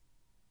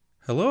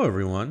Hello,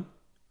 everyone.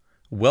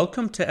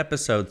 Welcome to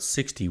episode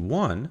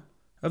 61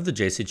 of the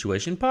J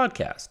Situation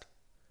podcast.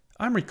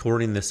 I'm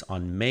recording this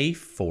on May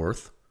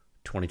 4th,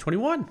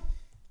 2021.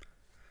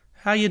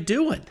 How you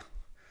doing?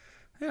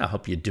 Yeah, I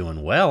hope you're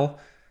doing well.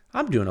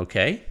 I'm doing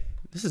okay.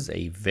 This is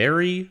a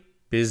very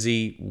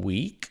busy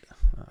week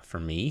for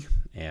me,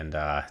 and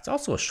it's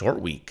also a short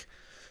week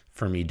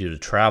for me due to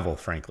travel,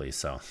 frankly.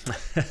 So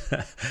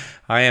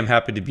I am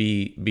happy to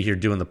be here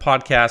doing the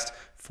podcast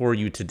for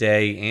you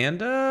today, and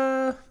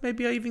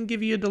maybe I even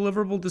give you a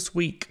deliverable this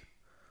week.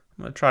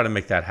 I'm going to try to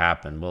make that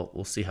happen.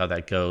 We'll see how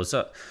that goes.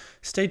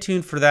 Stay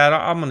tuned for that.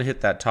 I'm going to hit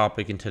that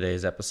topic in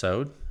today's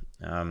episode.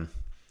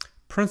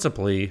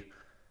 Principally,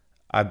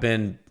 I've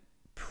been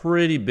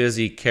pretty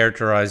busy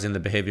characterizing the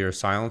behavior of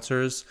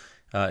silencers.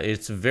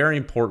 It's very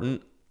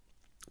important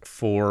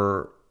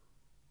for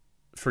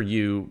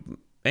you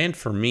and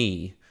for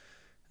me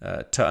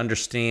to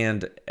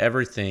understand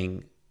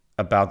everything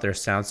about their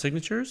sound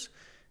signatures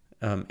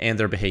and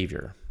their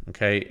behavior.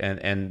 Okay,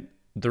 and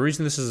the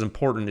reason this is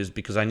important is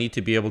because I need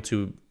to be able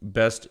to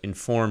best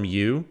inform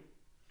you,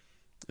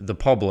 the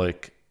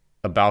public,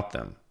 about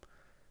them.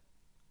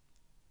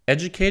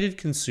 Educated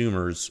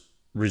consumers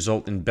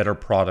result in better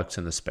products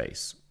in the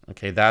space.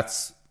 Okay,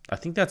 I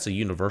think that's a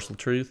universal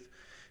truth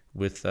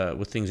with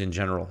things in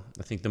general.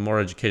 I think the more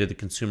educated the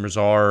consumers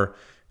are,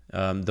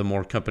 the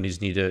more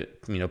companies need to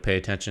pay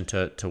attention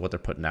to what they're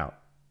putting out.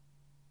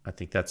 I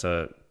think it's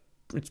a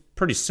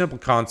pretty simple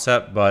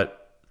concept, but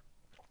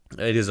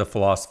it is a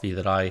philosophy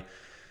that I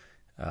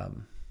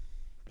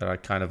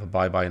kind of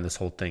abide by in this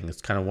whole thing.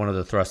 It's kind of one of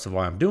the thrusts of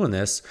why I'm doing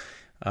this.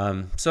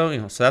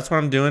 So that's what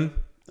I'm doing.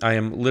 I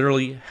am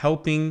literally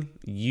helping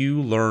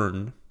you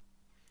learn,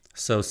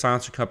 so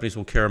silencer companies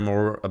will care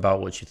more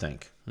about what you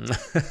think.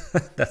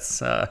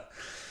 That's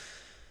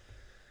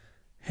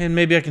and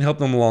maybe I can help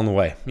them along the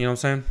way. You know what I'm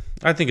saying?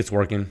 I think it's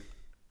working.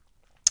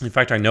 In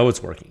fact, I know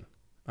it's working.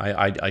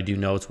 I do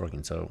know it's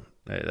working. So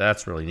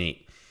that's really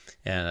neat.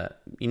 And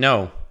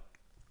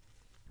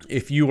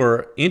if you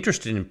are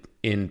interested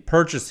in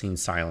purchasing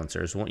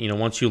silencers,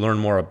 once you learn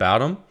more about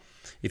them,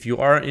 if you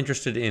are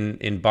interested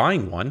in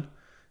buying one,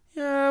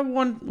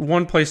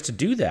 one place to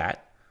do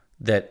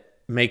that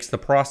makes the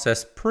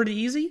process pretty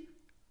easy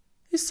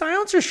is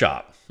Silencer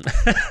Shop.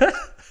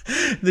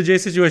 The J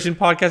Situation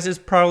podcast is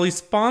proudly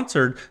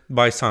sponsored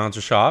by Silencer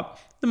Shop,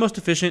 the most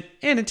efficient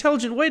and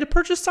intelligent way to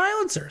purchase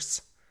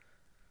silencers.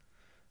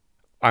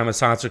 I'm a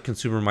silencer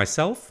consumer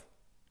myself.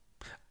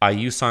 I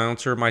use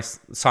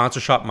Silencer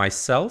Shop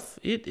myself.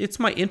 It's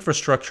my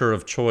infrastructure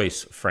of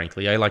choice,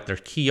 frankly. I like their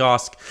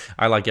kiosk.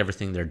 I like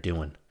everything they're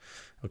doing.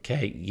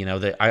 Okay,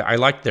 I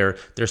like their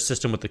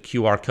system with the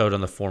QR code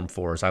on the Form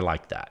 4s. I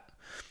like that.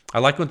 I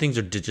like when things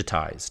are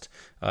digitized.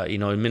 It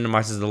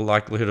minimizes the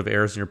likelihood of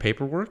errors in your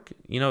paperwork.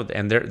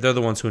 And they're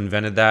the ones who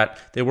invented that.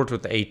 They worked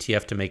with the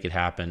ATF to make it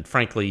happen.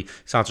 Frankly,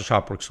 Silencer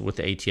Shop works with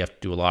the ATF to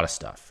do a lot of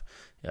stuff.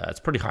 It's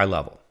pretty high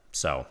level.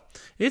 So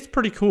it's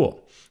pretty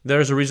cool.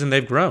 There's a reason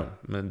they've grown.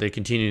 They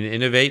continue to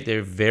innovate.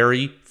 They're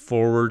very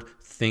forward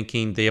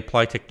thinking. They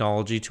apply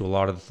technology to a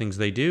lot of the things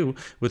they do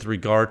with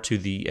regard to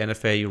the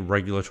NFA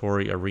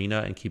regulatory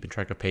arena and keeping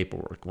track of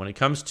paperwork. When it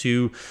comes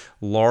to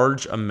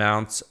large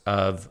amounts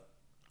of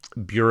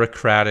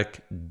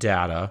bureaucratic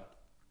data,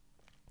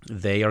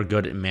 they are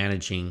good at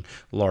managing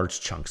large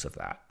chunks of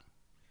that.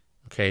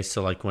 Okay,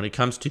 so like when it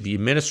comes to the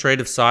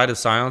administrative side of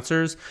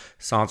silencers,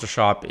 Silencer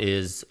Shop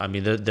is,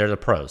 they're the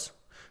pros.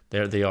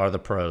 They are the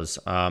pros.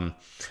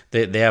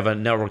 They have a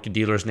network of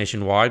dealers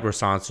nationwide where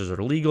silencers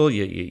are legal.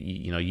 You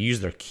use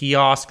their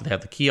kiosk. They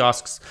have the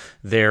kiosks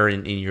there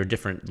in your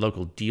different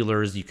local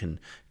dealers. You can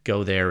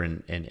go there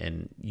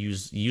and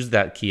use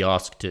that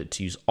kiosk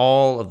to use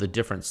all of the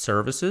different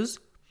services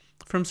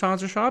from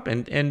Silencer Shop.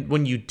 And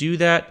when you do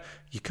that,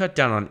 you cut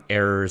down on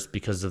errors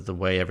because of the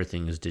way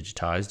everything is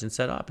digitized and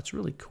set up. It's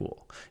really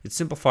cool. It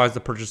simplifies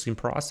the purchasing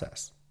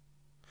process.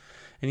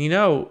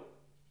 And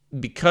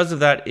because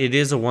of that, it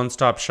is a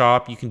one-stop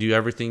shop. You can do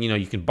everything.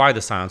 You can buy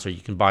the silencer. You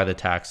can buy the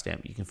tax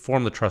stamp. You can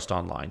form the trust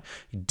online.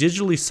 You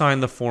digitally sign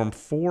the Form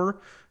 4.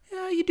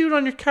 Yeah, you do it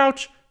on your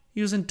couch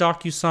using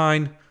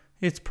DocuSign.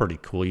 It's pretty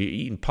cool. You're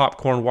eating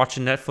popcorn,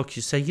 watching Netflix.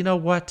 You say, you know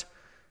what?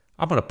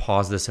 I'm going to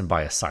pause this and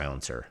buy a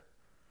silencer.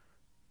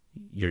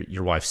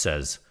 Your wife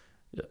says,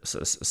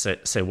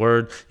 say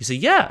word. You say,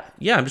 yeah,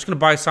 I'm just going to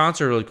buy a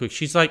silencer really quick.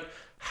 She's like,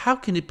 how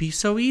can it be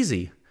so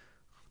easy?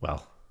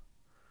 Well,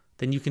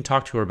 then you can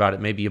talk to her about it.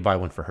 Maybe you buy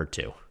one for her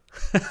too.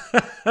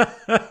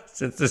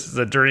 Since this is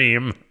a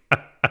dream.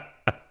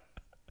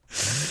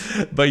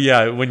 But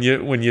yeah, when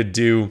you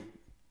do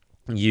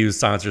use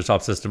Silencer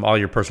Shop system, all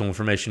your personal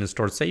information is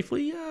stored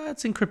safely.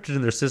 It's encrypted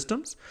in their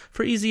systems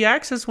for easy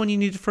access when you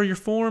need it for your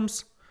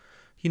forms.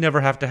 You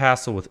never have to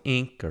hassle with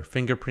ink or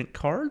fingerprint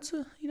cards.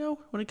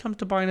 When it comes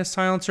to buying a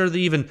silencer,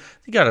 they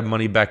got a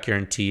money back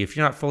guarantee. If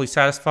you're not fully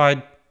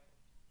satisfied,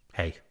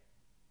 hey,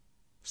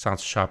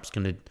 Silencer Shop's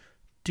going to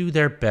do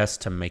their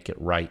best to make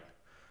it right.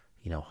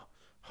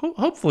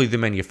 Hopefully the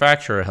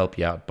manufacturer will help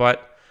you out,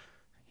 but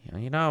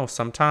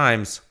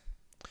sometimes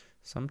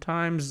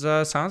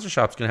Silencer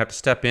Shop's going to have to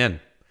step in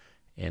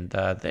and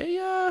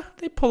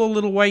they pull a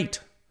little weight.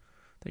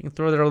 They can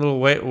throw their little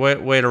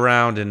weight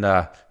around and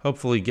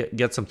hopefully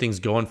get some things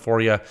going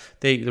for you.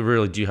 They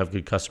really do have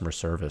good customer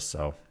service.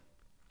 So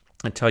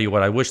I tell you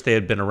what, I wish they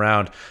had been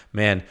around.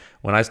 Man,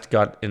 when I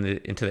got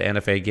into the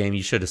NFA game,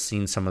 you should have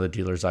seen some of the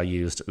dealers I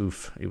used.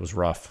 Oof, it was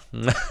rough.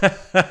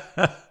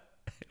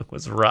 It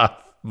was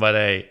rough. But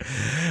hey,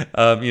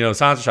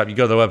 Silencer Shop, you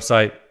go to the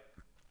website,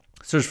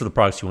 search for the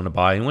products you want to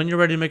buy, and when you're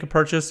ready to make a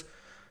purchase,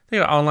 they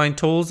got online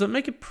tools that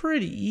make it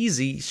pretty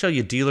easy. Show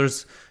you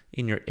dealers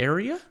in your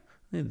area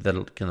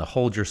that'll gonna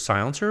hold your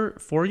silencer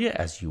for you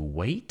as you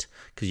wait,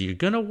 because you're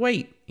gonna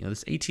wait.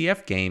 This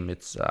ATF game,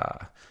 it's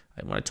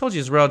when I told you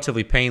it's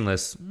relatively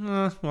painless,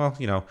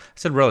 I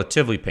said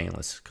relatively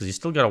painless because you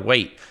still gotta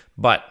wait.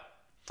 But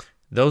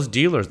those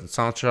dealers that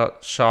Silencer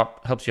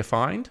Shop helps you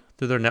find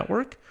through their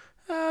network,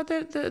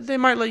 they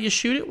might let you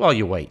shoot it while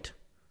you wait.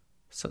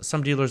 So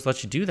some dealers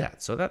let you do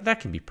that, so that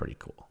can be pretty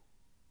cool.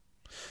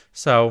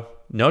 So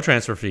no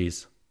transfer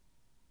fees,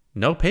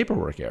 no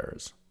paperwork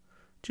errors.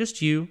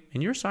 Just you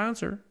and your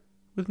silencer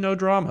with no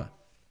drama.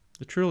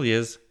 It truly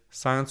is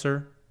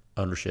silencer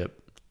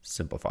ownership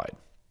simplified.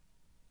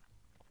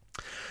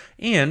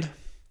 And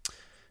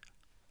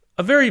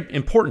a very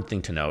important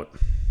thing to note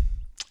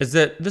is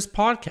that this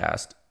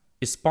podcast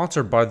is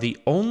sponsored by the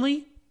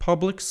only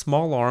public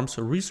small arms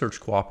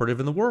research cooperative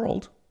in the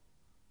world,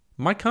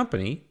 my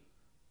company,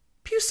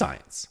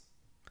 PewScience,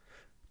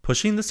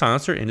 pushing the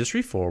silencer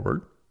industry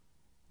forward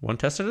one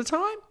test at a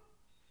time.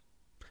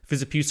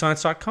 Visit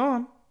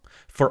pewscience.com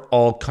for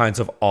all kinds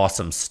of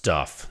awesome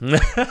stuff. Go to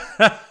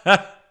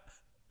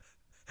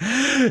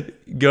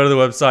the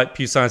website,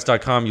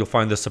 pewscience.com. You'll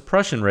find the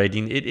suppression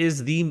rating. It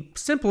is the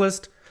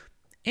simplest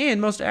and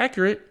most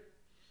accurate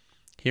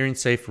hearing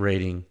safe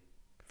rating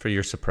for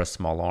your suppressed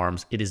small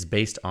arms. It is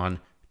based on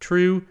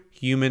true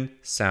human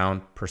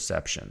sound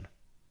perception.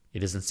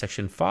 It is in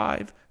Section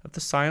 5 of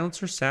the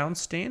Silencer Sound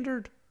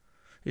Standard.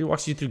 It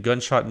walks you through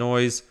gunshot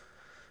noise.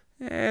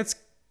 It's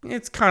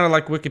kind of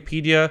like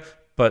Wikipedia,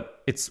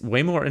 but it's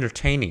way more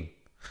entertaining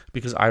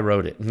because I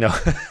wrote it. No.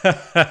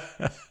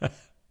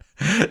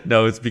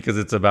 No, it's because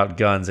it's about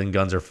guns, and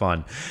guns are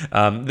fun.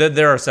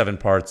 There are 7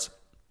 parts.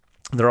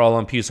 They're all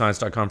on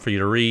pewscience.com for you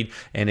to read.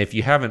 And if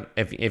you haven't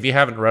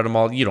read them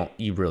all,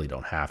 you really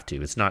don't have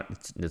to. It's not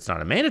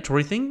a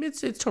mandatory thing.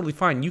 It's totally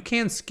fine. You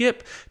can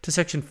skip to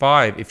Section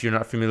 5 if you're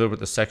not familiar with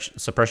the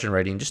suppression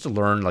rating, just to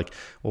learn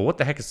what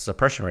the heck is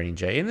suppression rating,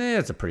 Jay? And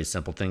it's a pretty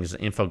simple thing. There's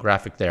an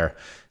infographic there.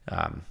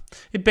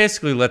 It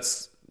basically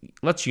lets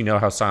you know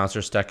how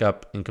silencers stack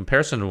up in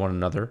comparison to one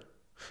another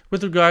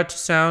with regard to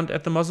sound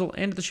at the muzzle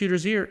and the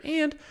shooter's ear,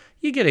 and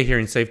you get a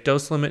hearing safe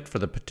dose limit for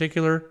the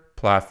particular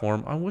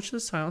platform on which the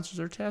silencers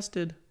are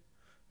tested,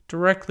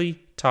 directly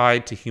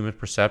tied to human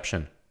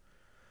perception.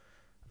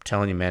 I'm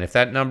telling you, man, if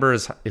that number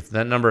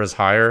is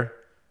higher,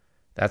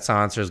 that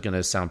silencer is going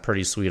to sound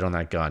pretty sweet on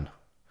that gun.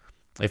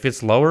 If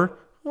it's lower,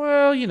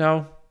 well, you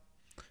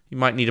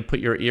might need to put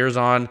your ears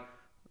on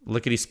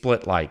lickety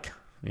split like.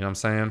 You know what I'm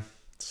saying?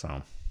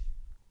 So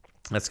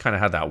that's kind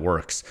of how that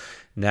works.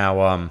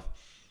 Now,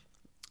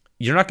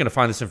 you're not going to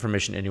find this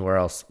information anywhere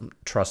else.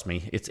 Trust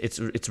me.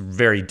 It's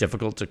very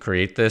difficult to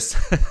create this,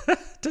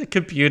 to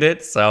compute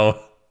it. So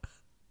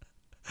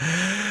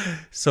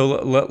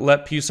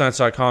let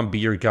pewscience.com be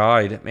your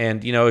guide.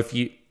 And if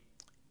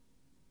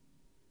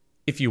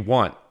you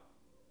want,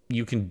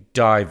 you can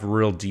dive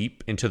real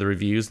deep into the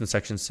reviews in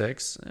Section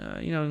 6.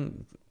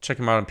 Check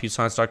them out on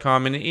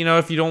pewscience.com. And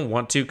if you don't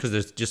want to, because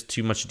there's just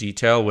too much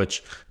detail,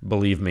 which,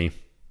 believe me,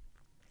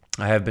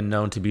 I have been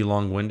known to be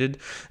long-winded.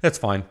 That's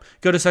fine.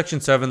 Go to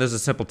Section 7. There's a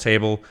simple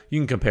table. You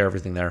can compare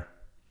everything there.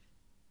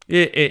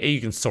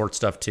 You can sort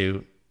stuff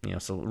too.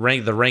 So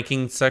the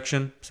ranking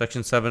section,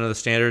 Section 7 of the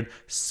standard,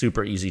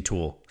 super easy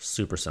tool.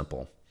 Super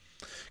simple.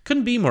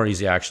 Couldn't be more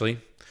easy, actually.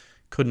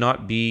 Could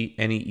not be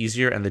any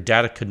easier, and the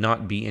data could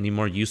not be any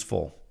more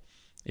useful.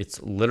 It's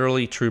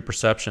literally true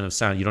perception of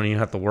sound. You don't even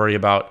have to worry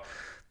about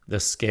the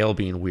scale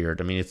being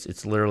weird. I mean,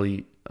 it's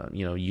literally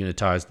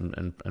unitized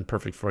and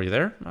perfect for you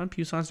there on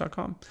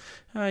pewscience.com.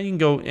 You can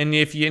go, and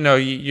if you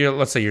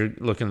let's say you're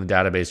looking in the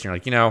database and you're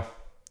like,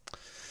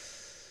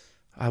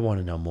 I want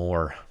to know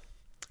more.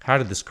 How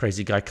did this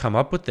crazy guy come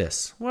up with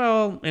this?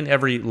 Well, in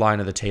every line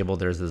of the table,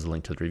 there's this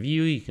link to the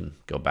review. You can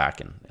go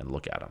back and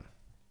look at them.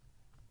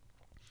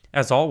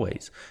 As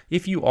always,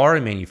 if you are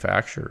a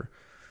manufacturer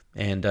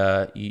and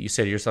you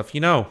say to yourself,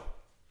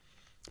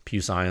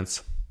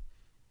 PewScience,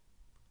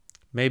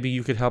 maybe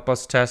you could help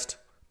us test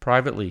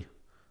privately.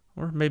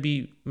 Or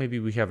maybe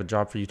we have a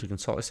job for you to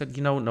consult. I said,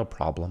 no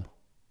problem.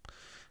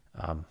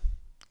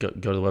 Go to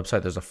the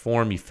website. There's a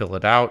form. You fill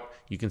it out.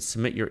 You can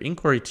submit your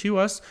inquiry to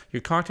us.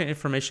 Your contact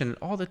information and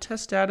all the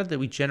test data that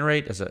we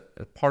generate as a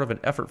part of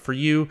an effort for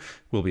you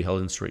will be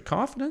held in strict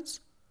confidence,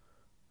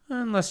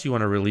 unless you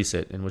want to release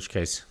it, in which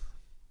case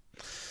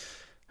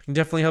I can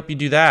definitely help you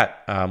do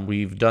that.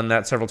 We've done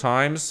that several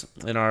times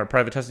in our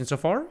private testing so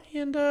far,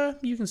 and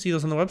you can see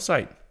those on the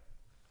website.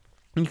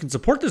 And you can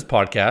support this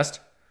podcast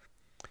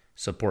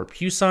support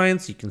Pew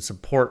Science. You can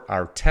support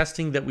our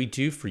testing that we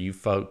do for you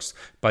folks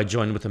by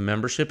joining with a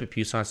membership at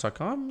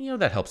pewscience.com.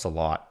 That helps a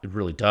lot. It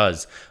really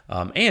does.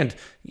 And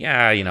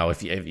yeah,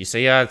 if you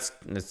say, yeah,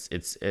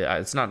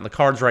 it's not in the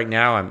cards right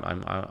now,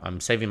 I'm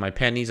saving my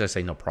pennies, I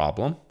say no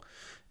problem.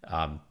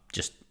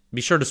 Just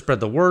be sure to spread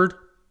the word.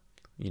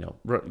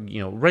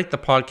 Rate the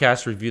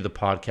podcast, review the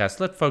podcast.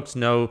 Let folks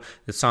know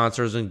that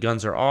silencers and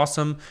guns are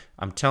awesome.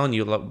 I'm telling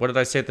you, what did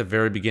I say at the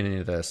very beginning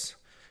of this?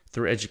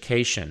 Through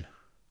education,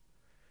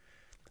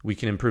 we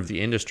can improve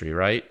the industry,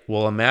 right?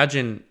 Well,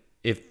 imagine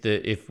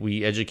if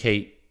we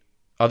educate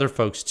other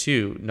folks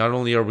too. Not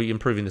only are we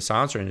improving the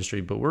silencer industry,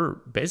 but we're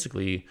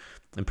basically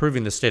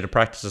improving the state of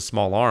practice of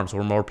small arms,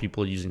 where more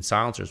people are using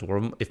silencers.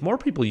 If more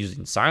people are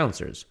using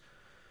silencers,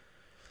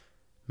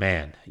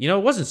 man,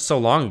 it wasn't so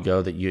long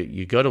ago that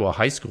you go to a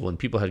high school and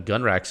people had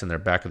gun racks in their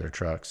back of their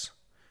trucks.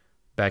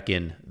 Back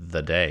in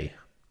the day,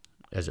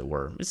 as it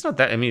were. It's not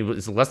that,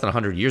 it's less than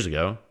 100 years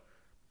ago.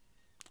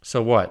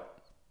 So what?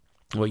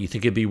 What, you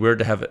think it'd be weird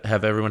to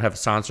have everyone have a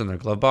silencer in their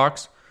glove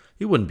box?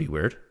 It wouldn't be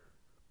weird.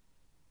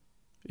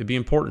 It'd be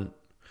important.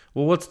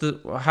 Well,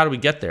 how do we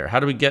get there? How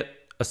do we get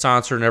a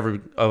silencer in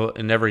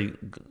every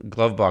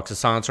glove box, a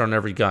silencer on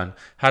every gun?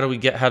 How do we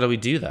do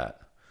that?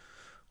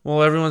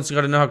 Well, everyone's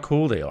got to know how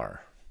cool they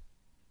are.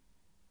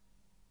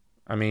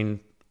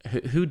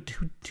 Who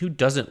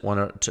doesn't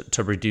want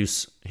to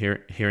reduce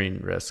hearing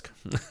risk?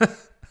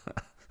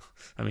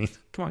 Come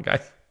on,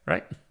 guys,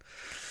 right?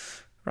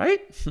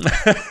 Right?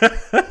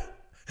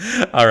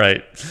 All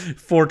right,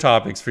 4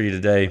 topics for you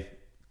today.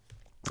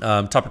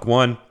 Topic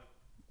 1,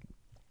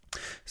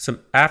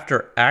 some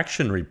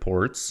after-action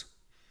reports.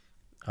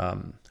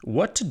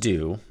 What to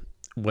do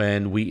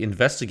when we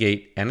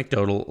investigate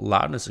anecdotal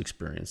loudness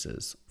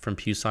experiences from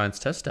Pew Science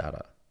test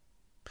data.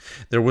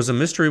 There was a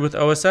mystery with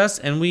OSS,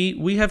 and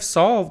we have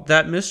solved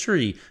that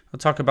mystery. I'll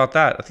talk about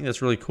that. I think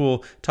that's really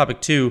cool.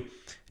 Topic 2,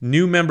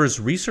 new members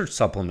research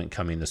supplement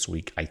coming this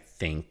week, I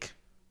think.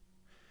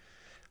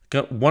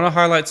 Want to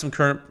highlight some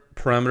current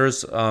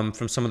parameters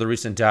from some of the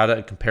recent data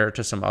and compare it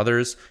to some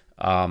others.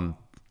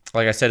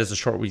 Like I said, it's a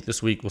short week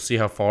this week. We'll see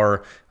how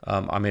far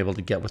I'm able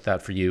to get with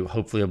that for you.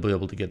 Hopefully, I'll be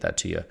able to get that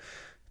to you.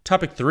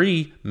 Topic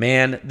 3,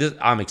 man,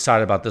 I'm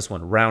excited about this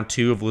one. Round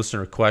 2 of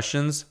listener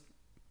questions.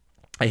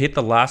 I hit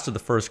the last of the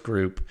first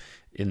group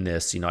in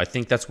this. I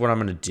think that's what I'm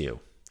going to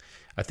do.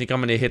 I think I'm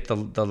going to hit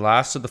the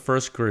last of the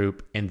first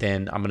group, and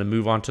then I'm going to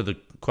move on to the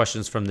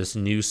questions from this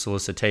new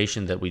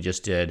solicitation that we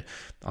just did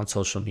on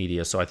social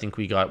media. So I think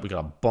we got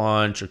a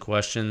bunch of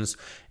questions,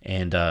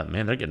 and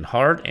man, they're getting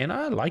hard, and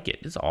I like it.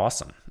 It's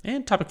awesome.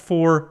 And topic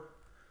 4,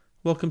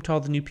 welcome to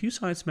all the new Pew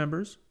Science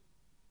members,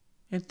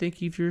 and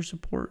thank you for your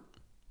support.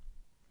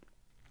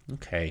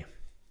 Okay,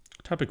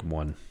 topic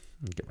 1.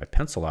 Get my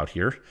pencil out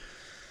here.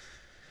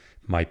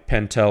 My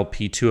Pentel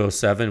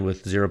P207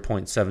 with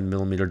 0.7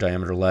 millimeter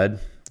diameter lead,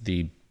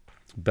 the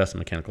best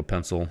mechanical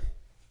pencil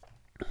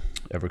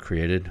ever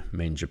created,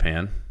 made in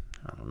Japan.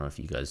 I don't know if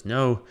you guys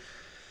know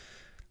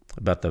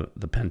about the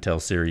Pentel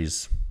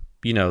series.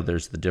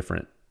 There's the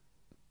different,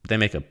 they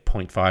make a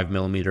 0.5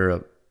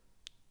 millimeter,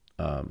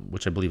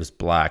 which I believe is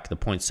black. The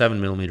 0.7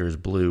 millimeter is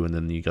blue, and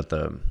then you got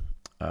the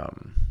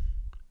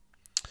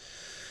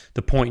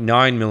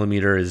 0.9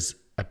 millimeter is,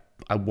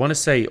 I want to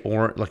say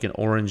like an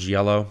orange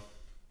yellow.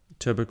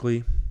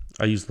 Typically,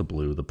 I use the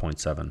blue, the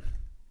 0.7.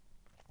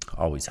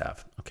 Always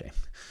have. Okay.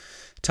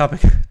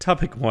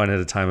 Topic 1 at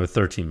a time of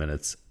 13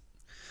 minutes,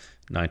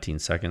 19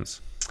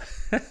 seconds.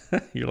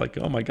 You're like,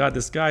 oh my God,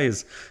 what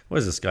is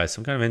this guy?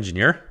 Some kind of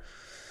engineer?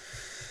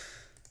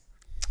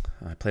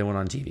 I play one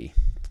on TV.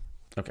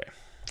 Okay.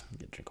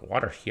 Get a drink of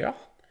water here.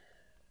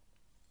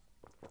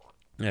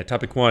 Yeah,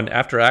 topic 1,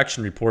 after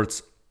action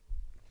reports,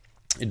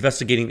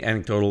 investigating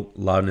anecdotal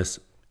loudness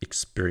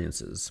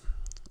experiences.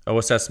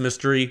 OSS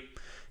mystery,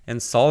 and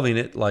solving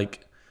it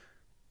like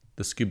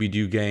the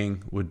Scooby-Doo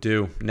gang would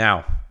do.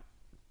 Now,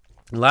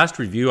 last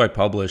review I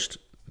published,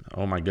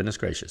 oh my goodness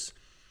gracious,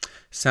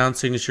 Sound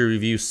Signature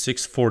Review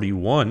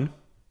 641.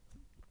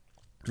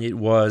 It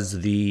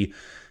was the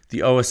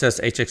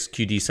OSS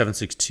HXQD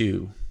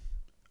 762.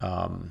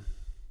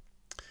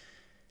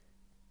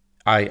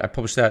 I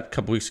published that a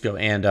couple weeks ago,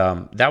 and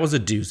that was a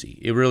doozy.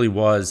 It really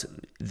was.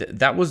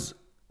 That was,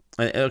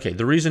 okay,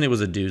 the reason it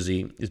was a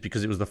doozy is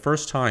because it was the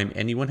first time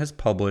anyone has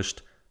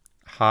published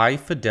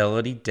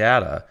high-fidelity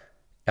data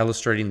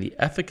illustrating the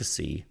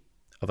efficacy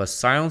of a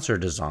silencer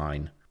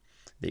design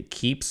that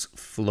keeps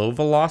flow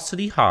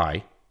velocity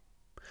high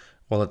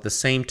while at the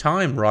same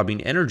time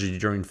robbing energy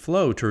during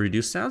flow to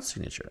reduce sound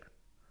signature.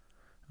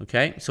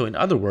 Okay, so in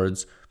other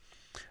words,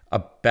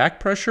 a back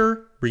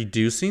pressure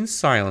reducing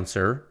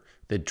silencer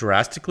that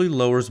drastically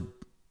lowers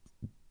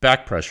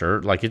back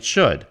pressure like it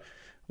should,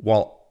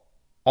 while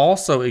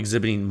also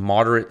exhibiting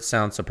moderate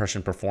sound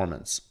suppression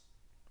performance.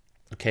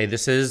 Okay,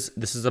 this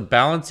is a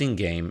balancing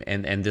game,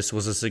 and this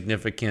was a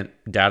significant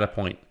data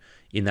point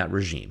in that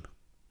regime.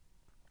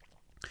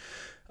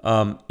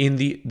 In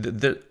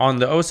the on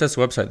the OSS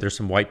website, there's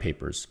some white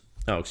papers.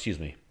 Oh, excuse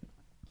me.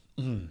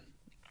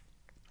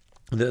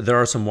 There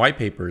are some white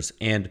papers,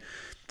 and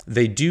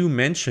they do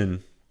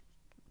mention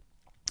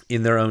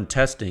in their own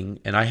testing,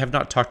 and I have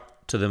not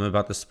talked to them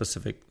about the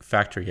specific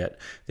factor yet.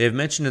 They have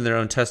mentioned in their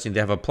own testing they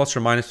have a plus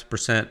or minus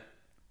percent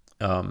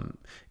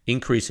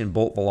increase in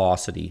bolt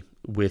velocity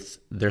with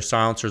their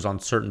silencers on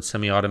certain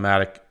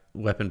semi-automatic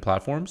weapon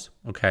platforms.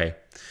 Okay,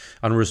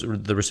 on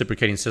the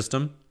reciprocating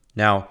system.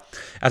 Now,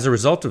 as a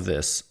result of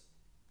this,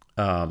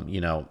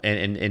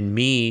 and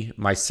me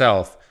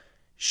myself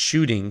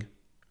shooting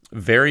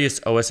various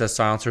OSS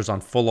silencers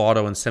on full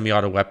auto and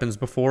semi-auto weapons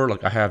before,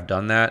 like I have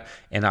done that,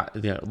 and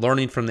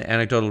learning from the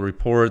anecdotal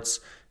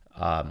reports,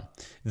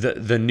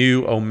 the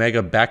new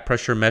Omega back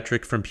pressure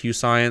metric from Pew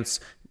Science,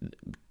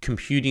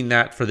 computing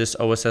that for this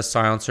OSS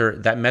silencer,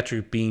 that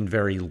metric being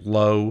very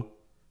low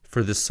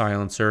for this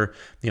silencer,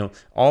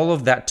 all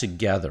of that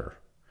together,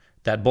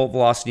 that bolt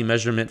velocity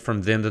measurement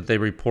from them that they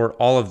report,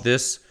 all of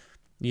this,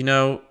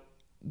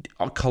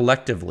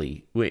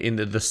 collectively in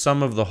the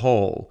sum of the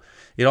whole,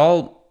 it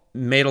all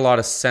made a lot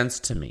of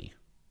sense to me,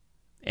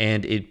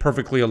 and it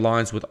perfectly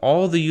aligns with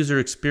all the user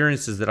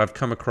experiences that I've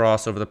come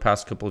across over the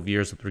past couple of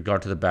years with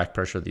regard to the back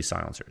pressure of these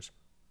silencers.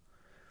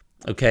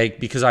 Okay,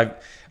 because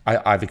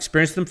I've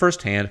experienced them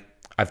firsthand.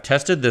 I've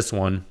tested this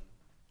one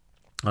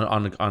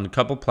on a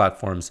couple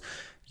platforms.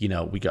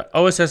 We got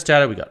OSS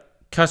data, we got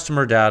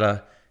customer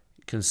data,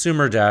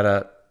 consumer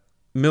data,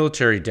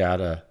 military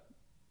data,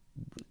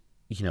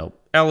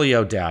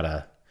 LEO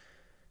data,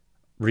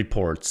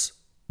 reports.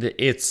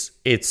 It's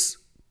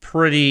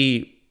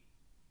pretty.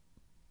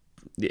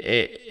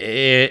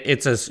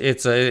 It's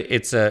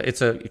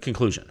a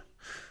conclusion.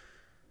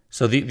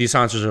 So these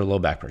silencers are low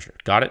back pressure.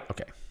 Got it?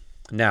 Okay.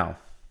 Now,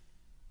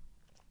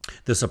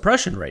 the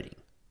suppression rating,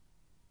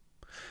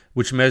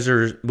 which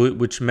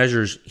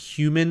measures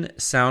human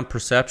sound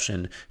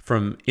perception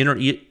from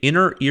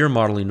inner ear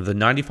modeling of the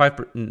 95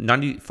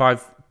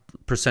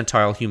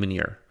 percentile human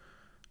ear.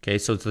 Okay,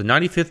 so it's the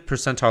 95th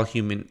percentile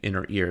human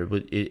inner ear,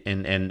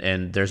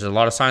 and there's a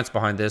lot of science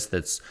behind this.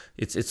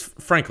 It's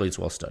frankly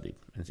well studied.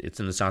 It's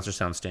in the Silencer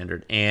Sound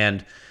Standard,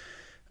 and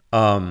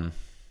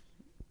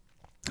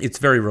it's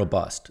very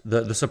robust.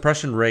 The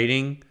suppression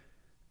rating,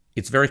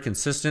 it's very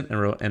consistent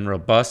and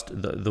robust.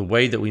 The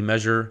way that we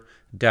measure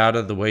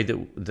data, the way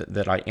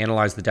that I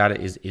analyze the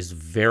data is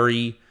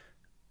very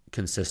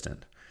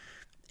consistent,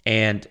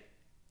 and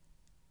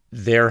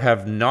there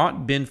have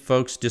not been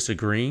folks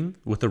disagreeing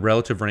with the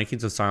relative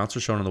rankings of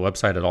silencers shown on the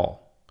website at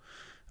all.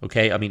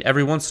 Okay, I mean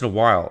every once in a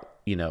while,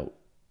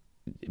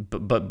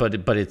 but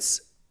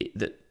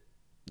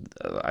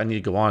I need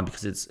to go on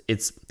because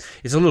it's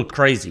a little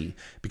crazy,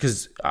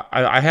 because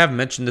I have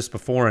mentioned this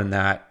before, in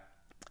that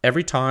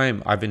every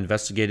time I've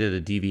investigated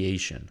a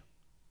deviation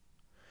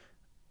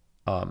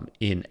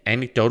in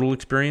anecdotal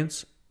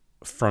experience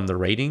from the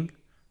rating,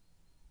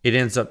 it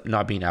ends up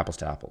not being apples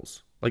to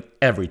apples, like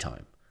every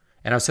time.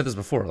 And I've said this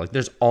before, like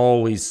there's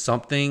always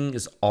something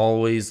is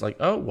always like,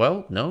 oh,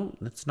 well, no,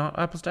 it's not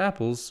apples to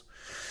apples.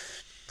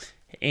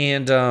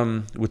 And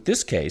with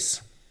this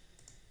case,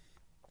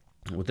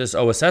 with this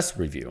OSS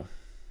review,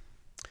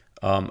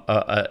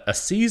 a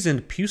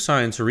seasoned Pew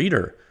Science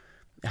reader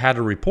had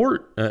a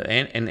report,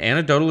 an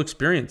anecdotal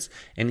experience,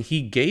 and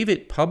he gave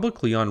it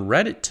publicly on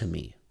Reddit to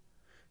me.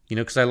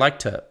 Because I like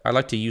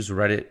to use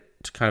Reddit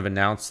to kind of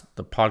announce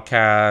the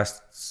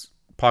podcast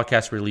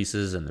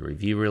releases and the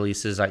review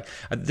releases.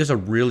 There's a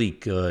really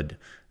good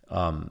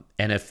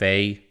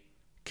NFA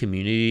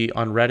community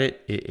on Reddit.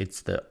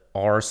 It's the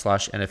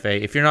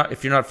r/NFA. If you're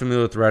not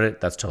familiar with Reddit,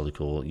 that's totally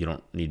cool. You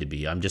don't need to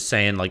be. I'm just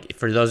saying, like,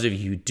 for those of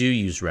you who do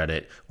use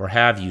Reddit or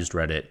have used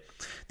Reddit,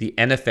 the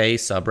NFA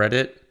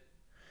subreddit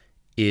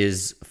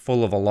is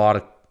full of a lot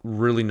of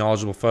really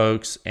knowledgeable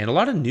folks and a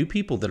lot of new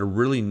people that are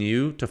really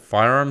new to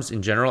firearms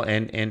in general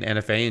and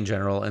NFA in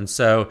general. And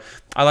so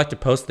I like to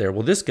post there.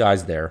 Well, this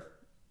guy's there.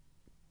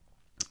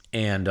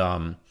 And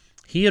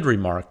he had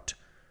remarked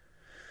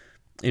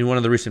in one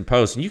of the recent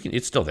posts, and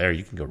it's still there,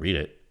 you can go read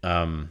it.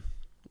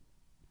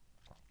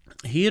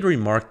 He had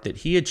remarked that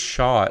he had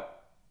shot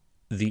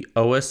the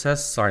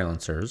OSS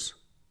silencers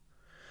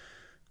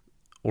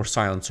or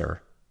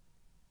silencer,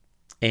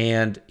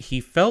 and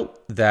he felt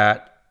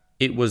that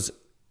it was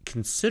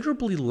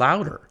considerably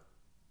louder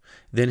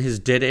than his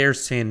Dead Air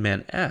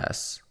Sandman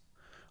S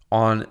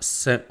on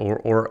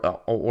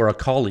or a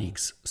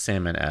colleague's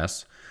Sandman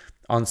S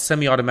on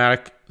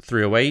semi-automatic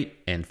 308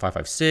 and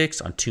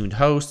 5.56, on tuned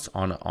hosts,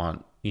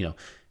 on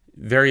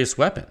various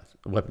weapon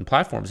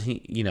platforms.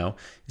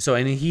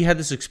 And he had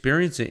this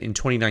experience in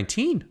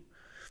 2019,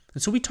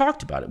 and so we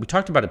talked about it. We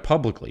talked about it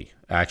publicly.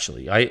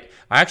 Actually, I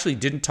actually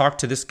didn't talk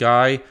to this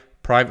guy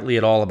privately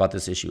at all about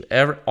this issue.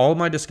 All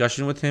my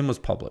discussion with him was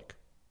public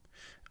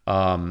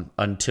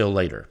until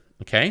later.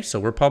 Okay, so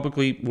we're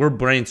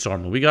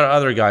brainstorming. We got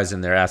other guys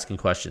in there asking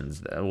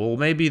questions. Well,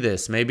 maybe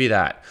this, maybe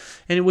that,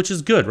 and which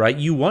is good, right?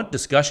 You want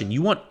discussion.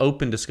 You want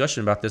open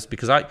discussion about this,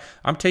 because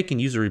I'm taking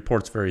user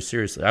reports very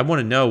seriously. I want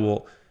to know,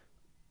 well,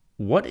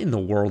 what in the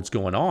world's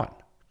going on?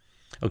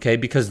 Okay,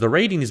 because the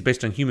rating is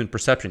based on human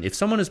perception. If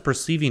someone is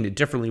perceiving it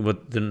differently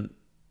than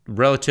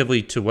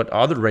relatively to what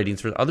other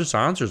ratings for other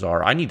silencers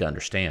are, I need to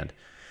understand.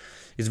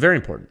 It's very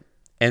important.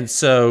 And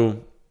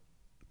so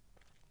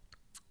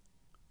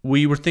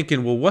we were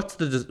thinking, well, what's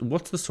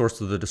the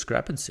source of the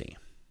discrepancy?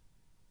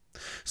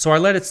 So I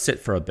let it sit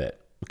for a bit.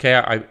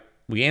 Okay,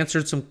 we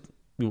answered some.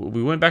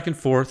 We went back and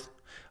forth.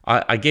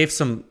 I gave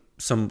some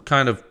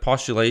kind of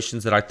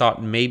postulations that I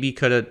thought maybe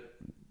could have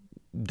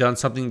done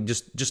something.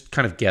 Just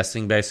kind of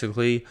guessing,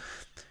 basically.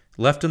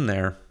 Left them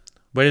there.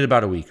 Waited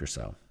about a week or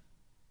so.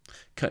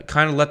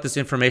 Kind of let this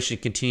information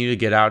continue to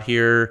get out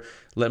here.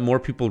 Let more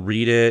people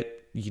read it.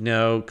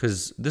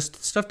 Because this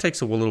stuff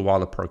takes a little while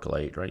to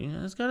percolate, right?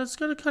 It's got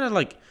to kind of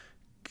like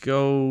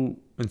go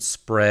and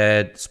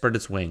spread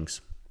its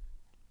wings.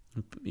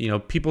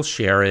 People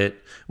share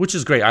it, which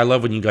is great. I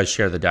love when you guys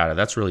share the data.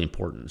 That's really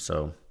important.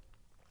 So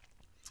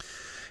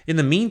in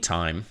the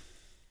meantime,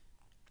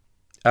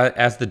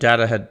 as the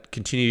data had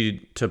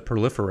continued to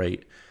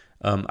proliferate,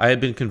 I had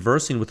been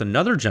conversing with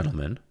another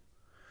gentleman,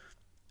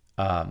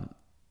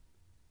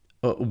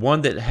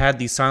 one that had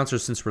these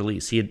silencers since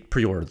release. He had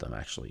pre-ordered them,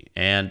 actually.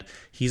 And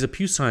he's a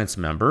Pew Science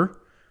member.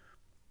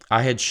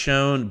 I had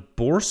shown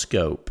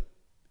borescope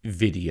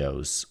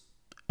videos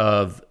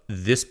of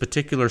this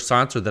particular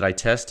silencer that I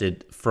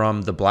tested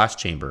from the blast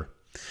chamber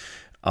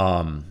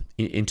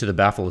into the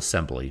baffle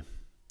assembly.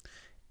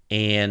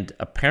 And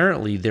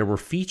apparently there were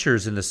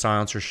features in the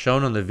silencer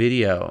shown on the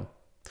video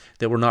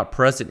that were not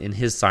present in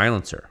his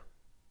silencer.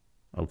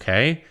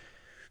 Okay?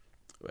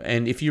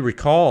 And if you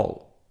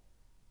recall,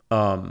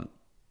 from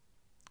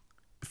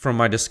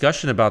my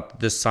discussion about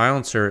this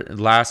silencer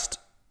last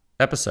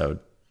episode,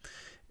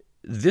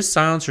 this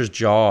silencer's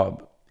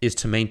job is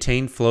to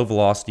maintain flow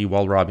velocity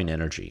while robbing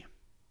energy.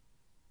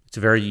 It's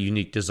a very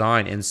unique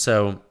design. And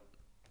so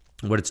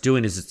what it's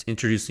doing is it's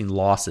introducing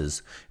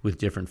losses with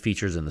different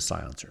features in the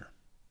silencer.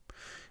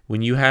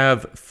 When you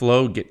have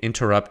flow get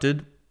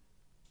interrupted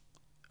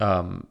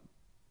but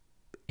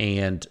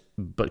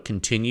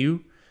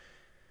continue,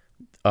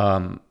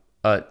 a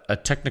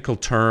technical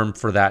term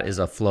for that is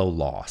a flow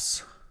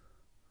loss.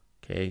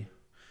 Okay?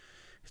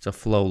 It's a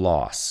flow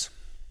loss.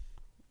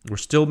 We're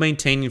still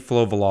maintaining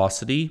flow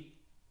velocity.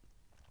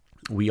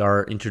 We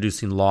are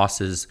introducing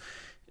losses,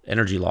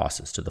 energy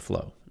losses to the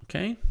flow.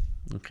 Okay?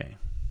 Okay.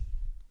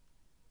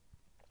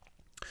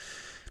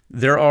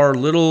 There are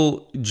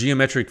little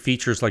geometric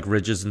features like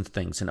ridges and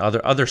things and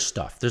other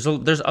stuff. There's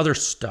other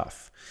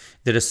stuff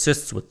that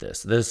assists with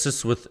this, that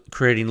assists with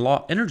creating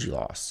energy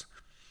loss.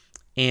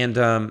 And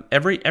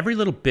every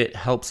little bit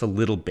helps a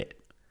little bit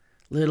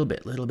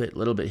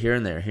here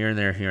and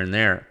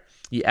there.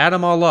 You add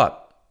them all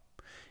up.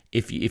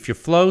 If your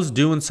flow's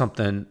doing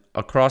something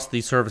across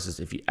these surfaces,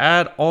 if you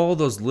add all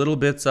those little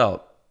bits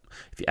up,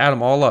 if you add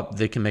them all up,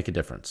 they can make a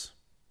difference.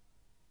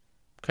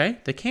 Okay?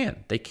 They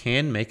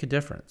can make a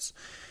difference.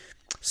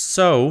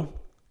 So,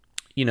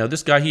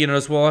 this guy, he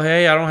knows, well,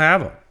 hey, I don't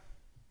have them.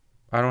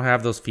 I don't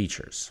have those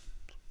features.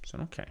 So,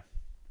 okay.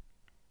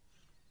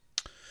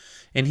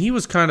 And he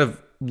was kind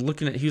of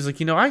looking at, he was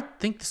like, I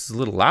think this is a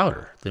little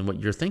louder than what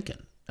you're thinking.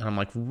 And I'm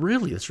like,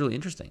 really? That's really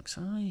interesting.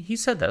 So he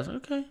said that. I was like,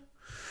 okay,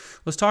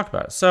 let's talk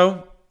about it.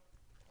 So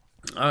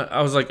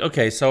I was like,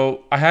 okay,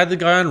 so I had the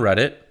guy on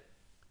Reddit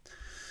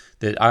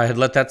that I had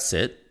let that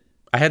sit.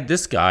 I had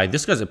this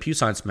guy's a Pew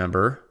Science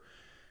member.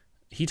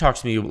 He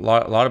talks to me a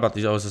lot about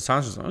these OSS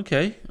silencers.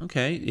 Okay,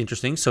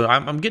 interesting. So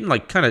I'm getting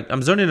like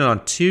I'm zoning in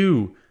on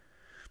two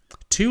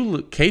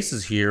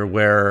cases here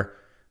where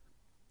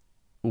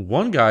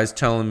one guy's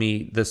telling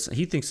me this,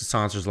 he thinks the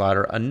silencer's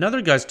louder.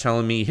 Another guy's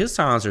telling me his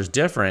silencer's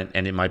different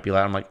and it might be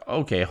loud. I'm like,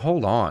 okay,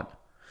 hold on.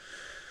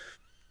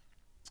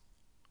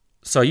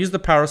 So I used the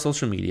power of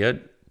social media,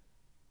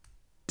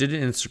 did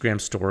an Instagram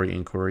story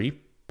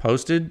inquiry,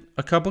 posted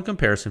a couple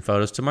comparison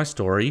photos to my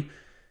story,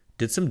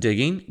 did some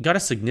digging, got a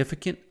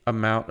significant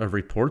amount of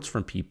reports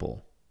from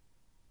people.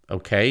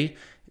 Okay?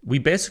 We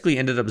basically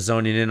ended up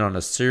zoning in on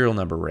a serial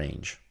number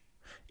range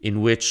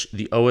in which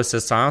the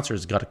OSS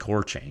silencers got a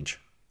core change.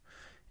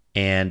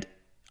 And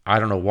I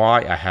don't know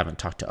why. I haven't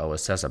talked to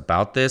OSS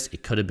about this.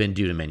 It could have been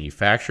due to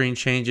manufacturing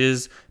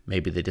changes.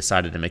 Maybe they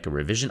decided to make a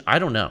revision. I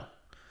don't know.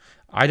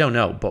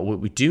 But what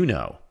we do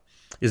know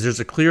is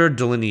there's a clear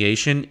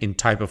delineation in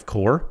type of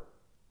core.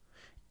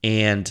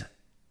 And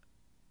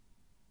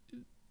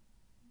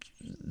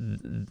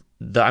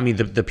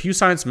the Pew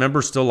Science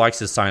member still likes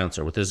his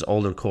silencer with his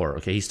older core.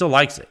 Okay, he still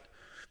likes it.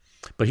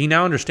 But he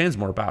now understands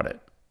more about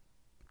it.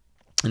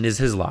 And is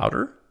his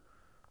louder?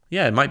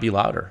 Yeah, it might be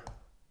louder.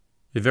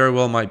 It very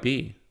well might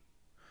be,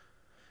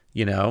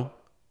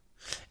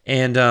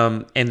 and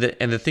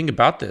the thing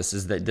about this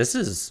is that this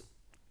is,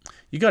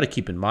 you got to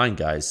keep in mind,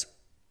 guys,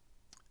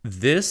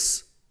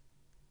 this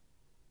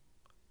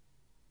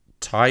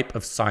type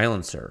of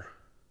silencer,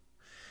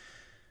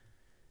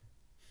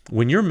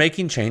 when you're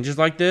making changes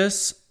like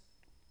this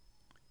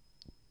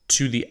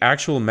to the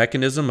actual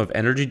mechanism of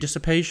energy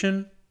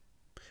dissipation,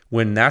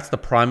 when that's the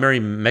primary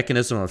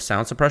mechanism of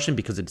sound suppression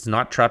because it's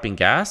not trapping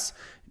gas,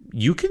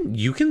 you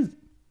can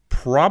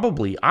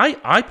probably,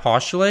 I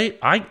postulate,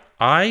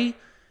 I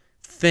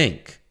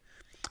think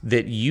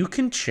that you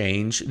can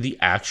change the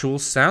actual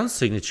sound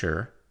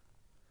signature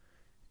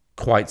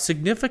quite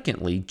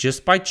significantly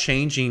just by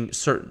changing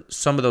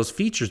some of those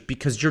features,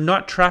 because you're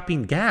not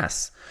trapping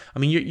gas. I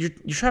mean, you're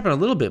trapping a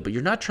little bit, but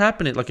you're not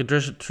trapping it like a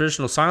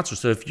traditional silencer.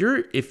 So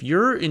if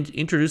you're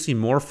introducing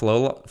more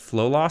flow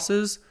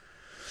losses,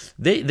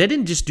 they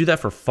didn't just do that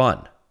for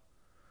fun.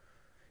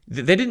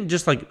 They didn't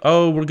just like,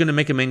 oh, we're going to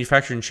make a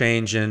manufacturing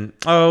change and,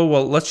 oh,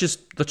 well, let's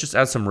just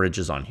add some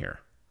ridges on here.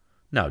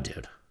 No,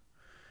 dude,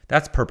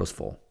 that's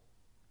purposeful.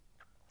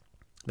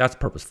 That's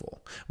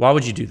purposeful. Why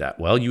would you do that?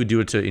 Well, you would do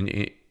it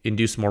to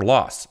induce more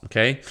loss.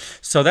 Okay,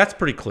 so that's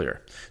pretty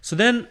clear. So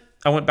then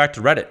I went back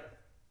to Reddit.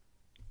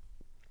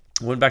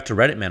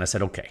 Man. I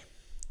said, okay.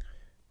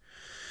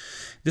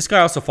 This guy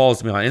also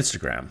follows me on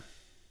Instagram.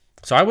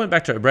 So I went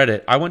back to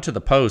Reddit. I went to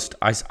the post.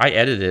 I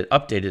edited it,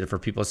 updated it for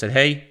people. I said,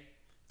 hey,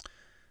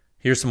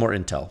 here's some more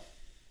intel.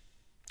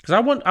 Because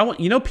I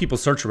want, people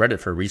search Reddit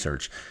for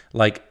research.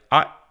 Like,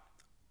 I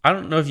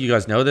don't know if you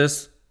guys know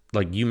this,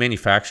 like you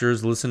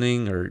manufacturers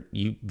listening, or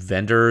you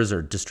vendors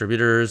or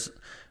distributors,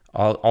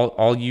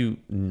 all you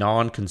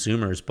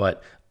non-consumers,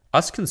 but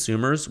us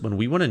consumers, when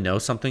we want to know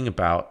something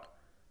about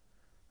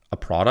a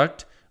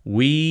product,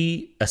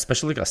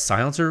 especially like a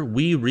silencer,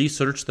 we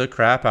research the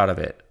crap out of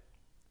it.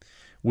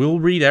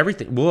 We'll read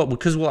everything.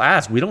 Because we'll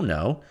ask. We don't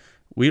know.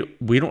 We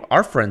don't.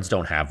 Our friends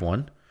don't have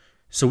one,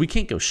 so we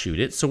can't go shoot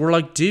it. So we're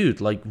like, dude,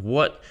 like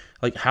what?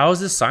 Like, how is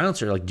this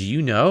silencer? Like, do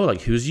you know?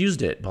 Like, who's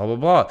used it? Blah, blah,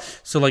 blah.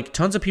 So, like,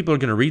 tons of people are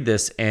going to read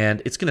this,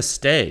 and it's going to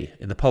stay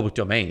in the public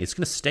domain. It's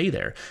going to stay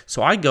there.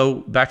 So I go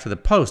back to the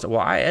post. Well,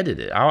 I edit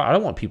it. I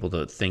don't want people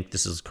to think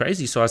this is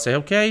crazy. So I say,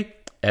 okay,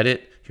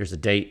 edit. Here's the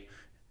date.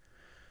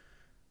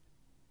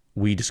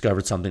 We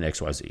discovered something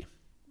XYZ.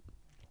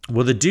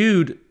 Well, the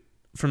dude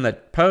from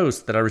that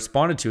post that I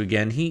responded to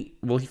again, he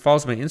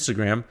follows my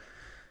Instagram.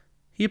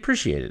 He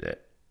appreciated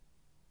it.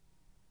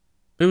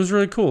 It was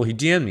really cool. He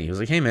DM'd me. He was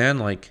like, hey, man,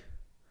 like,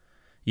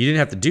 you didn't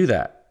have to do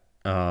that.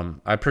 I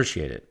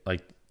appreciate it.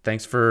 Like,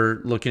 thanks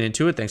for looking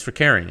into it. Thanks for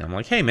caring. I'm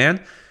like, hey,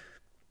 man,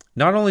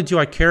 not only do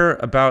I care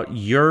about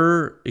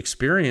your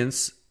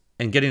experience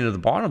and getting to the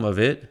bottom of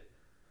it,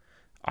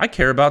 I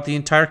care about the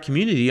entire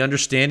community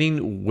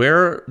understanding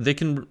where they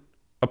can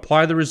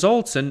apply the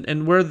results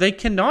and where they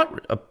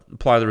cannot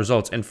apply the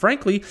results. And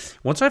frankly,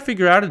 once I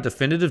figure out a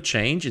definitive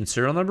change in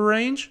serial number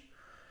range,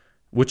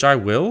 which I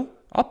will,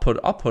 I'll put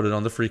it on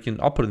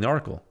I'll put it in the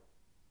article.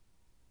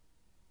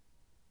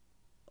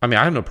 I mean,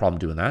 I have no problem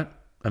doing that.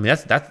 I mean,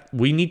 that's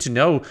we need to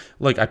know.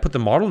 Like, I put the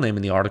model name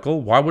in the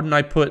article. Why wouldn't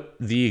I put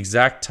the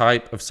exact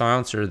type of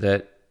silencer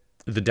that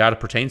the data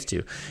pertains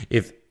to?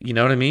 If you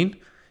know what I mean,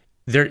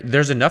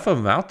 there's enough of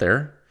them out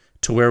there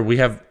to where we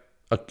have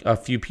a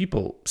few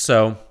people.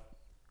 So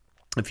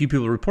a few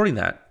people reporting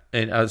that.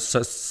 And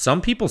so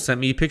some people sent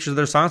me pictures of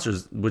their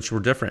silencers, which were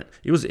different.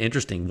 It was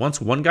interesting.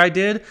 Once one guy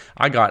did,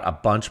 I got a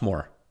bunch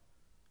more.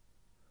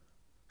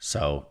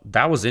 So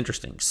that was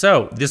interesting.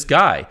 So this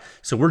guy,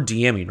 so we're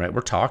DMing, right? We're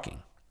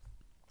talking.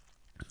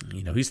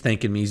 He's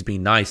thanking me. He's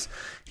being nice.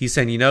 He's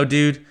saying,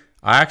 dude,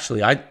 I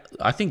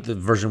think the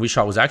version we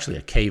shot was actually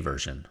a K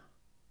version.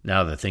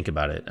 Now that I think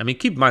about it. I mean,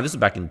 keep in mind, this is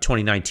back in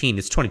 2019.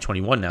 It's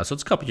 2021 now. So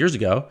it's a couple years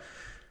ago.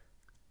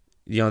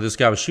 This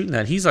guy was shooting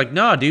that. He's like,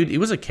 no, dude, it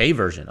was a K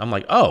version. I'm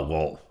like,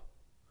 oh,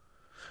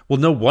 well,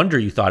 no wonder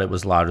you thought it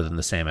was louder than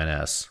the Sam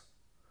NS.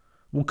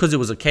 Well, because it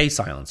was a K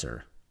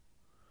silencer.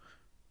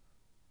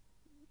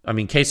 I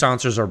mean, K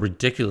silencers are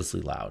ridiculously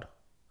loud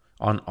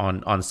on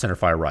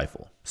centerfire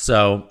rifle.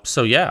 So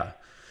yeah.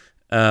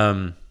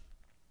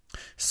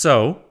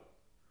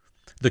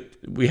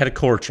 We had a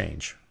core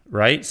change,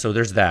 right? So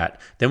there's that.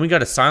 Then we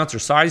got a silencer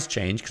size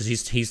change because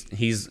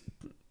his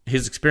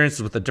experience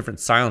with a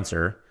different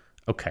silencer.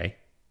 Okay.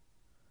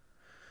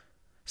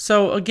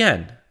 So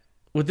again,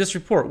 with this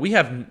report, we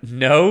have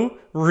no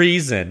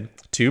reason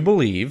to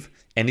believe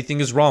anything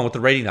is wrong with the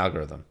rating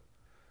algorithm.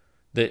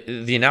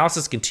 The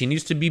analysis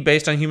continues to be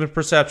based on human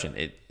perception.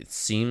 It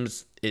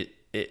seems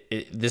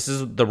this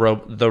is the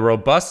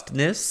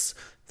robustness,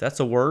 if that's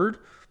a word,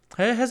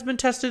 has been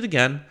tested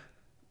again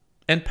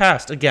and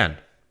passed again.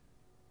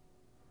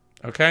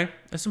 Okay?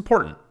 That's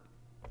important.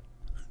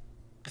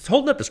 It's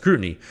holding up to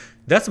scrutiny.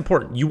 That's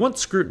important. You want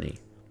scrutiny.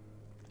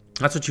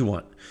 That's what you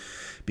want.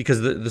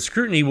 Because the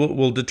scrutiny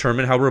will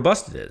determine how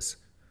robust it is.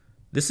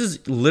 This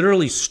is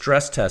literally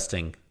stress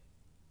testing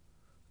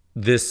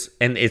this,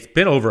 and it's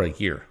been over a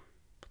year.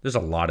 There's a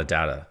lot of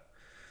data.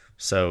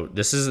 So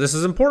this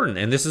is important,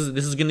 and this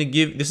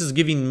is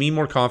giving me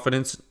more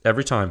confidence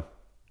every time.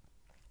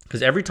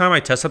 Because every time I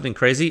test something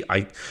crazy,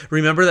 I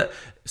remember that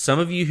some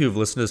of you who've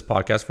listened to this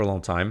podcast for a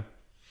long time,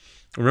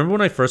 remember when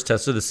I first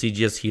tested the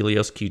CGS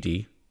Helios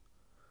QD,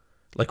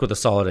 like with a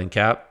solid end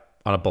cap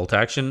on a bolt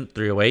action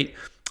 308,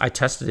 I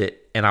tested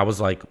it and I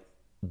was like,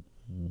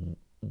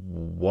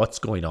 what's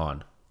going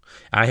on?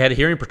 And I had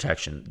hearing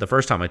protection the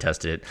first time I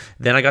tested it.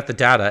 Then I got the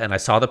data and I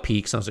saw the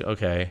peaks and I was like,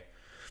 okay.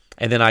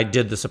 And then I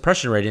did the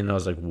suppression rating and I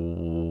was like,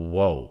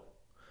 whoa.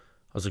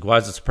 I was like, why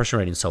is the suppression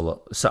rating so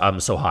low,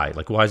 so high?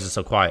 Like, why is it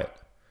so quiet?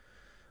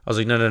 I was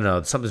like,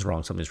 no, something's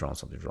wrong. So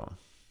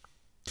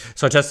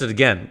I tested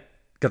again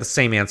Got the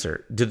same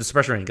answer. Did the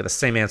suppression rating, got the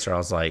same answer. I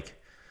was like,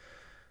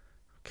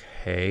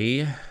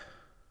 okay.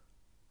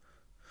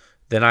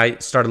 Then I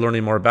started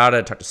learning more about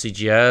it. Talked to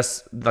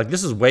CGS. Like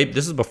this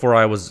is before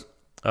I was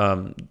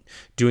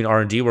doing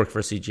R&D work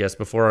for CGS,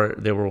 before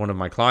they were one of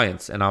my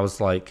clients. And I was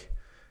like,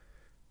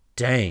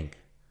 dang.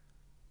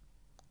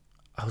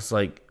 I was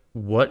like,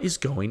 what is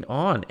going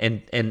on?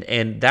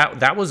 And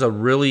that was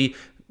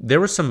there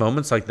were some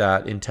moments like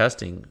that in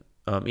testing.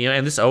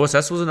 And this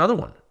OSS was another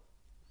one.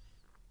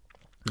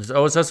 This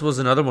OSS was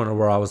another one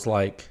where I was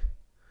like,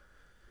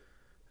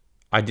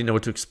 I didn't know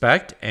what to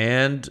expect,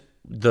 and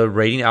the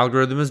rating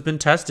algorithm has been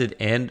tested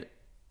and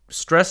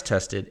stress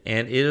tested,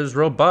 and it is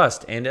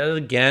robust, and it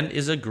again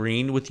is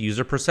agreeing with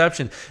user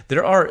perception.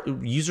 There are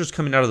users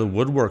coming out of the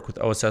woodwork with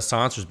OSS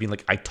silencers being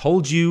like, I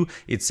told you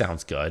it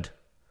sounds good.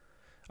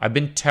 I've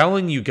been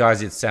telling you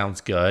guys it sounds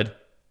good.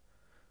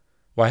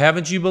 Why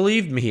haven't you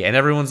believed me? And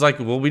everyone's like,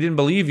 well, we didn't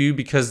believe you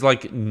because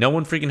like no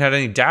one freaking had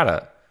any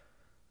data.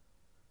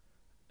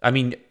 I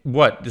mean,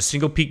 what? The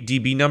single peak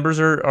dB numbers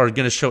are going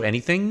to show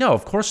anything? No,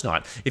 of course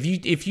not. If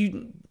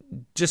you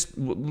just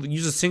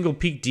use a single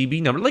peak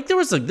dB number, like there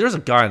was a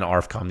guy on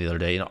ARFCOM the other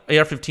day,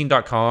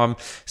 AR15.com.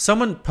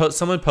 Someone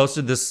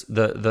posted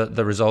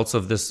the results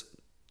of this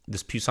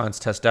Pew Science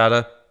test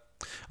data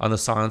on the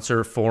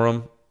silencer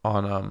forum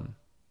on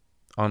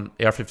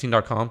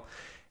AR15.com,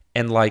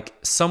 and like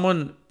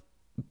someone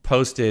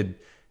posted,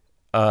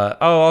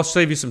 I'll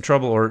save you some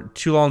trouble, or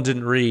too long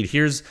didn't read.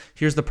 Here's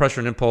the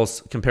pressure and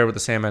impulse compared with the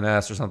SAM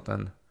NS or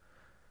something.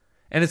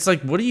 And it's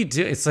like, what do you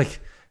do? It's like,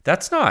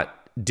 that's not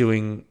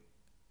doing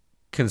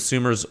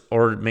consumers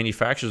or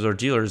manufacturers or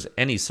dealers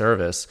any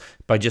service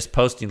by just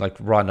posting like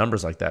raw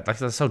numbers like that. Like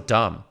that's so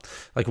dumb.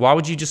 Like why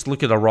would you just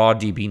look at a raw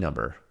dB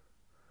number?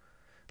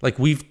 Like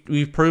we've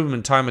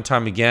proven time and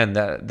time again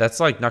that that's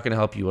like not going to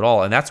help you at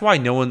all. And that's why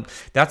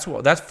that's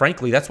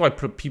why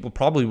people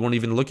probably weren't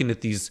even looking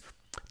at these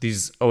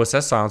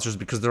OSS silencers,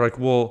 because they're like,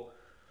 well,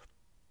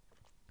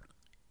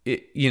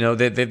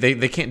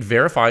 they can't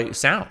verify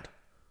sound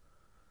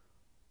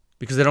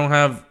because they don't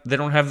have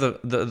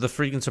the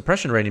freaking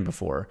suppression rating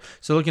before.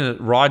 So looking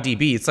at raw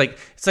dB, it's like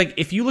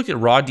if you look at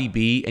raw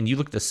dB and you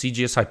look at the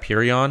CGS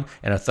Hyperion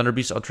and a Thunder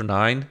Beast Ultra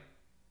 9,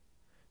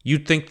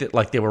 you'd think that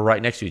like they were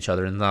right next to each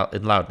other in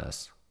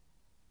loudness.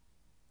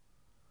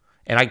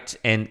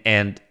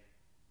 And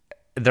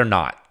they're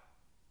not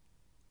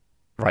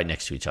right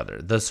next to each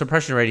other. The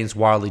suppression rating is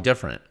wildly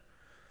different,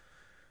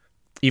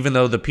 even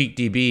though the peak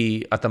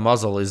dB at the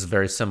muzzle is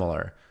very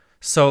similar.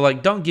 So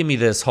like, don't give me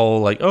this whole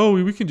like, oh,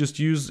 we can just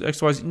use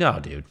XYZ. No,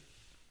 dude,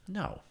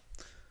 no.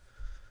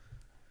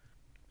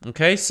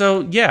 Okay,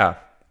 so yeah,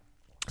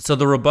 so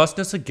the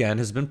robustness again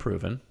has been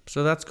proven,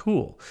 so that's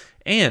cool.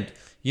 And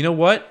you know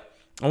what?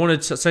 I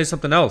wanted to say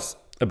something else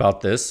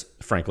about this.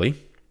 Frankly,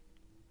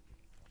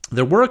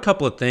 there were a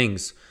couple of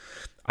things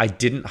I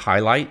didn't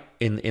highlight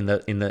in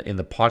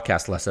the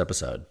podcast last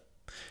episode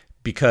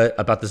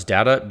about this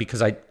data,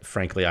 because I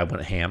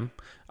went ham.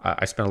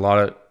 I spent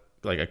a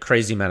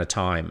crazy amount of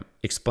time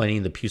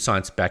explaining the Pew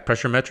Science back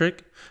pressure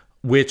metric,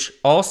 which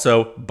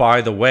also,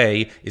 by the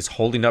way, is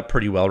holding up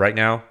pretty well right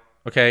now.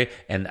 Okay,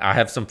 and I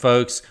have some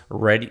folks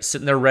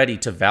sitting there ready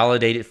to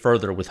validate it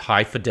further with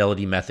high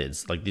fidelity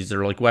methods. Like these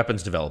are like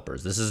weapons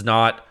developers. This is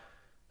not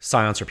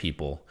silencer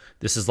people.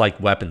 This is like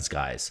weapons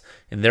guys,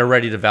 and they're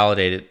ready to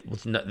validate it.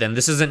 Then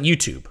this isn't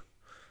YouTube.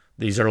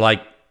 These are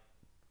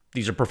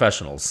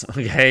professionals.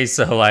 Okay,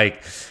 so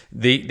like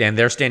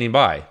they're standing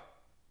by.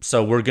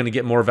 So we're gonna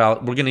get we're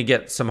gonna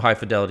get some high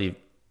fidelity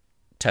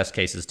test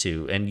cases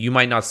too, and you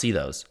might not see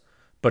those,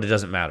 but it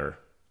doesn't matter.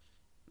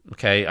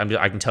 Okay,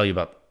 I can tell you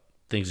about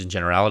things in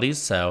generalities.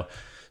 So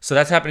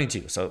that's happening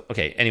too. So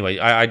okay. Anyway,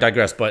 I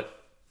digress. But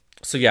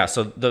so yeah.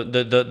 So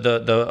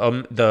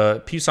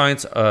the Pew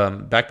Science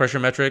back pressure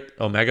metric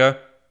Omega,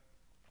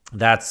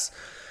 that's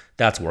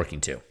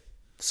working too.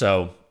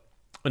 So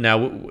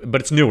now, but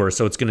it's newer,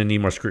 so it's going to need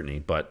more scrutiny.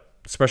 But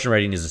suppression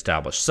rating is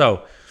established.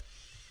 So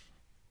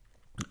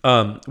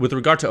with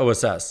regard to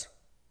OSS,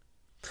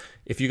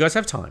 if you guys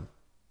have time,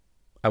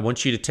 I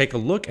want you to take a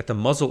look at the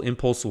muzzle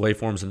impulse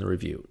waveforms in the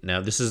review.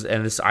 Now,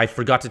 I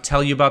forgot to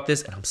tell you about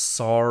this, and I'm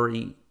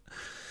sorry.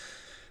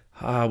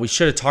 We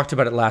should have talked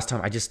about it last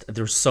time.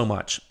 There's so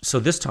much. So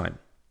this time,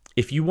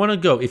 if you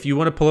want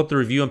to pull up the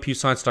review on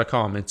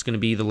pewscience.com, it's going to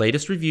be the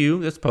latest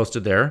review that's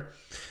posted there.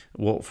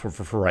 Well,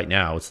 for right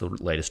now, it's the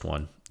latest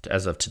one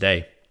as of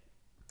today.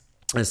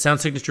 And sound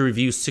signature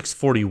review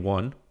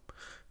 641.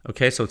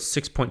 Okay, so it's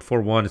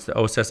 6.41. It's the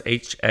OSS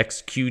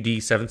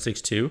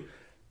HXQD762.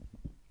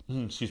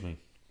 Excuse me.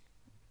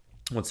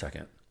 1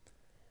 second.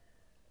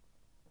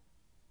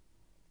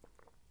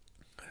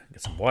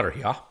 Get some water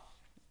here.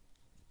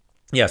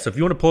 Yeah, so if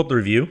you want to pull up the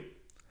review,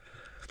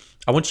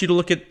 I want you to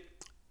look at,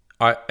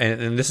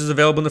 and this is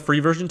available in the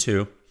free version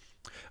too,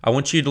 I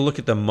want you to look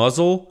at the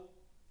muzzle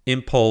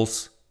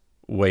impulse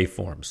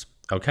waveforms,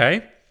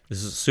 okay?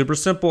 This is super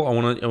simple. I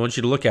want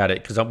you to look at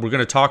it because we're going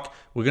to talk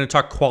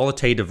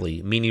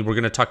qualitatively, meaning we're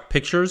going to talk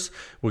pictures,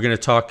 we're going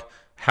to talk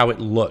how it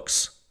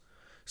looks.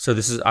 So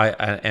this is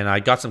I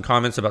got some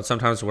comments about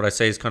sometimes what I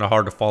say is kind of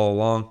hard to follow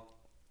along.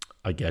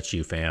 I get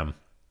you, fam.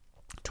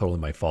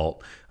 Totally my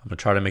fault. I'm going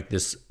to try to make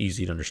this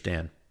easy to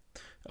understand.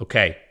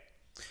 Okay.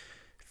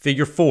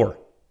 Figure 4.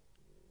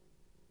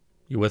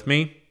 You with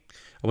me?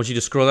 I want you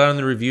to scroll down in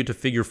the review to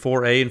figure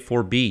 4A and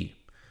 4B.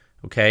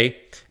 Okay.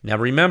 Now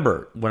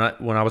remember, when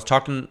I was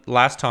talking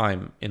last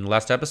time in the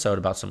last episode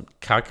about some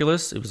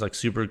calculus, it was like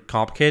super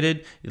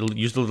complicated. It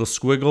used a little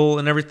squiggle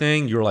and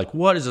everything. You were like,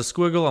 "What is a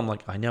squiggle?" I'm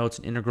like, "I know, it's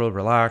an integral.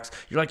 Relax."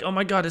 You're like, "Oh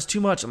my God, it's too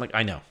much." I'm like,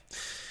 "I know,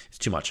 it's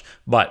too much."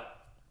 But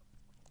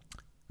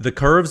the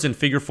curves in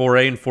figure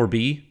 4A and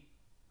 4B,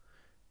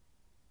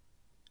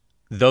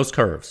 those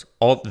curves,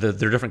 they're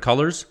different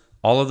colors.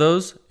 All of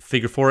those,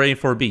 figure 4A and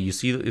 4B. You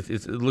see,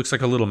 it looks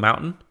like a little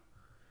mountain.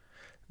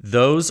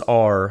 Those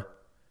are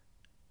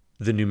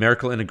the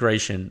numerical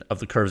integration of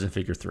the curves in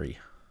figure 3.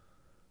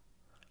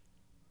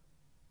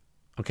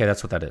 Okay,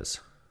 that's what that is.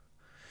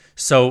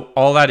 So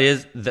all that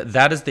is,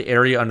 that is the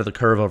area under the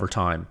curve over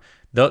time.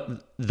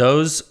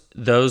 Those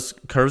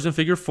curves in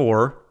figure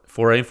 4,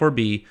 4A and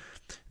 4B,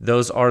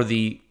 those are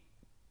the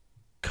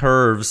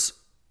curves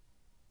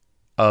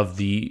of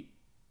the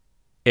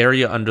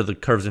area under the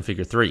curves in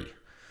figure 3.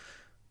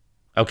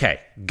 Okay,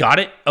 got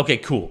it? Okay,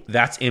 cool.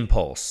 That's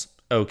impulse.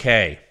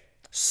 Okay,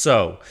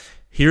 so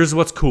here's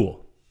what's cool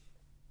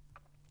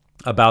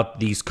about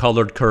these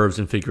colored curves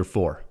in figure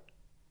 4.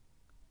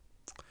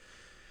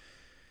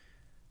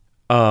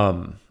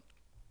 I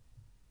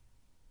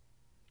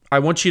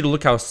want you to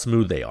look how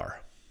smooth they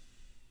are.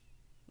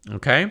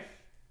 Okay?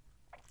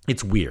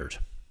 It's weird.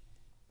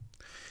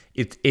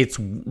 It's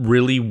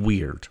really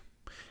weird.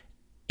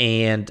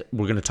 And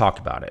we're going to talk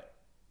about it.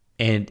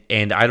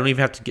 And I don't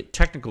even have to get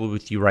technical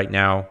with you right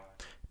now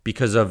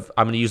because I'm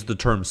going to use the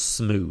term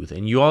smooth.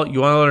 And you all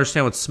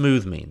understand what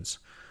smooth means.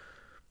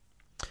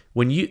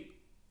 When you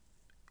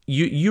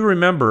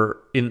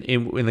remember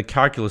in the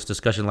calculus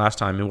discussion last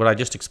time and what I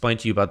just explained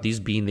to you about these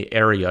being the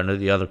area under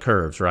the other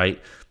curves, right?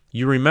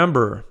 You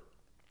remember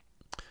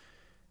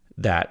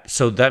that.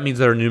 So that means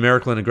they're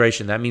numerical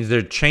integration. That means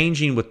they're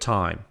changing with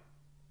time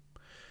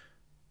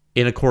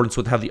in accordance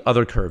with how the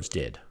other curves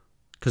did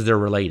because they're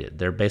related.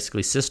 They're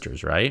basically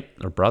sisters, right?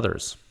 Or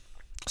brothers.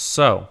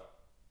 So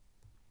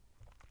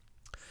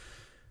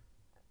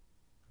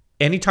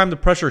anytime the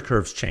pressure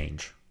curves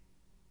change,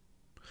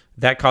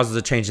 that causes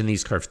a change in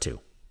these curves too.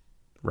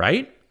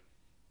 Right?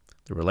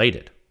 They're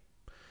related.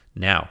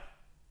 Now,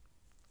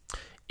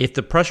 if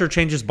the pressure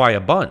changes by a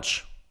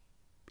bunch,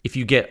 if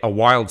you get a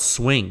wild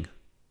swing,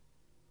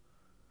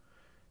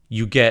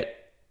 you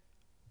get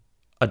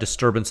a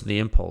disturbance in the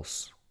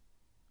impulse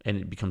and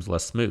it becomes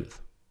less smooth.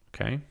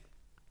 Okay?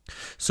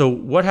 So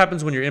what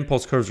happens when your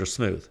impulse curves are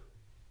smooth?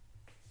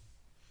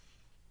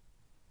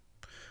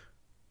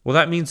 Well,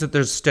 that means that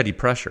there's steady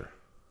pressure,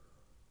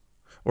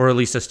 or at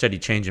least a steady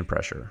change in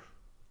pressure.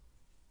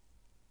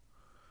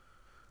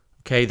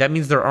 Okay, that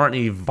means there aren't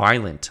any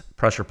violent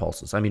pressure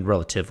pulses. I mean,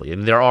 relatively. I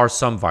mean, there are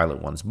some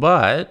violent ones,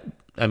 but,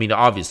 I mean,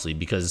 obviously,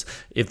 because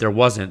if there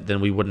wasn't,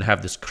 then we wouldn't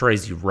have this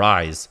crazy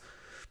rise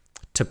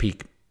to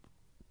peak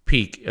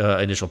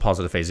initial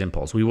positive phase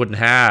impulse. We wouldn't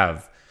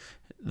have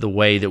the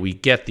way that we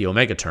get the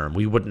omega term.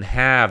 We wouldn't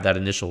have that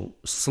initial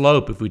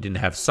slope if we didn't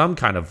have some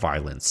kind of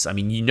violence. I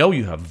mean,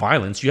 you have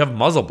violence. You have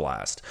muzzle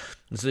blast.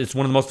 It's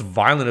one of the most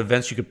violent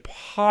events you could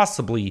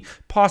possibly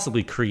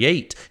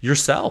create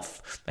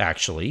yourself,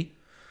 actually.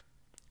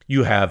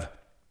 You have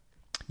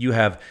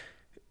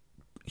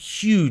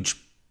huge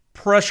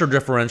pressure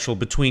differential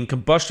between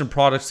combustion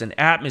products and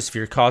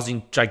atmosphere,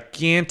 causing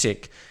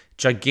gigantic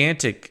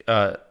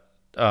violent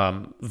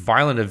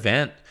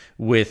event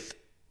with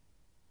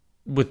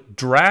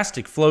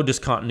drastic flow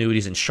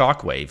discontinuities and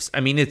shock waves.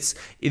 I mean,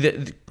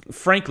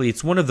 frankly,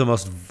 it's one of the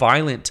most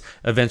violent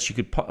events you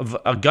could.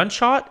 A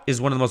gunshot is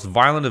one of the most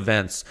violent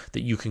events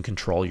that you can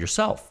control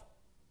yourself.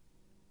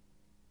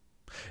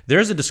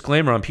 There's a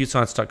disclaimer on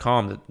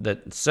pewscience.com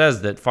that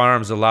says that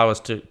firearms allow us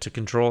to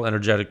control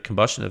energetic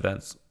combustion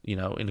events, in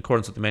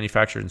accordance with the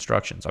manufacturer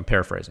instructions. I'm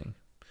paraphrasing.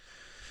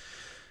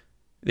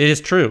 It is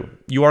true.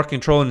 You are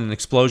controlling an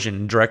explosion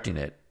and directing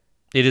it.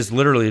 It is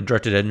literally a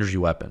directed energy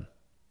weapon.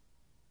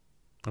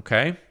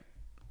 Okay?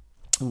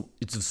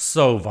 It's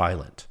so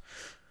violent.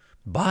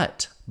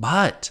 But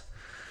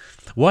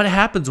what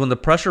happens when the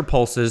pressure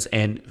pulses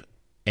and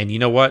you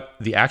know what?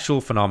 The actual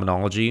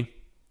phenomenology,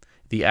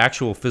 the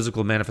actual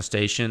physical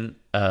manifestation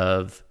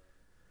of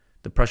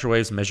the pressure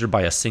waves measured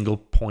by a single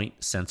point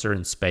sensor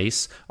in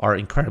space are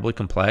incredibly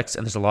complex,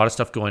 and there's a lot of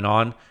stuff going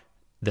on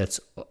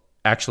that's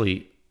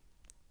actually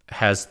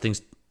has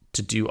things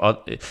to do.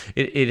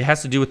 It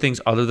has to do with things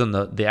other than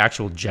the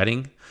actual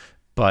jetting,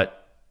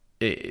 but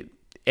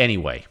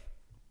anyway,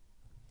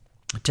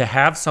 to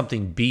have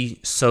something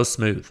be so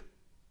smooth,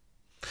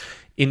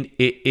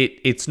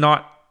 it's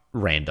not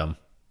random.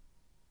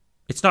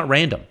 It's not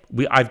random.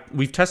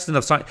 We've tested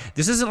enough science.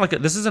 This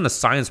isn't a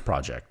science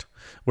project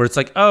where it's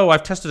like, oh,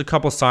 I've tested a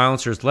couple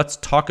silencers. Let's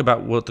talk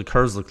about what the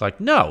curves look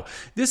like. No,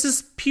 this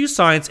is Pew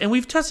Science, and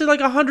we've tested like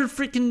 100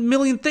 freaking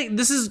million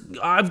things.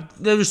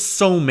 There's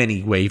so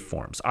many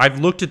waveforms. I've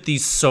looked at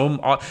these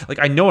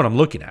I know what I'm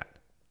looking at.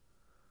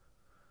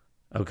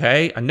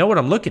 Okay, I know what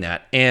I'm looking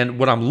at, and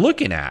what I'm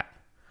looking at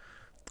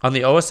on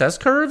the OSS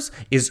curves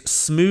is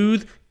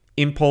smooth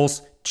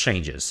impulse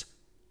changes,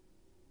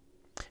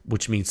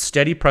 which means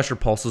steady pressure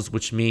pulses,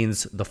 which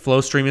means the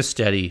flow stream is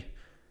steady.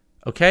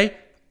 Okay?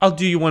 I'll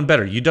do you one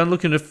better. You done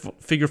looking at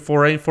figure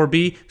 4A and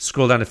 4B?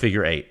 Scroll down to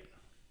figure 8.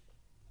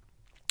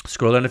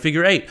 Scroll down to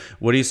figure 8.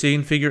 What do you see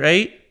in figure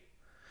 8?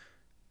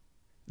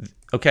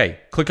 Okay,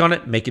 click on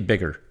it, make it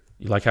bigger.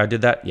 You like how I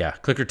did that? Yeah,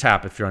 click or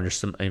tap if you're on a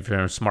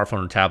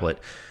smartphone or tablet.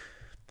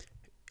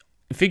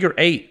 Figure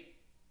 8,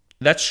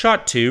 that's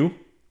shot 2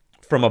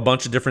 from a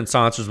bunch of different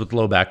silencers with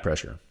low back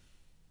pressure.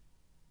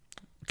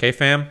 Okay,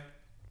 fam?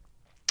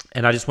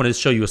 And I just wanted to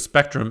show you a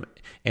spectrum,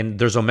 and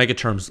there's omega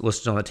terms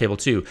listed on that table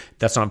too.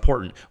 That's not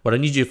important. What I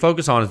need you to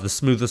focus on is the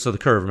smoothness of the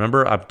curve.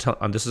 Remember,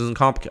 this isn't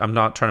complicated. I'm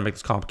not trying to make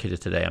this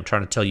complicated today. I'm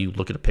trying to tell you,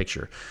 look at a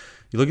picture.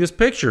 You look at this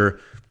picture,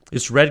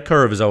 this red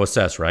curve is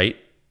OSS, right?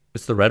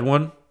 It's the red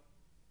one.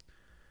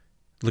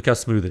 Look how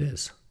smooth it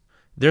is.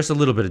 There's a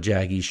little bit of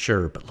jaggy,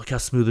 sure, but look how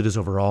smooth it is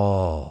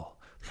overall.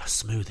 Look how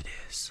smooth it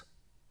is.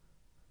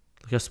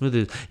 Look how smooth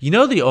it is. You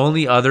know the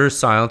only other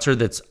silencer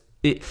that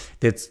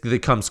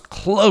comes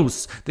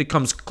close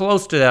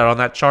to that on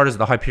that chart is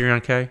the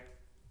Hyperion K,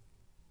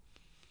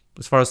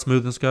 as far as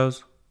smoothness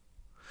goes.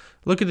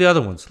 Look at the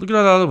other ones. Look at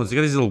all the other ones. They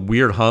got these little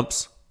weird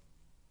humps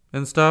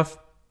and stuff.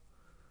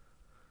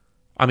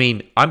 I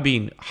mean, I'm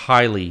being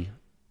highly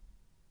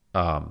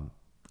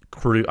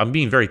crude. I'm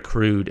being very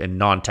crude and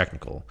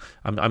non-technical.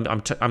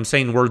 I'm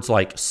saying words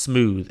like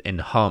smooth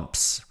and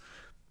humps.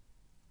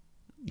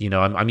 You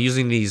know, I'm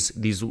using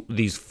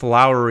these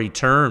flowery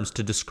terms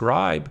to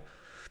describe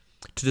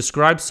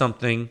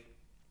something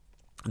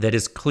that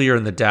is clear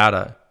in the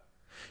data,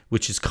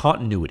 which is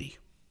continuity.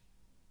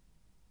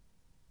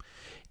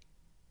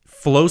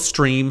 Flow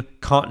stream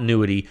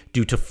continuity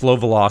due to flow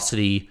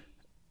velocity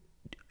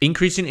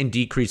increasing and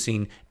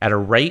decreasing at a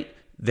rate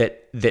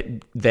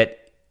that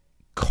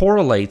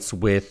correlates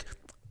with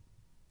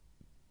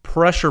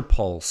pressure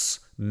pulse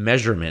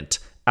measurement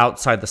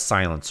outside the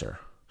silencer.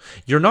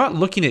 You're not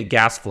looking at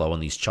gas flow on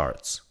these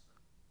charts.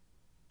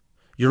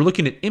 You're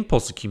looking at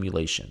impulse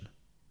accumulation.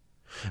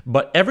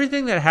 But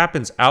everything that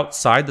happens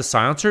outside the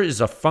silencer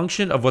is a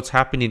function of what's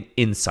happening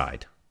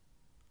inside.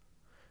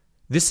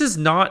 This is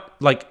not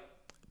like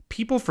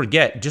people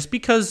forget just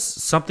because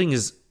something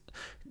is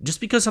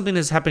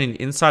happening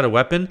inside a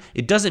weapon,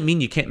 it doesn't mean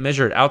you can't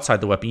measure it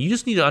outside the weapon. You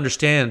just need to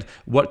understand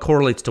what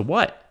correlates to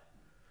what.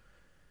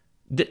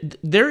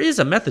 There is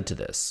a method to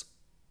this.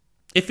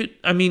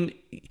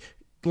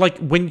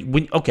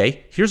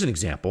 Okay, here's an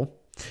example.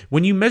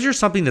 When you measure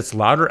something that's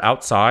louder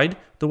outside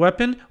the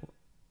weapon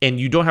and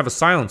you don't have a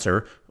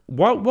silencer,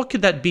 what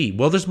could that be?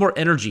 Well, there's more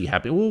energy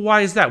happening. Well,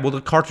 why is that? Well,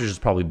 the cartridge is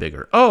probably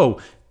bigger.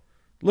 Oh,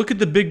 look at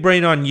the big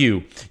brain on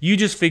you. You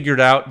just figured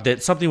out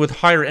that something with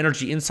higher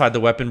energy inside the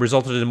weapon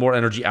resulted in more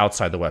energy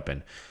outside the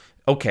weapon.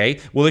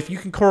 Okay, well, if you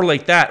can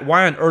correlate that,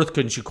 why on earth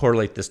couldn't you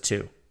correlate this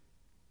too?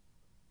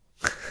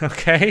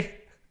 Okay,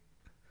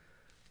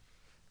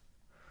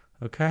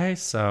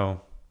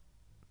 so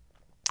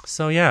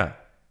yeah.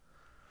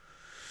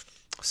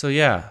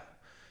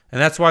 And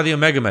that's why the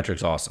omega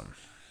metric's awesome.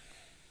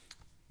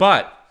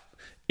 But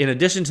in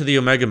addition to the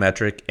omega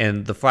metric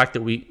and the fact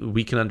that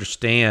we can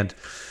understand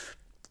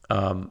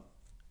a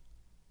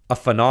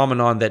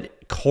phenomenon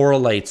that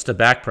correlates to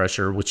back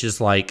pressure, which is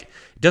like,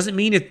 doesn't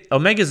mean the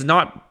omega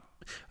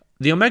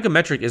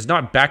metric is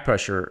not back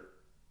pressure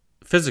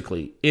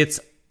physically.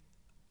 It's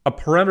a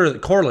parameter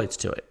that correlates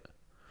to it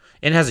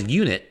and has a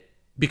unit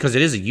because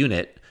it is a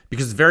unit,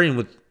 because it's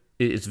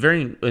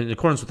varying in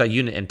accordance with that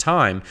unit and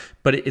time,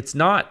 but it's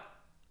not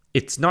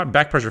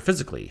back pressure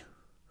physically.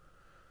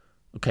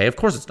 Okay, of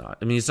course it's not.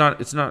 I mean, it's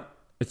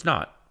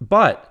not.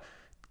 But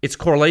it's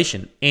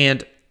correlation.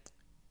 And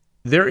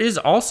there is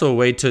also a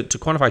way to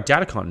quantify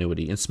data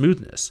continuity and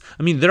smoothness.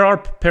 I mean, there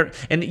are,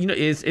 and you know,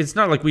 it's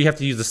not like we have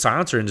to use the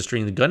silencer industry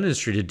and the gun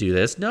industry to do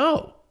this.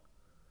 No.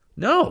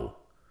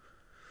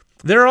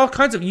 There are all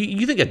kinds of,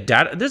 you think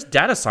there's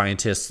data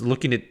scientists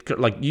looking at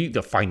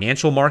the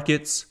financial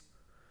markets.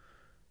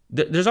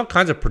 There's all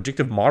kinds of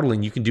predictive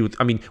modeling you can do.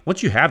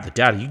 Once you have the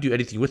data, you can do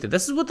anything with it.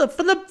 This is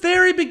from the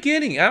very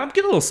beginning. I'm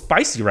getting a little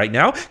spicy right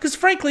now because,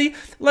 frankly,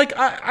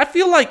 I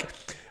feel like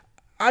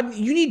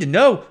you need to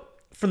know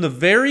from the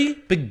very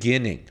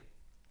beginning.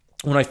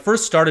 When I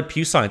first started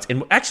Pew Science,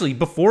 and actually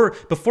before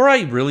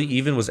I really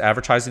even was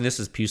advertising this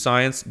as Pew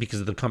Science because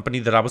of the company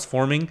that I was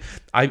forming,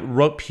 I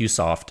wrote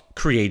PewSoft,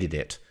 created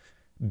it,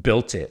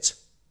 built it.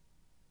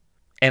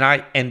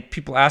 And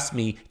people asked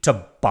me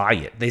to buy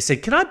it. They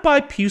said, "Can I buy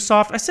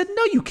PewSoft?" I said,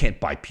 "No, you can't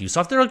buy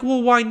PewSoft." They're like,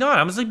 "Well, why not?"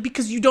 I was like,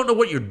 "Because you don't know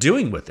what you're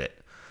doing with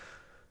it."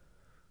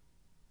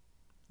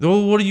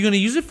 Well, what are you going to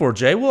use it for,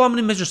 Jay? Well, I'm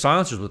going to measure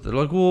silencers with it. They're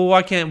like, well,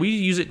 why can't we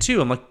use it too?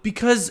 I'm like,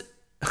 because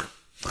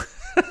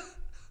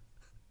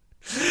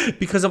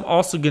I'm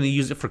also going to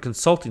use it for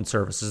consulting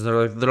services.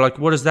 And they're like,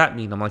 what does that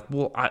mean? I'm like,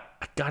 well, I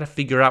got to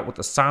figure out what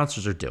the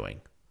silencers are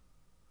doing.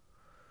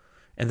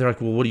 And they're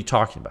like, well, what are you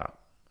talking about?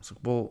 I was like,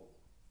 well,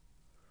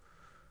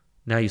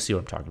 now you see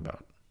what I'm talking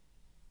about.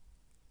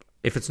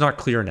 If it's not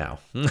clear now.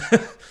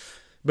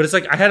 But it's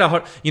like I had a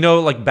hard,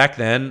 like back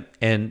then,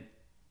 and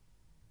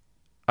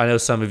I know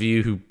some of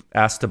you who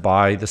asked to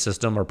buy the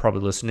system are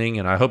probably listening,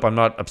 and I hope I'm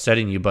not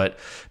upsetting you, but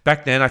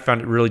back then I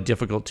found it really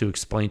difficult to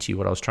explain to you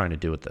what I was trying to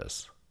do with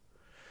this.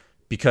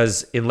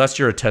 Because unless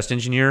you're a test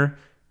engineer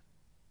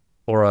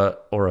or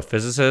a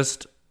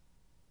physicist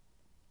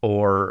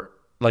or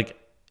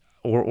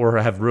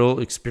have real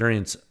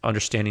experience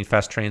understanding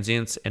fast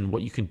transients and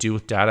what you can do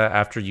with data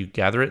after you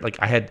gather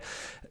it,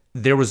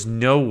 there was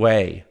no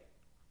way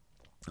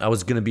I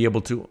was going to be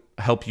able to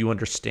help you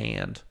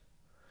understand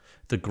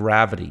the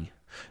gravity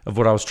of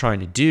what I was trying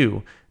to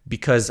do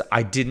because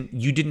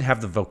you didn't have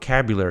the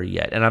vocabulary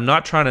yet. And I'm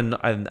not trying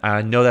to,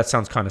 I know that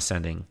sounds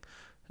condescending,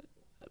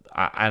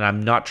 and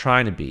I'm not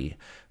trying to be,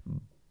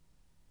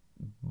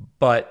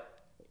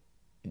 but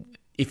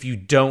if you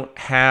don't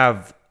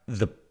have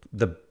the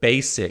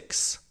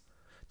basics,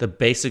 the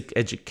basic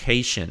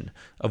education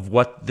of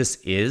what this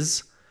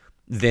is,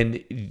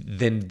 then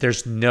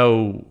there's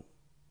no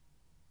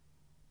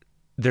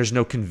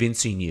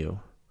convincing you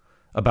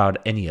about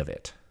any of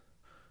it,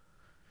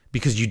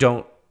 because you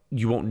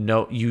won't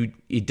know,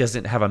 it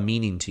doesn't have a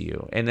meaning to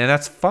you, and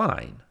that's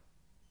fine,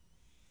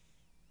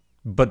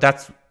 but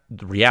that's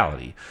the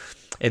reality.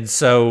 And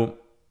so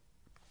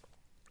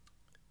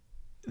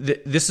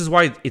this is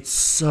why it's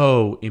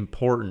so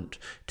important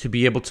to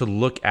be able to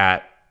look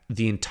at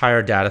the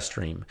entire data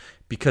stream,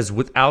 because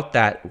without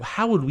that,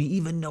 how would we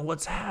even know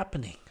what's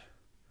happening?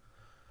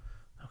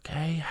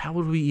 Okay, how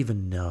would we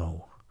even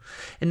know?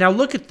 And now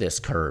look at this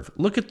curve.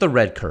 Look at the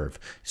red curve.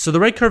 So the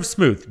red curve's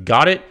smooth.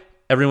 Got it?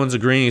 Everyone's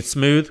agreeing it's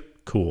smooth?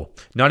 Cool.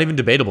 Not even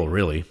debatable,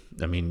 really.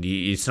 I mean,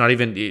 it's not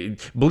even...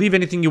 Believe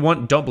anything you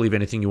want. Don't believe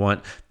anything you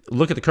want.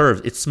 Look at the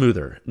curve. It's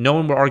smoother. No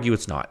one will argue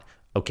it's not.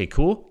 Okay,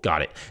 cool.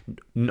 Got it.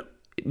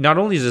 Not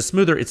only is it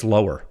smoother, it's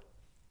lower.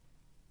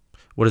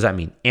 What does that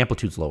mean?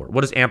 Amplitude's lower.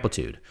 What is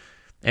amplitude?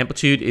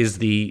 Amplitude is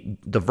the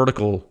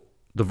vertical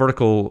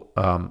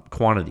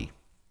quantity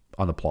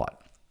on the plot.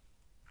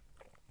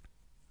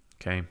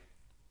 Okay.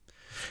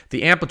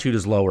 The amplitude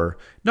is lower,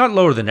 not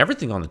lower than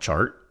everything on the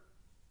chart,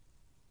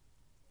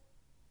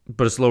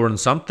 but it's lower than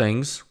some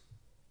things.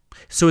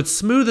 So it's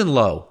smooth and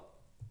low.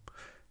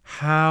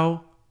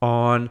 How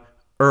on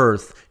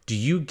earth do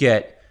you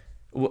get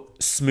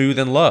smooth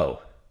and low?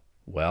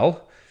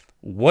 Well,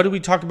 what do we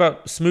talk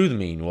about smooth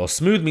mean? Well,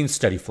 smooth means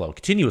steady flow,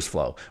 continuous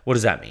flow. What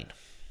does that mean?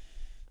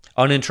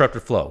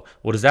 Uninterrupted flow.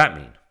 What does that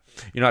mean?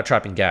 You're not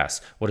trapping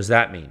gas. What does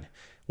that mean?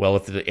 Well,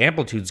 if the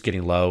amplitude's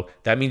getting low,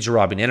 that means you're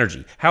robbing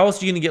energy. How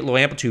else are you going to get low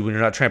amplitude when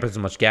you're not tramping as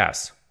much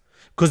gas?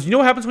 Because you know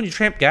what happens when you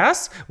tramp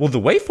gas? Well, the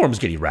waveforms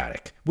get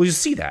erratic. Well, you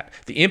see that.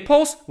 The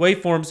impulse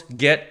waveforms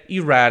get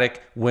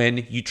erratic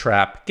when you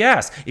trap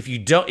gas. If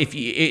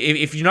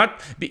you're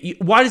not,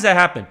 why does that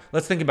happen?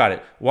 Let's think about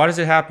it. Why does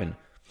it happen?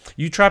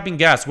 You trapping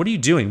gas, what are you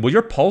doing? Well,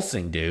 you're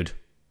pulsing, dude.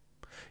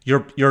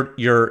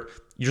 You're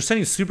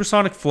sending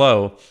supersonic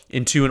flow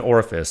into an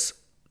orifice.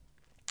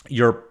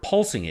 You're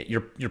pulsing it.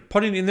 You're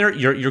putting it in there.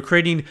 You're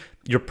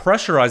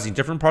pressurizing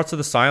different parts of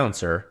the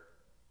silencer.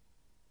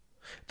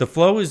 The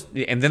flow is,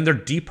 and then they're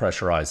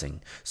depressurizing.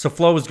 So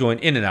flow is going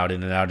in and out,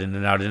 in and out, in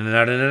and out, in and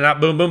out, in and out,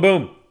 boom, boom,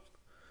 boom.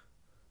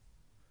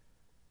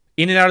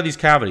 In and out of these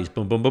cavities,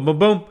 boom, boom, boom, boom,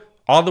 boom,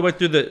 all the way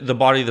through the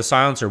body of the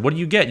silencer. What do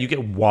you get? You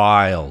get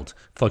wild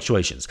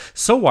fluctuations.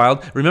 So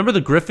wild. Remember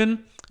the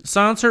Griffin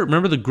silencer?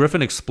 Remember the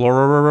Griffin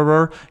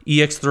Explorer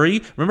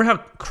EX3? Remember how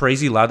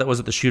crazy loud that was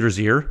at the shooter's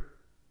ear?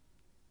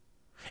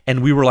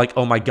 And we were like,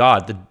 "Oh my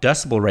God, the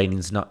decibel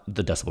rating's not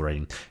the decibel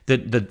rating.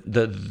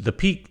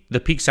 The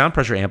peak sound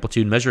pressure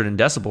amplitude measured in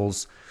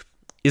decibels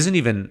isn't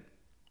even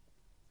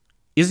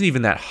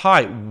that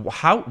high.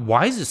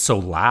 Why is it so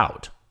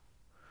loud?"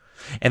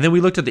 And then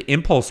we looked at the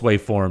impulse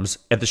waveforms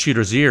at the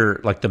shooter's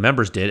ear, like the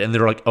members did, and they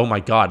were like, "Oh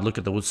my God, look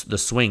at the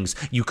swings.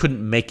 You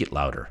couldn't make it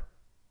louder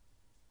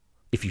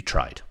if you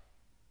tried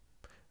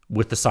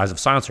with the size of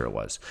silencer it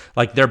was.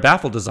 Like their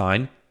baffle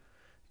design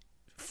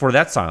for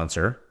that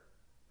silencer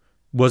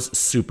was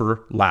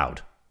super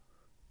loud.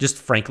 Just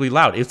frankly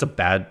loud. It's a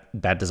bad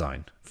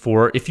design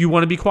for if you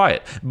want to be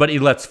quiet. But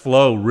it lets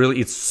flow really,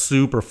 it's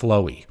super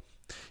flowy,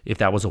 if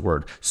that was a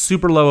word.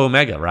 Super low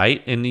omega,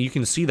 right? And you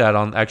can see that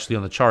on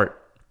the chart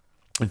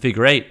in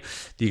figure 8.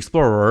 The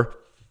Explorer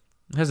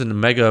has an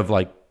omega of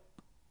like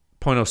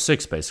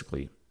 0.06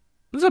 basically.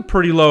 It's a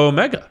pretty low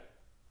omega.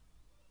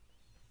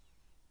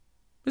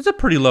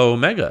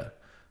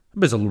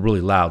 But it's a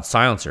really loud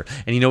silencer.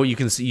 And you know what you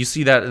can see? You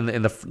see that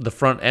in the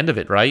front end of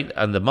it, right?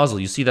 On the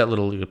muzzle, you see that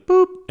little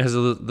boop. It has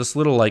this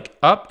little like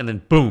up and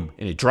then boom,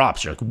 and it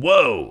drops. You're like,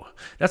 whoa,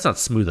 that's not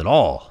smooth at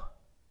all.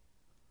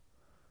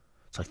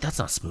 It's like, that's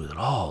not smooth at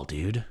all,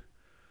 dude.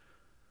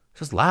 It's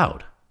just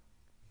loud,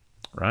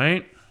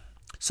 right?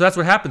 So that's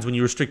what happens when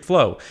you restrict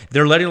flow.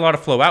 They're letting a lot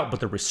of flow out, but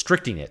they're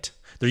restricting it.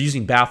 They're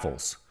using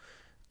baffles.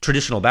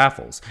 Traditional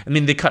baffles. I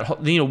mean, they cut.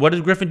 What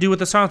did Griffin do with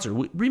the silencer?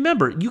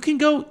 Remember, you can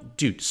go,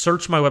 dude.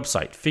 Search my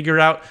website. Figure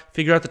out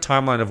the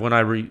timeline of when I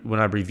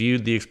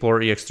reviewed the Explorer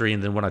EX3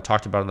 and then when I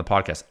talked about it on the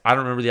podcast. I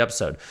don't remember the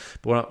episode,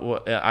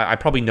 but I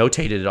probably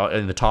notated it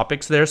in the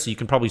topics there, so you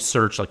can probably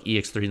search like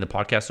EX3 in the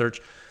podcast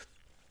search.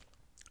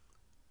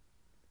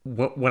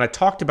 When I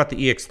talked about the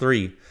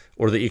EX3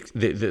 or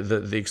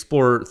the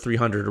Explorer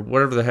 300 or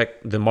whatever the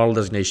heck the model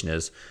designation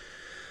is,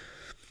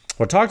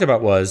 what I talked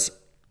about was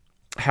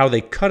how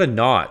they cut a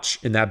notch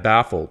in that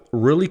baffle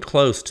really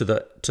close to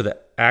the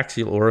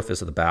axial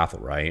orifice of the baffle,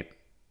 right?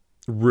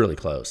 Really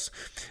close.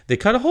 They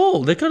cut a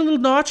hole. They cut a little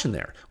notch in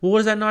there. Well, what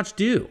does that notch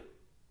do?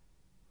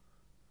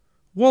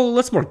 Well, it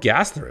lets more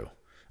gas through.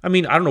 I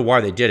mean, I don't know why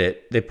they did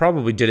it. They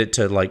probably did it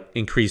to like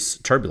increase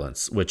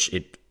turbulence, which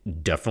it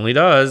definitely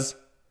does.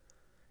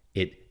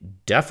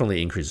 It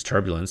definitely increases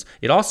turbulence.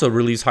 It also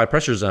relieves high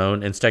pressure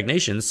zone and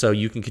stagnation so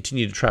you can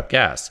continue to trap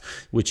gas,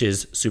 which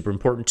is super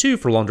important too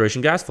for long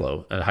duration gas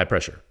flow at high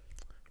pressure,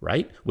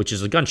 right? Which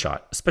is a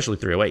gunshot, especially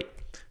 308.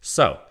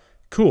 So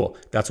cool.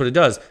 That's what it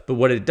does. But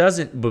what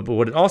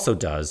it also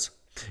does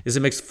is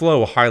it makes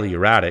flow highly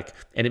erratic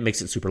and it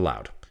makes it super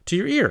loud to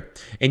your ear.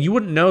 And you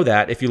wouldn't know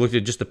that if you looked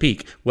at just the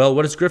peak. Well,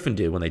 what does Griffin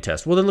do when they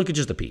test? Well, they look at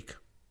just the peak,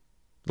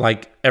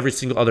 like every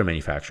single other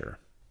manufacturer.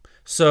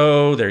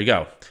 So there you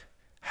go.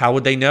 How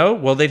would they know?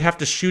 Well, they'd have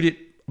to shoot it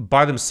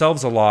by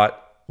themselves a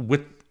lot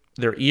with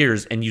their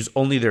ears and use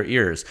only their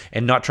ears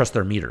and not trust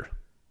their meter.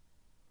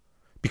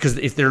 Because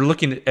if they're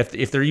looking,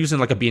 if they're using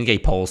like a B&K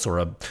Pulse or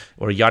a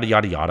yada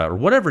yada yada or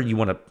whatever you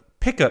want to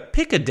pick a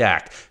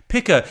DAC,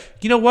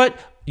 you know what?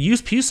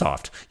 Use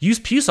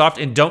PewSoft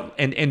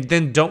and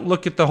then don't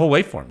look at the whole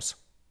waveforms.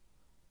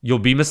 You'll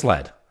be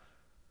misled.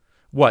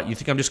 What, you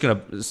think I'm just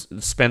gonna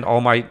spend all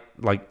my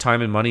like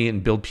time and money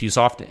and build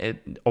PewSoft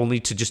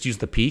only to just use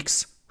the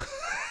peaks?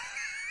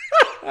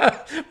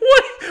 What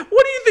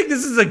do you think,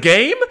 this is a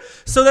game?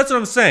 So that's what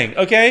I'm saying,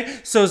 okay?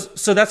 So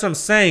that's what I'm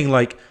saying.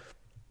 Like,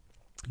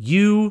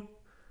 we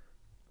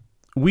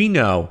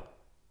know,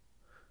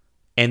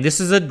 and this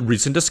is a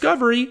recent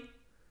discovery.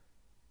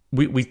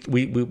 Okay,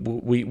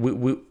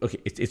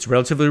 it's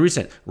relatively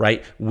recent,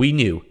 right? We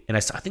knew, and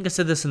I think I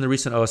said this in the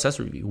recent OSS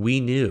review. We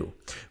knew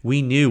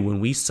when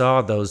we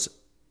saw those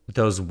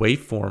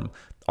waveform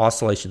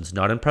oscillations,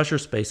 not in pressure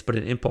space, but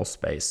in impulse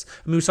space.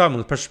 I mean, we saw them in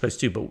the pressure space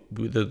too, but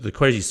the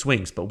crazy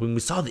swings. But when we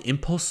saw the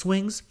impulse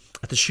swings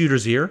at the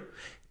shooter's ear,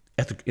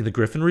 in the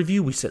Griffin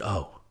review, we said,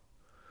 oh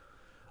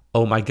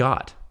my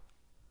God,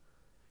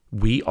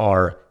 we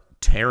are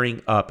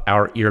tearing up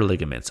our ear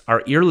ligaments.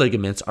 Our ear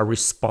ligaments are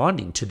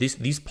responding to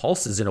these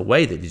pulses in a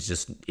way that is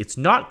just, it's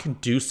not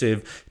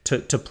conducive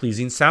to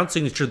pleasing sound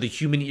signature. The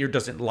human ear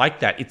doesn't like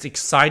that. It's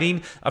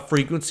exciting a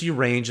frequency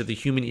range of the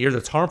human ear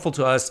that's harmful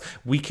to us.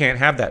 We can't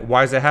have that.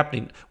 Why is that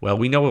happening? Well,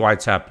 we know why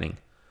it's happening.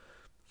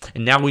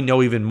 And now we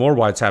know even more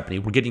why it's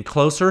happening. We're getting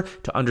closer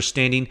to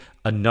understanding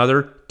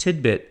another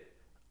tidbit,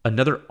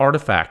 another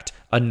artifact,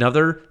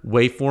 another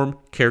waveform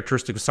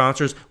characteristic of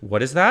silencers.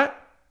 What is that?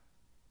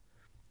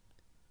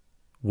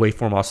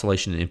 Waveform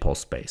oscillation in impulse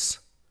space.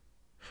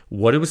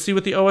 What did we see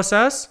with the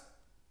OSS?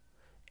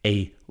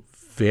 A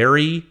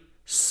very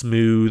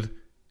smooth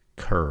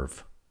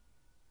curve.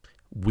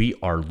 We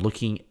are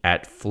looking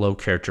at flow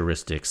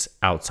characteristics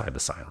outside the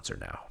silencer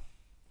now.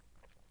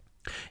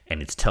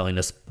 And it's telling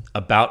us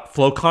about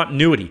flow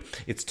continuity.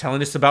 It's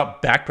telling us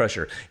about back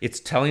pressure.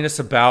 It's telling us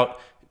about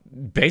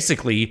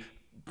basically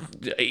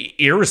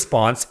ear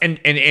response. And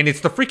it's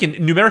the freaking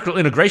numerical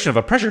integration of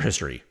a pressure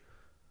history.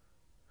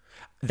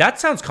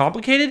 That sounds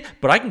complicated,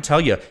 but I can tell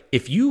you,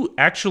 if you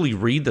actually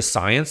read the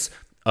science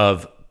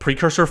of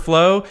precursor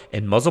flow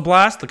and muzzle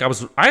blast, like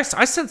I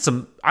sent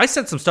some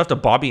stuff to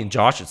Bobby and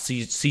Josh at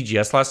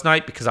CGS last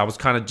night because I was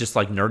kind of just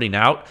like nerding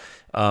out.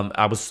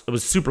 It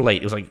was super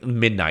late. It was like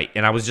midnight,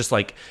 and I was just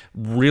like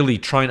really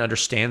trying to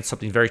understand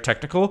something very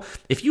technical.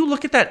 If you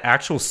look at that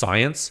actual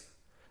science,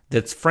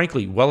 that's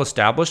frankly well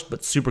established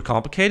but super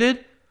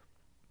complicated,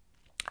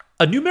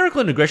 a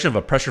numerical integration of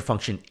a pressure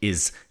function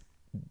is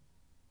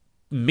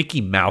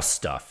Mickey Mouse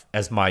stuff,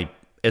 as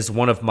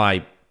one of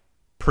my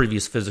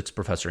previous physics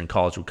professor in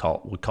college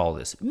would call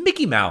this.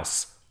 Mickey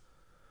Mouse.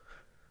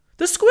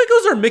 The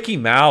squiggles are Mickey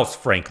Mouse,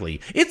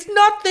 frankly. It's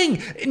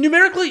nothing.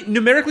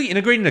 Numerically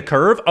integrating a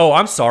curve. Oh,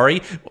 I'm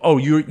sorry. Oh,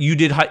 you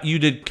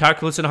did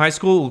calculus in high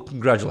school?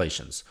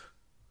 Congratulations.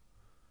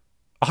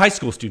 A high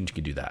school student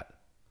can do that.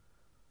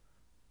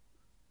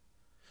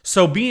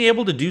 So being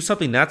able to do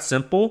something that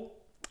simple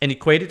and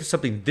equate it to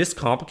something this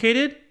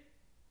complicated,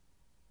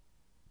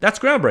 that's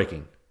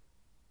groundbreaking.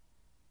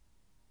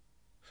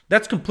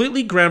 That's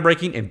completely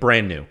groundbreaking and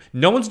brand new.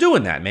 No one's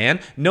doing that, man.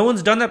 No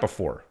one's done that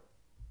before.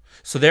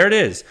 So there it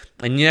is.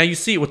 And now you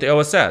see it with the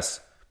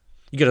OSS.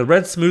 You get a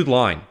red smooth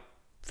line.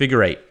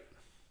 Figure 8.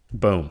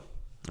 Boom.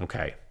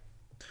 Okay.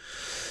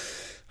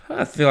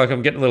 I feel like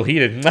I'm getting a little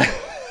heated.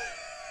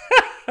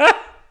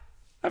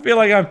 I feel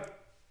like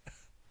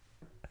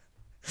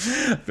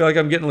I feel like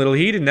I'm getting a little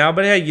heated now,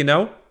 but hey,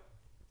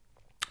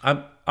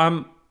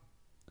 I'm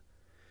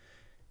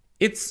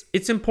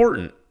it's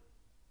important.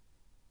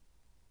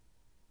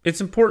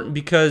 It's important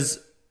because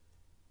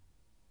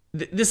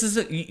this is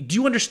do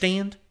you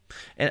understand?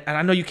 And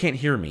I know you can't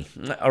hear me,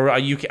 or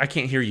I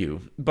can't hear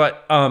you,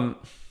 but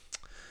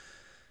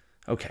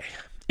okay.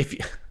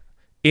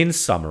 In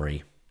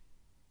summary,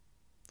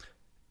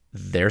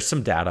 there's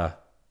some data,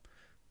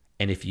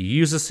 and if you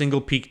use a single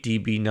peak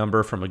dB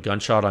number from a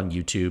gunshot on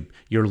YouTube,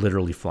 you're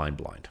literally flying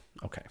blind.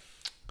 Okay.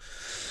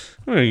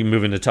 We're going to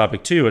move into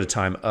topic 2 at a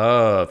time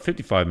of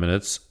 55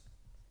 minutes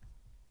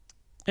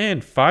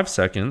and 5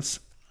 seconds.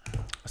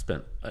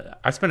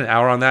 I spent an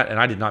hour on that, and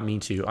I did not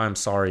mean to. I'm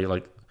sorry.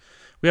 Like,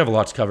 we have a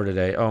lot to cover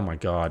today. Oh my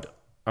God.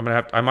 I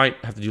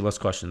might have to do less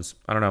questions.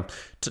 I don't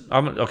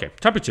know. Okay.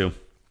 Topic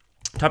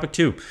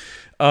 2.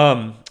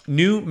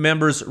 New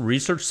members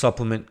research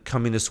supplement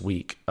coming this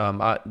week.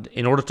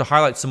 In order to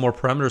highlight some more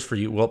parameters for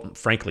you, well,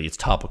 frankly, it's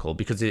topical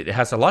because it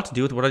has a lot to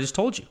do with what I just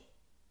told you,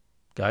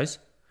 guys.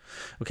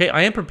 Okay,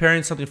 I am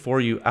preparing something for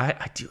you.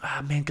 I do,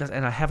 man, guys,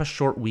 and I have a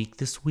short week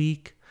this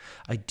week.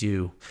 I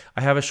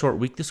have a short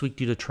week this week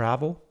due to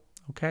travel.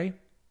 Okay,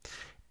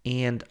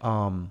 and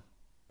I'm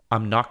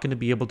not going to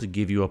be able to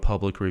give you a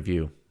public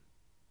review.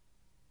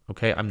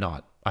 Okay, I'm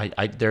not.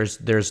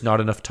 There's not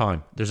enough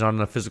time. There's not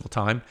enough physical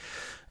time.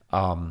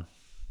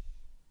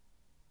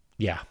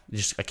 Yeah,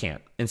 I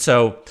can't. And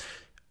so,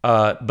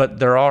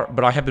 but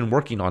I have been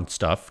working on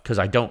stuff because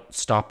I don't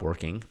stop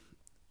working,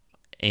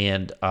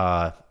 and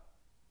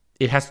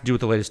it has to do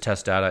with the latest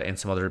test data and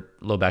some other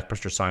low back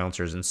pressure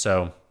silencers. And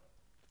so,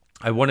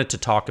 I wanted to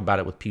talk about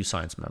it with Pew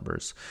Science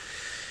members,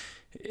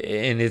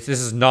 and this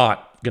is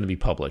not going to be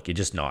public. It's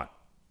just not.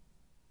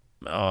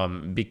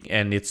 And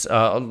it's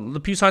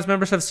the Pew Science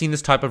members have seen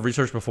this type of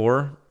research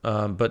before,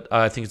 but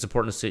I think it's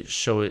important to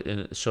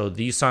show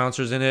these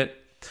silencers in it.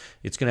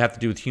 It's going to have to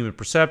do with human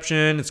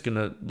perception. It's going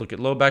to look at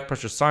low back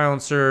pressure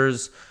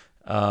silencers.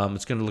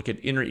 It's going to look at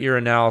inner ear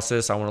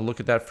analysis. I want to look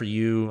at that for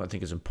you. I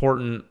think it's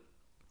important.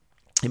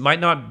 It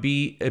might not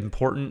be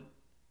important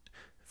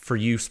for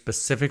you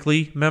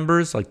specifically,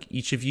 members, like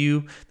each of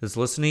you that's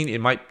listening. It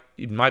might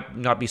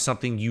not be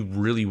something you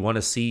really want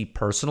to see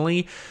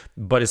personally,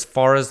 but as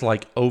far as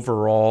like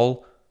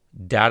overall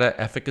data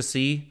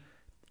efficacy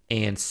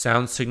and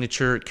sound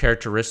signature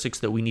characteristics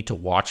that we need to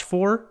watch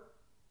for,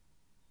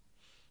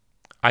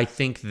 I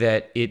think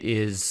that it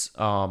is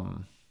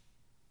going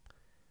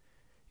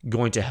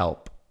to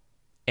help.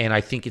 And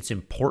I think it's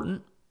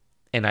important.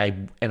 And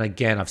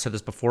again, I've said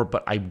this before,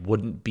 but I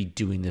wouldn't be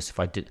doing this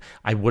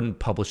I wouldn't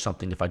publish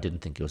something if I didn't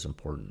think it was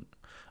important.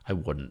 I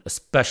wouldn't,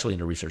 especially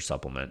in a research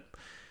supplement.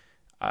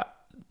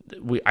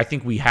 I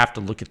think we have to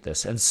look at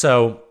this. And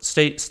so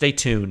stay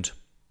tuned.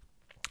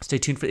 Stay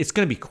tuned for it's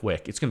going to be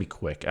quick. It's going to be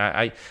quick.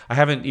 I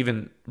haven't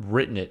even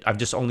written it.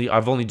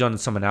 I've only done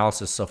some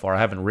analysis so far. I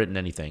haven't written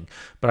anything,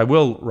 but I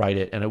will write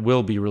it and it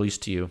will be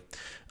released to you.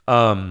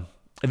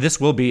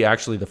 This will be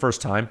actually the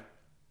first time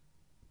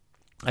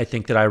I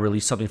think that I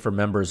release something for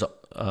members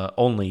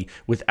only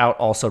without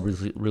also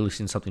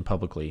releasing something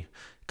publicly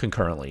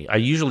concurrently. I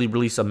usually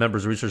release a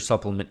members research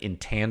supplement in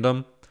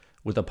tandem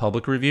with a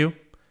public review.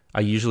 I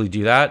usually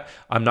do that.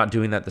 I'm not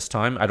doing that this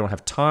time. I don't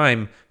have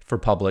time for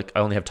public. I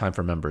only have time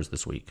for members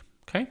this week.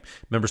 Okay?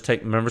 Members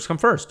come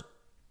first.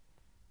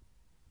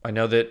 I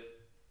know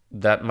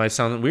that might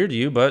sound weird to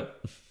you,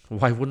 but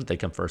why wouldn't they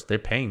come first? They're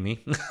paying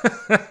me.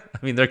 I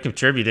mean, they're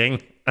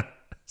contributing.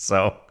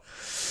 So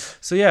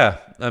yeah.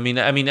 I mean,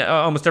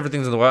 almost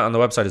everything on the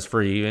website is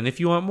free, and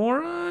if you want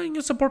more, you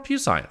can support Pew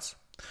Science,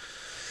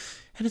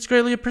 and it's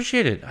greatly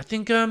appreciated. I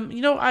think,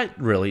 I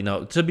really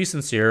know. To be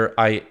sincere,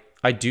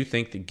 I do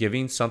think that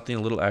giving something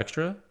a little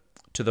extra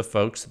to the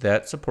folks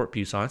that support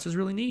Pew Science is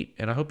really neat,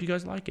 and I hope you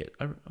guys like it.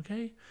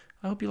 Okay,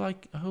 I hope you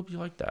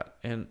like that,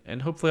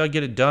 and hopefully I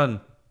get it done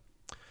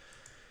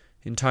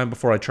in time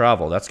before I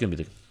travel. That's gonna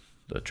be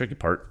the tricky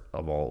part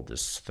of all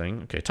this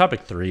thing. Okay,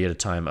 topic 3 at a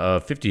time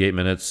of 58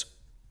 minutes,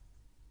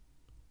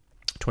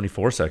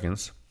 24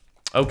 seconds.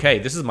 Okay,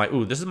 this is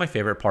my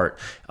favorite part.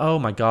 Oh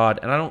my God,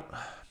 and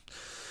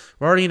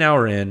we're already an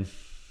hour in.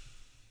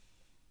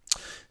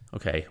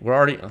 Okay,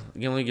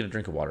 you only get a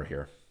drink of water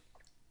here.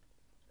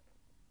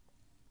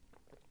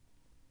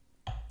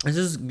 This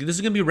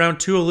is gonna be round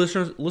 2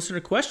 of listener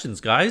questions,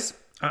 guys.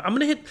 What I'm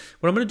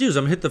gonna do is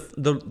I'm gonna hit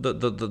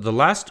the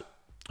last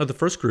of the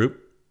first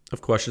group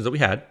of questions that we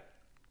had,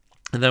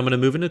 and then I'm gonna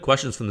move into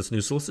questions from this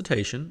new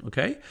solicitation.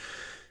 Okay,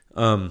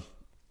 and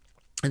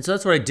so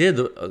that's what I did.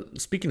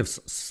 Speaking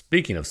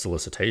of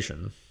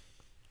solicitation,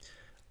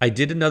 I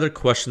did another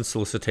question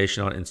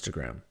solicitation on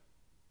Instagram.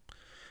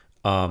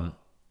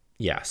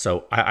 Yeah,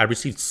 so I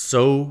received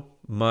so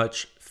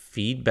much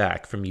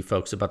feedback from you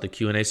folks about the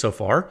Q&A so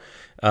far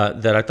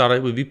that I thought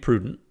it would be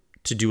prudent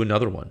to do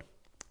another one.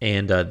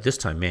 And this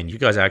time, man, you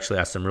guys actually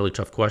asked some really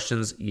tough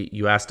questions.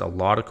 You asked a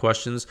lot of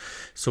questions.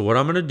 So what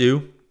I'm going to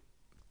do,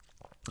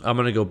 I'm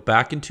going to go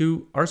back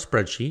into our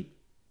spreadsheet.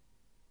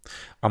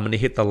 I'm going to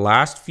hit the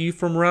last few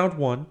from round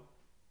 1.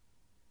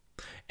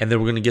 and then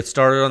we're going to get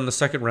started on the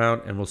second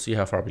round, and we'll see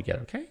how far we get.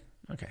 Okay.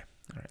 All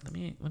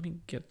right. Let me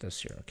get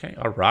this here. Okay.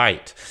 All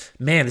right,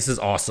 man. This is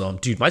awesome,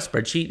 dude. My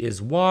spreadsheet is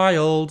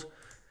wild.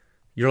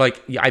 You're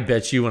like, yeah, I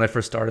bet you when I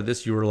first started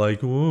this, you were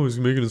like, oh, he's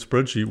making a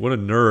spreadsheet. What a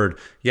nerd.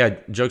 Yeah,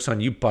 joke's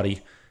on you,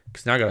 buddy.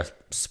 Because now I got a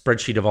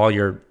spreadsheet of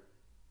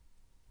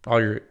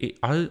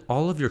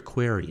all of your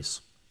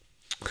queries.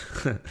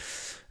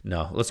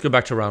 No, let's go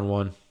back to round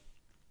one.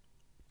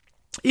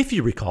 If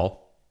you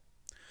recall,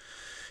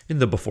 in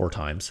the before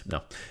times,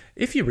 no.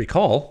 If you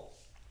recall,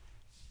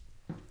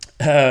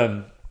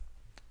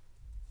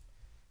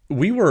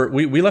 we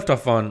left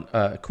off on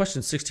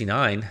question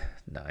 69.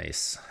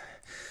 Nice.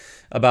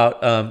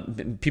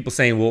 About people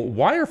saying, well,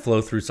 why are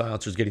flow-through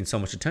silencers getting so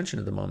much attention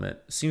at the moment?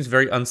 Seems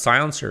very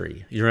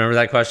unsilencery. You remember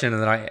that question?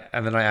 And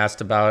then I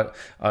asked about,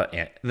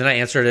 and then I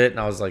answered it,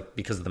 and I was like,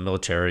 because of the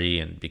military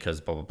and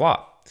because blah blah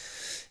blah,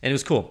 and it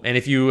was cool. And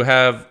if you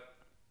want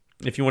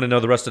to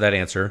know the rest of that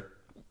answer,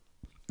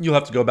 you'll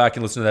have to go back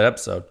and listen to that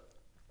episode.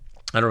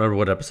 I don't remember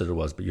what episode it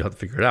was, but you'll have to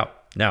figure it out.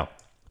 Now,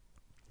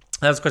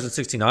 that's question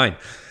 69.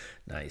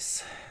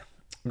 Nice.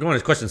 I'm going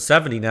to question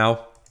 70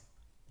 now.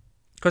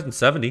 Question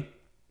 70.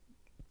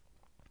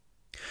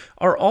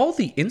 Are all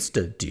the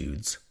Insta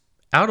dudes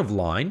out of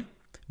line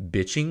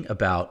bitching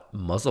about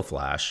muzzle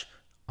flash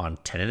on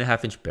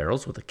 10.5-inch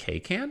barrels with a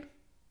K-can?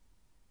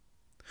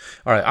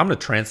 All right, I'm going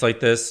to translate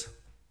this.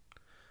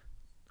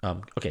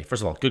 Okay,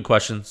 first of all, good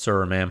question,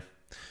 sir or ma'am.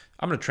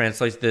 I'm going to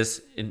translate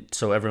this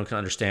so everyone can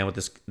understand what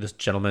this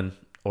gentleman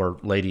or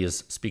lady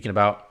is speaking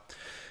about.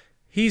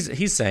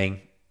 He's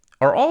saying,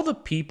 are all the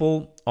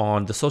people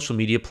on the social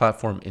media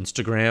platform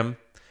Instagram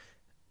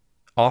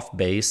off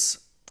base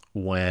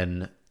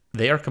when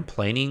they are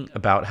complaining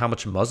about how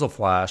much muzzle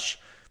flash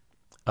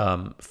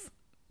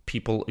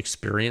people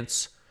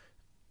experience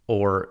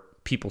or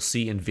people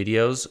see in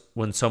videos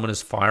when someone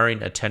is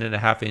firing a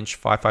 10.5-inch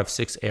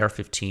 5.56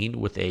 AR-15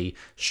 with a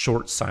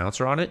short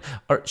silencer on it?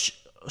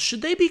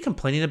 Should they be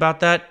complaining about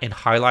that and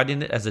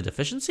highlighting it as a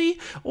deficiency,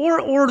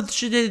 or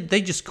should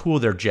they just cool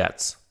their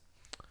jets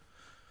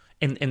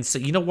and say,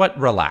 you know what,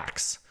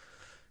 relax?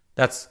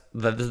 That's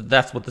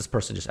what this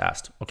person just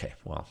asked. Okay,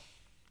 well,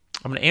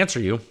 I'm going to answer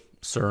you,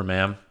 sir or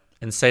ma'am,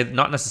 and say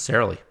not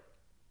necessarily.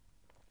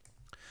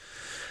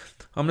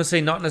 I'm going to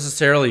say not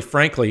necessarily.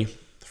 Frankly,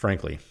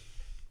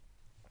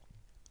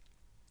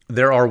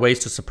 there are ways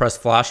to suppress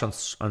flash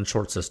on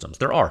short systems.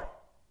 There are.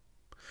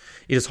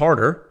 It is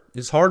harder.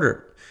 It's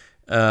harder.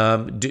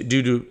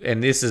 Due to,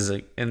 and this is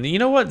and you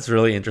know what's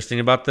really interesting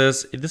about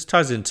this? This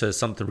ties into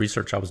some of the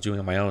research I was doing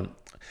on my own.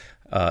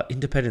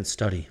 Independent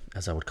study,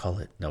 as I would call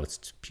it. No,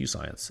 it's Pew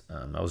Science.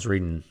 I was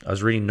reading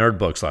nerd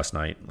books last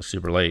night,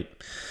 super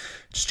late,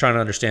 just trying to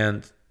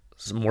understand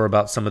some more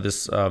about some of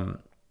this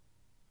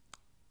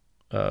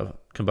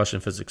combustion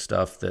physics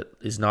stuff that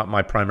is not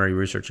my primary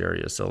research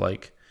area. So,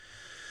 like,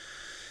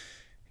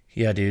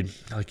 yeah, dude,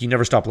 like, you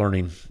never stop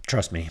learning.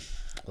 Trust me.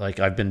 Like,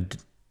 I've been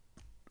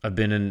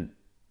in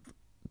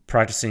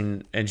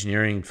practicing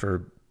engineering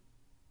for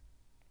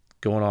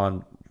going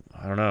on,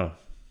 I don't know,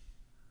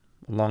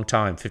 a long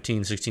time,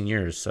 15, 16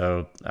 years.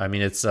 So, I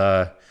mean, it's,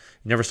 you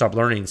never stop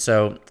learning.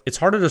 So it's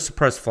harder to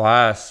suppress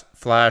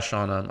flash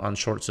on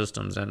short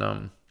systems.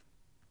 And,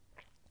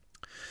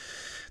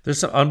 there's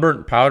some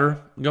unburnt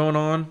powder going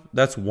on.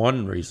 That's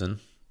one reason.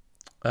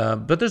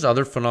 But there's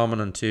other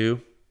phenomenon too.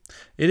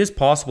 It is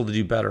possible to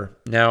do better.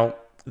 Now,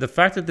 the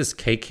fact that this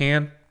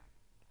K-can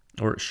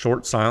or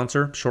short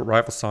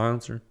rifle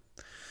silencer,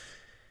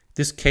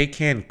 this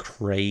K-can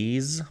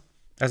craze,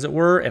 as it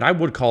were, and I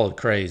would call it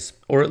craze,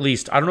 or at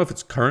least, I don't know if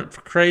it's current for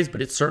craze,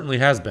 but it certainly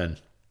has been.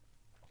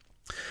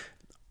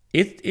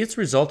 It's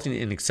resulting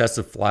in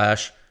excessive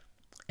flash,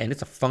 and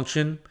it's a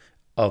function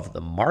of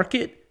the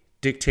market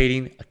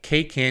dictating a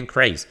K-can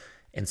craze.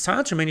 And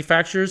silencer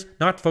manufacturers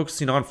not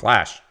focusing on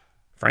flash.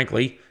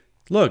 Frankly,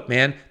 look,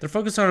 man, they're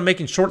focusing on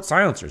making short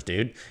silencers,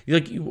 dude.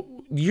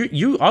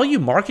 All you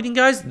marketing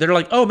guys, they're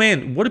like, oh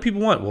man, what do people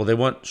want? Well, they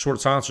want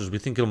short silencers. We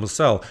think it'll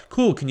sell.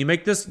 Cool, can you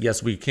make this?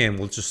 Yes, we can.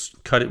 We'll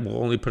just cut it.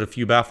 We'll only put a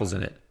few baffles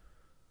in it.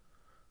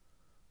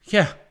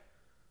 Yeah.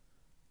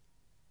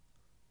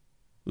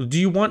 Do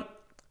you want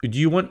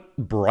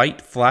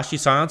bright, flashy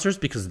silencers?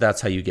 Because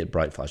that's how you get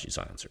bright, flashy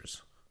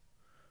silencers.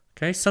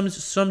 Okay,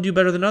 some do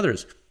better than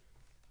others.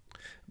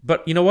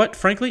 But you know what?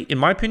 Frankly, in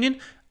my opinion,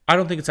 I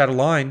don't think it's out of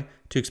line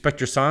to expect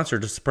your silencer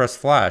to suppress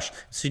flash.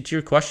 See, to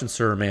your question,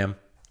 sir or ma'am,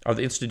 are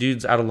the Insta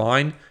dudes out of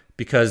line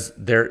because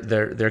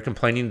they're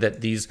complaining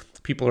that these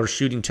people are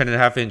shooting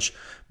 10.5-inch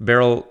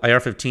barrel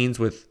AR-15s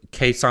with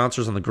K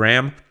silencers on the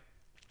gram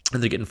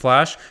and they're getting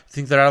flash? You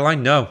think they're out of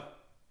line? No.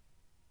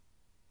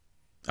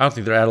 I don't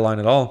think they're out of line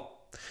at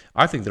all.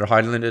 I think they're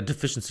hiding a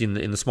deficiency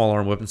in the small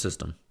arm weapon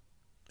system.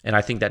 And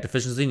I think that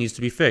deficiency needs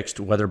to be fixed,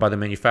 whether by the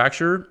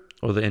manufacturer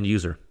or the end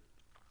user.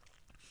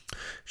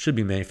 Should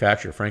be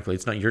manufacturer, frankly.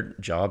 It's not your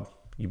job.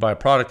 You buy a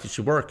product, it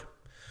should work.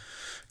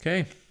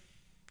 Okay.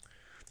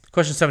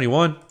 Question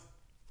 71.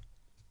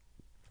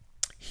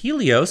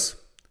 Helios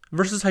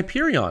versus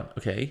Hyperion.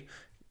 Okay.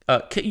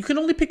 You can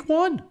only pick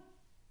one.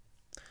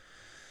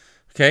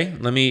 Okay,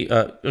 let me.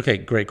 Okay,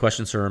 great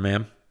question, sir or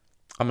ma'am.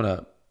 I'm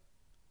gonna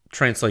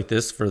translate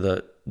this for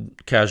the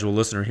casual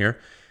listener here.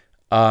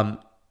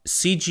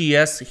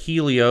 CGS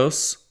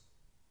Helios.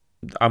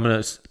 I'm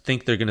gonna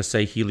think they're gonna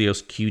say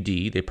Helios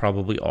QD. They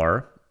probably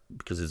are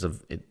because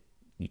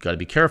you got to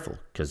be careful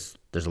because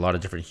there's a lot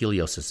of different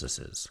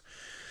Helioses.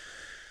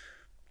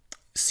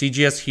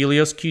 CGS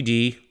Helios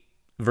QD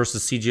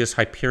versus CGS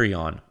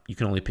Hyperion. You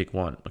can only pick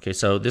one. Okay,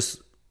 so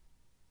this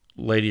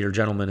lady or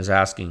gentleman is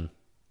asking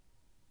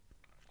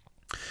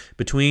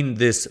between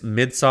this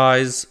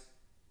mid-size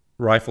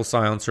rifle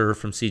silencer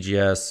from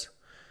CGS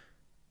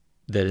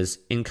that is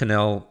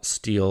Inconel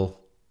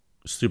steel,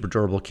 super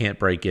durable, can't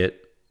break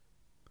it,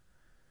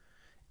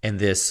 and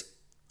this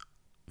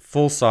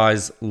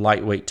full-size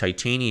lightweight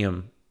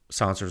titanium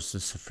silencer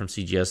from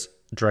CGS,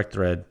 direct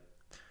thread,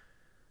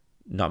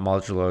 not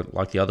modular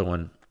like the other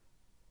one.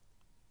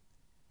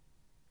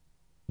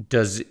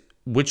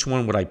 Which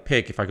one would I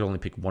pick if I could only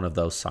pick one of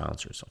those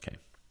silencers? Okay,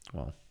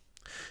 well,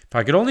 if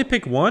I could only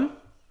pick one,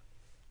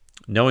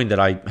 knowing that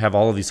I have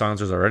all of these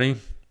silencers already,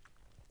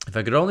 if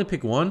I could only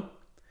pick one,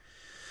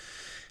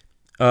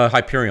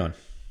 Hyperion.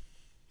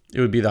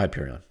 It would be the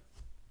Hyperion.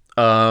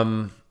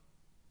 And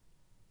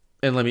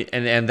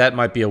that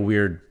might be a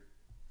weird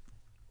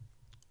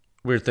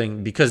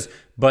thing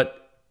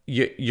but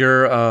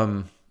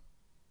you're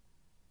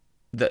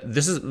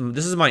this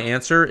is my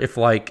answer if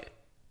like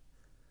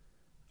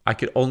I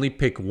could only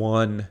pick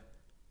one.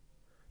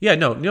 Yeah,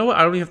 no, you know what?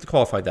 I don't even have to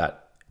qualify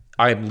that.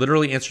 I am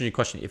literally answering your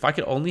question. If I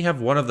could only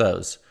have one of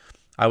those,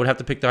 I would have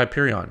to pick the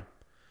Hyperion.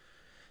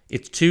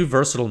 It's too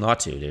versatile not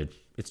to, dude.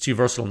 It's too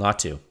versatile not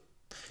to.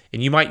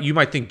 And you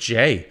might think,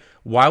 Jay,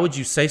 why would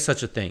you say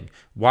such a thing?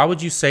 Why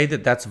would you say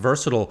that that's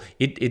versatile?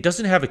 It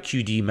doesn't have a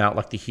QD mount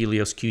like the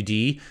Helios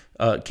QD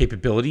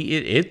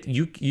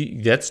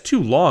capability. That's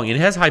too long. It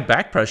has high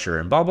back pressure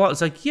and blah blah.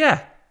 It's like,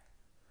 yeah.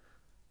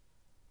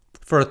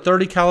 For a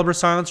 30 caliber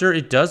silencer,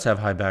 it does have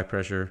high back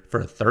pressure. For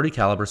a 30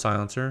 caliber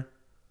silencer.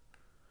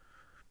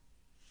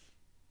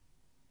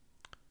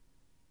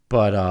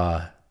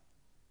 But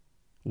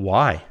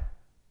why?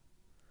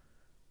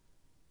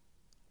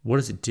 What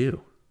does it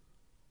do?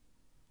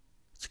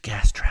 It's a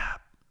gas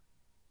trap.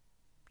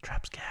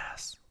 Traps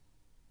gas.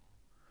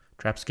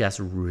 Traps gas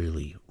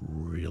really,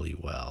 really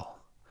well.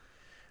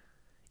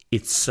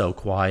 It's so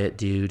quiet,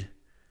 dude.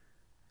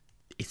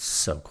 It's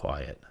so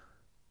quiet.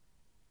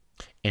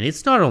 And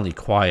it's not only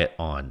quiet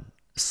on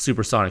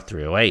Supersonic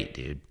 308,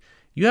 dude.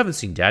 You haven't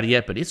seen data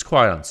yet, but it's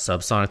quiet on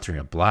Subsonic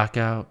 300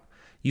 Blackout.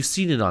 You've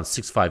seen it on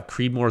 6.5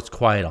 Creedmoor. It's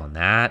quiet on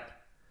that.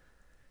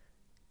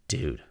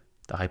 Dude,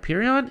 the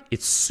Hyperion,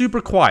 it's super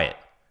quiet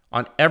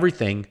on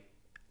everything.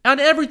 On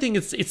everything,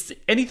 it's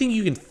anything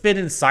you can fit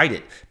inside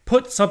it.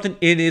 Put something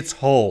in its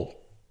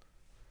hole.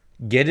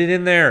 Get it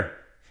in there.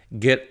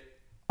 Get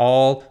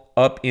all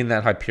up in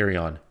that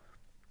Hyperion.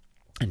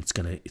 And it's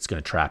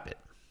gonna trap it.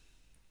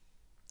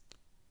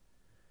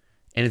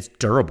 And it's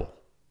durable.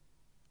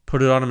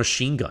 Put it on a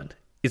machine gun.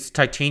 It's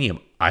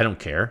titanium. I don't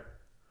care.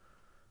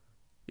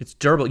 It's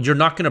durable. You're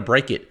not going to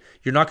break it.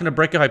 You're not going to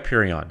break a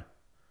Hyperion.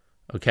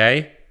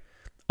 Okay?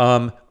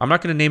 I'm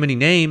not going to name any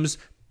names,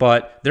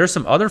 but there are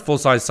some other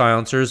full-size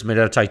silencers made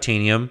out of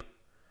titanium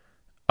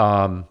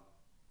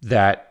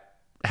that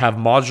have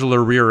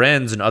modular rear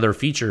ends and other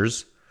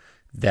features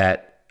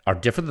that are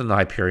different than the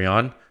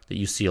Hyperion that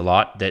you see a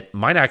lot that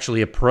might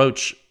actually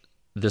approach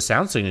the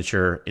sound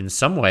signature in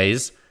some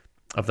ways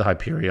of the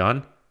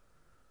Hyperion.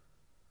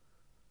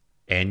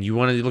 And you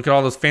want to look at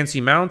all those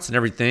fancy mounts and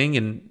everything,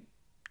 and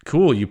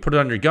cool, you put it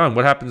on your gun.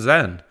 What happens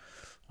then?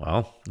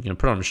 Well, you're going to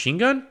put it on a machine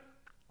gun?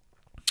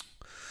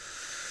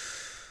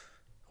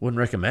 Wouldn't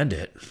recommend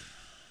it.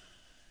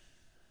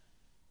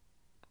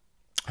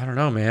 I don't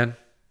know, man.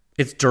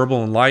 It's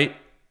durable and light.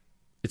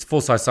 It's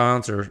full-size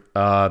silencer.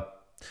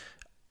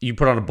 You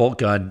put on a bolt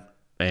gun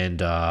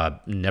and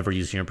never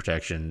use hearing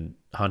protection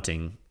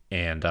hunting,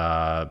 and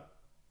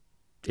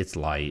it's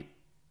light.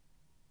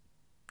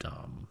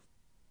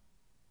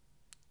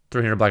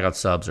 300 Blackout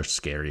subs are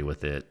scary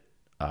with it.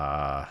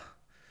 Oh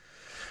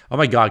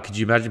my God, could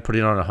you imagine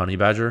putting it on a honey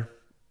badger?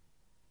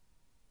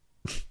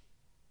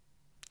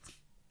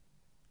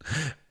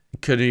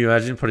 Could you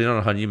imagine putting it on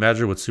a honey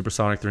badger with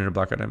supersonic 300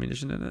 Blackout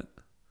ammunition in it?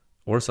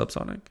 Or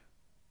subsonic?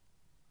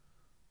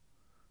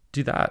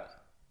 Do that.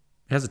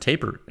 It has a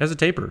taper. There's a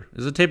taper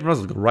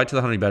muzzle. Go right to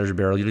the honey badger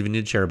barrel. You don't even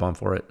need a cherry bomb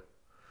for it.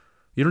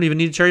 You don't even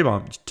need a cherry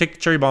bomb. Just take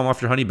the cherry bomb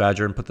off your honey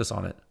badger and put this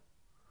on it.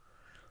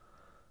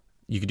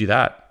 You could do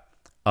that.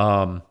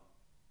 And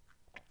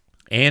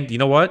you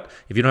know what?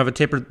 If you don't have a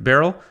tapered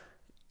barrel,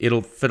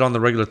 it'll fit on the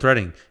regular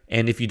threading.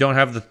 And if you don't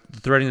have the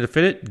threading to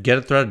fit it, get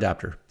a thread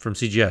adapter from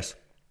CGS.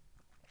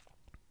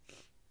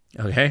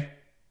 Okay?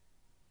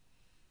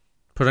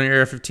 Put it on your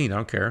AR-15. I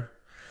don't care.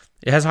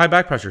 It has high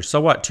back pressure.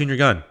 So what? Tune your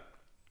gun.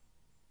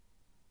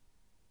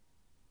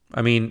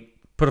 I mean,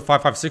 put a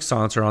 5.56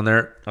 silencer on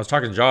there. I was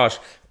talking to Josh.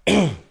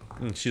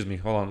 Excuse me.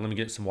 Hold on. Let me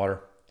get some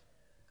water.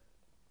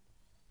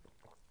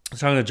 I was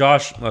talking to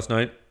Josh last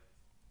night.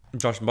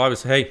 Josh and Bobby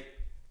said, hey,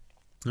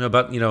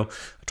 I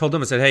told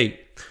them, I said, hey,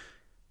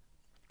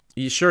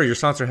 Sure, your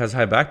silencer has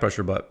high back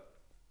pressure, but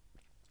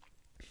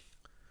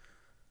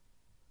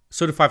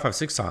so do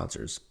 5.56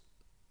 silencers.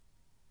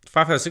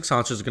 5.56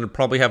 silencers are going to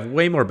probably have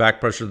way more back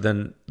pressure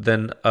than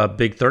a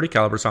big 30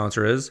 caliber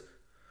silencer is.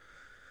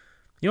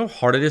 You know how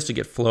hard it is to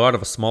get flow out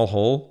of a small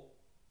hole?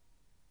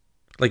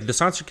 Like the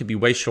silencer could be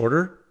way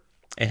shorter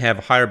and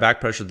have higher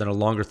back pressure than a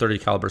longer 30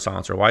 caliber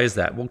silencer. Why is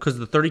that? Well, because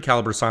the 30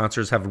 caliber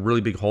silencers have a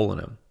really big hole in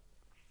them.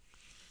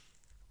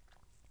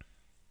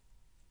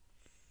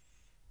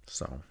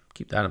 So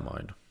keep that in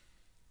mind.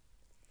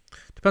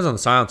 Depends on the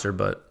silencer,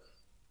 but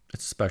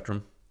it's a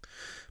spectrum.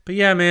 But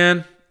yeah,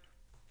 man,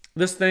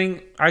 this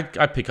thing, I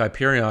pick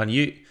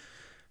Hyperion.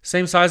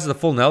 Same size as the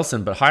full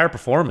Nelson, but higher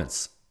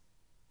performance.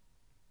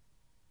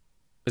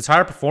 It's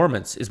higher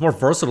performance. It's more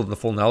versatile than the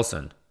full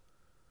Nelson.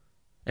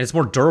 And it's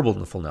more durable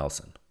than the full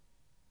Nelson.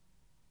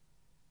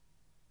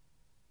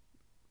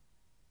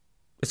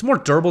 It's more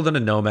durable than a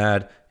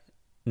Nomad.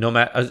 The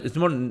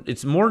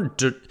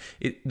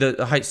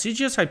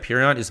CGS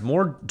Hyperion is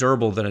more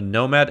durable than a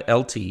Nomad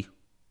LT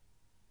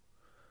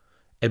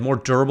and more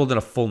durable than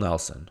a full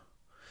Nelson.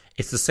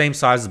 It's the same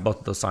size as both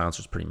of those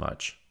silencers pretty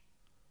much.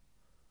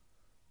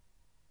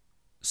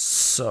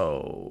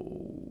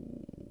 So,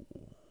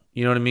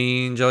 you know what I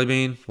mean, Jelly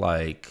Bean?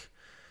 Like,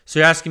 so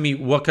you're asking me,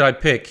 what could I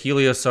pick,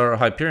 Helios or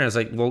Hyperion? It's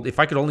like, well, if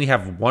I could only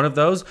have one of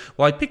those,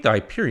 well, I'd pick the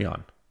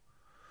Hyperion.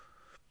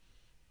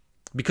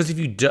 Because if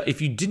you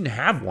didn't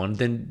have one,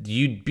 then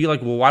you'd be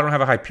like, well, I don't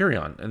have a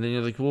Hyperion. And then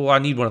you're like, well, I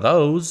need one of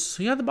those.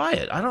 So you have to buy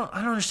it. I don't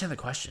understand the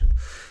question.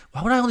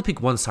 Why would I only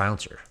pick one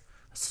silencer?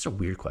 That's such a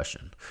weird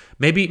question.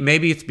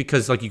 Maybe it's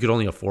because like you could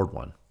only afford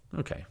one.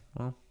 Okay,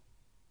 well,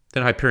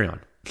 then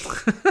Hyperion.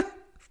 It's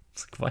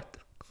like, what?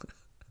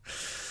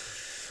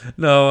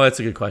 No, that's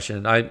a good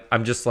question.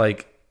 I'm just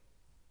like,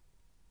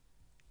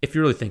 if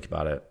you really think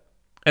about it.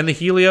 And the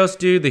Helios,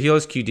 dude, the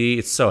Helios QD,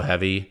 it's so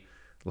heavy.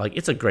 Like,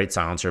 it's a great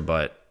silencer,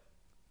 but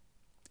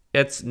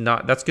it's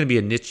not, that's going to be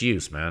a niche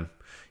use, man.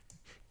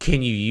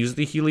 Can you use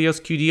the Helios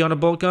QD on a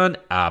bolt gun?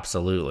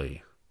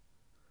 Absolutely.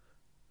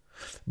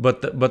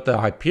 But the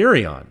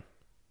Hyperion,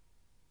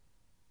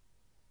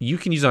 you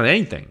can use on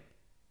anything.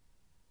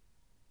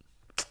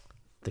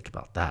 Think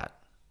about that.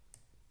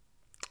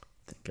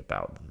 Think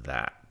about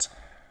that,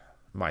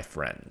 my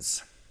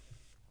friends.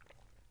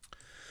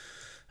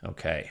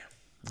 Okay.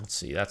 Let's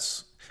see.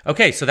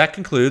 So that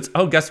concludes.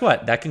 Oh, guess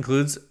what? That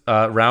concludes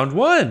round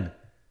one.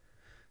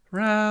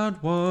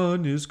 Round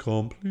one is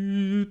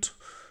complete.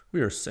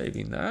 We are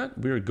saving that.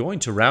 We are going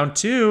to round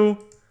two.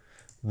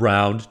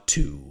 Round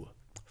two.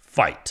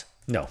 Fight.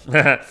 No.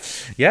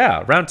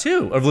 Yeah, round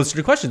two of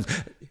listener questions.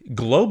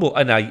 Global.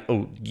 And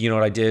you know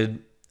what I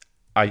did?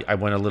 I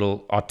went a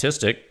little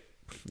autistic.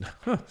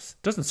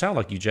 Doesn't sound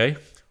like you, Jay.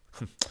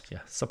 Yeah,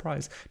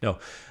 surprise. No,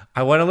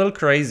 I went a little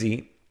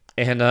crazy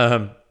and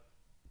I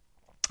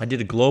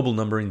did a global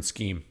numbering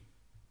scheme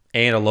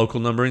and a local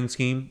numbering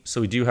scheme.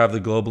 So we do have the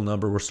global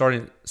number. We're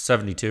starting at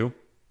 72.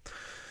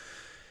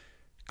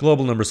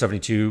 Global number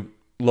 72,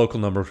 local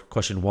number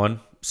question 1.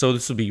 So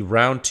this will be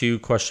round 2,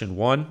 question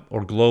 1,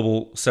 or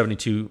global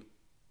 72,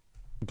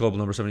 global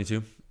number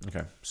 72.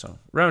 Okay, so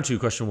round 2,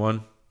 question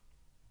 1.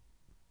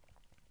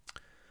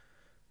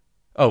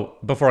 Oh,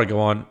 before I go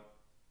on,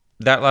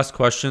 that last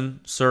question,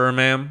 sir or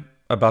ma'am,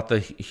 about the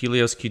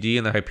Helios QD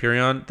and the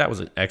Hyperion, that was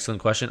an excellent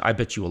question. I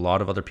bet you a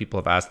lot of other people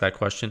have asked that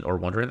question or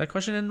wondering that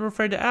question and were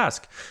afraid to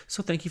ask.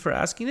 So thank you for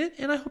asking it,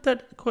 and I hope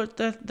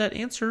that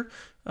answer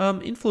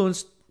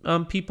influenced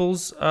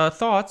people's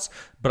thoughts.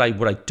 But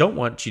what I don't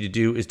want you to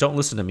do is don't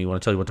listen to me when I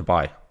tell you what to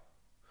buy.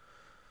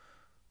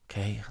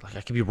 Okay, like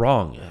I could be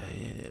wrong,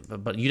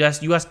 but you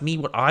asked me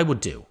what I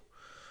would do.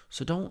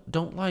 So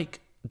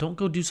don't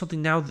go do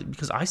something now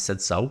because I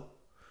said so.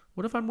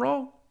 What if I'm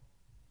wrong?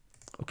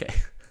 Okay.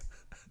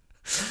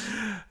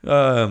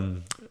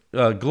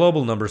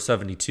 Global number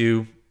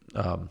 72,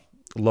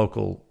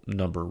 local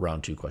number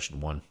round 2, question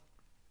 1.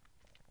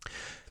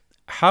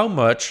 How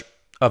much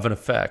of an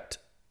effect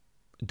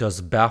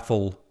does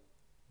baffle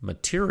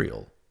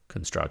material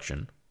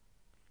construction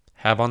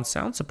have on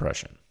sound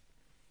suppression?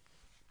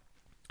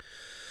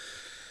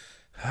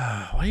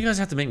 Why do you guys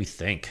have to make me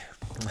think?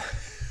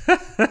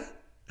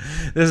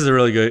 This is a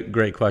really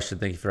great question.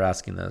 Thank you for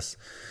asking this.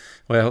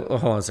 Wait, hold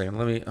on a second.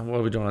 What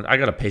are we doing? I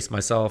got to pace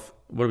myself.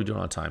 What are we doing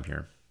on time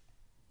here?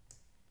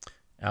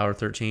 Hour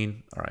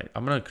 13. All right.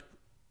 I'm going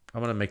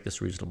to make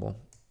this reasonable.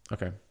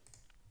 Okay.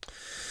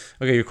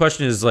 Your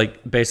question is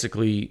like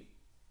basically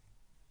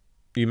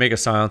you make a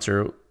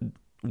silencer.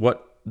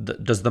 What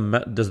does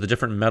the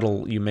different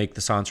metal you make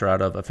the silencer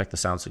out of affect the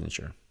sound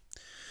signature?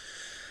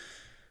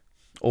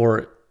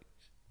 Or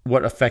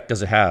what effect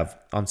does it have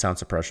on sound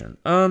suppression?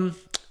 Not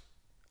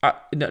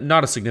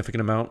a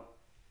significant amount.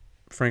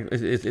 Frankly,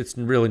 it's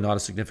really not a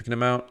significant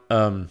amount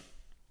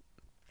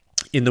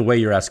in the way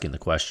you're asking the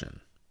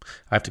question.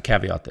 I have to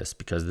caveat this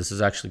because this is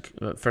actually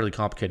fairly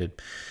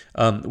complicated.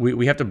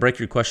 We have to break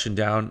your question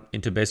down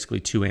into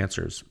basically 2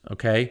 answers,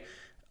 okay?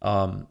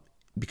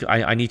 Because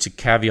I need to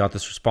caveat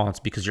this response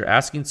because you're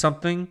asking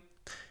something.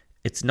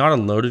 It's not a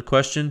loaded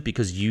question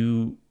because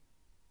you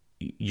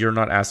you're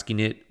not asking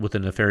it with a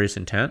nefarious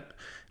intent,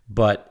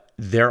 but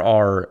this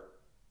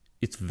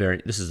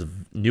is a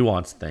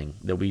nuanced thing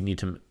that we need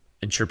to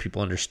ensure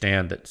people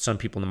understand that some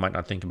people might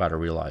not think about or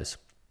realize.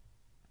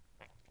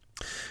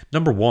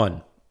 Number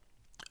one,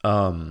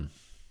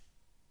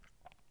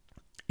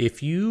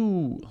 if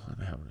you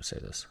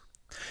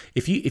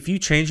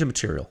change the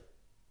material,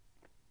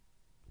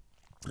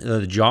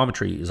 the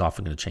geometry is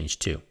often going to change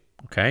too.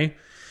 Okay,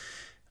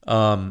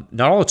 not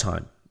all the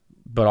time,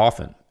 but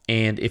often.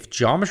 And if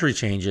geometry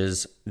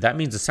changes, that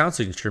means the sound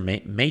signature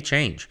may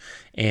change.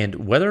 And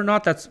whether or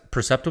not that's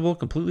perceptible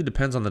completely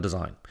depends on the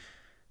design.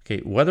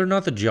 Okay, whether or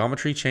not the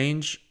geometry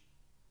changes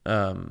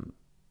when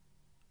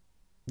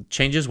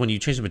you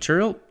change the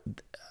material,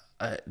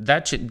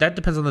 that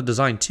depends on the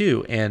design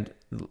too. And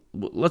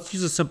let's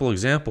use a simple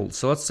example.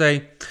 So let's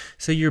say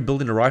you're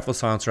building a rifle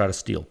silencer out of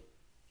steel.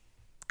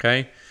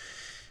 Okay,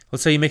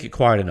 let's say you make it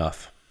quiet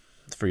enough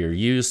for your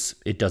use.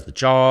 It does the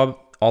job.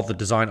 All the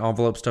design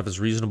envelope stuff is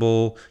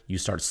reasonable. You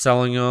start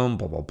selling them,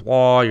 blah, blah,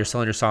 blah. You're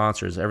selling your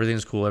silencers.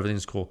 Everything's cool.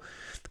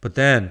 But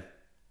then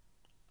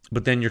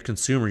your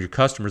consumer, your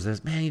customer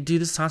says, man,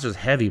 dude, this silencer is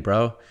heavy,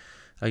 bro.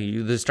 Like,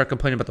 they start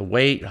complaining about the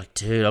weight. You're like,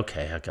 dude,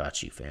 okay, I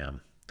got you, fam.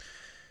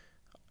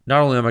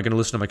 Not only am I going to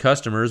listen to my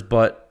customers,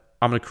 but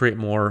I'm going to create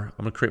more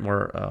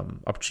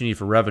opportunity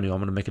for revenue. I'm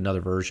going to make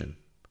another version.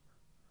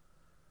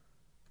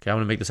 Okay, I'm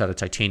going to make this out of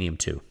titanium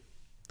too.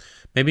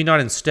 Maybe not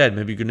instead.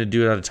 Maybe you're going to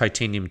do it out of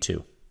titanium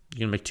too.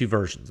 You're going to make two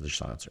versions of your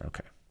silencer.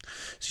 Okay.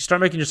 So you start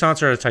making your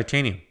silencer out of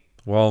titanium.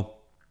 Well,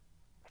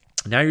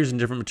 now you're using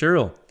different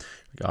material.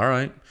 All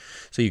right.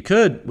 So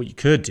what you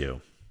could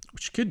do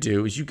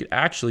is you could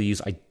actually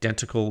use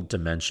identical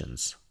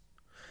dimensions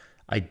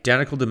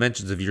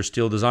of your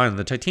steel design and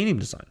the titanium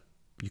design.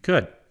 You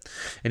could.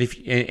 And if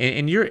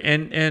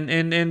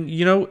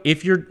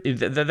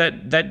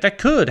that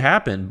could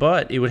happen,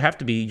 but it would have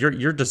to be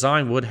your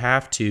design would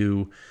have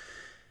to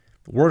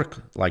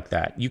work like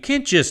that. You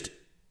can't just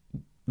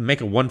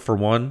make a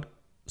 1-for-1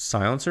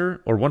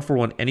 silencer or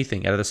 1-for-1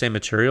 anything out of the same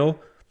material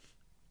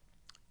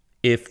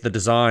if the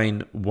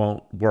design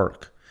won't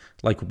work.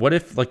 Like, what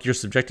if you're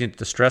subjecting it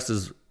to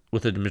stresses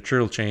with a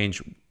material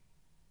change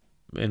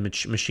and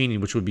machining,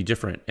 which would be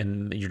different,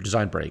 and your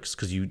design breaks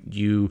because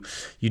you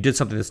did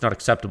something that's not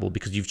acceptable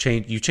because you've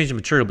changed the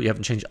material, but you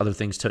haven't changed other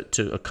things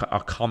to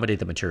accommodate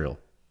the material.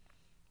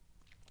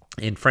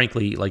 And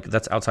frankly, like,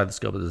 that's outside the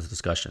scope of this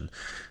discussion.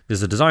 This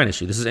is a design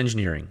issue. This is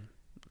engineering.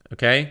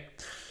 Okay?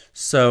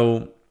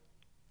 So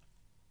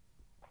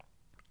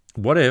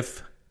what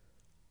if,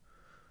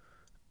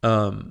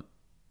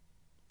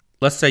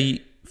 let's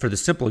say for the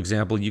simple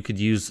example, you could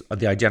use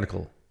the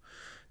identical.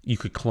 You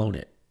could clone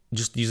it,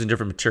 just using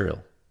different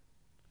material.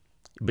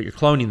 But you're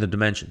cloning the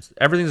dimensions.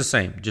 Everything's the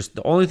same. Just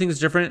the only thing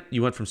that's different,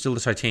 you went from steel to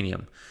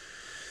titanium.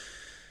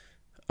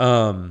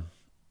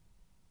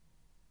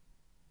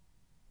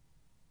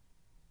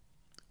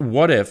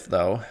 What if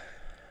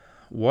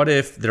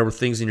there were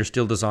things in your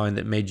steel design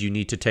that made you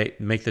need to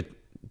make the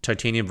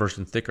titanium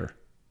version thicker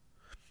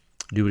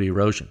due to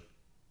erosion,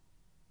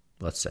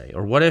 let's say?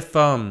 Or what if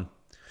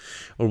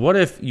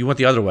you went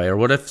the other way? Or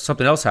what if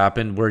something else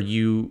happened where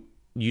you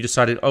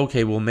decided,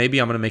 okay, well, maybe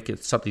I'm going to make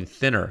it something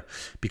thinner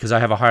because I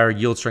have a higher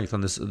yield strength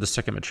on the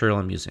second material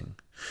I'm using.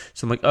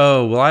 So I'm like,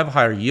 oh, well, I have a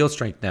higher yield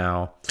strength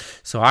now,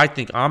 so I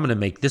think I'm going to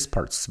make this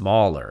part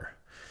smaller.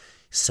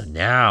 So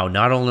now,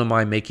 not only am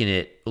I making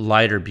it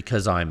lighter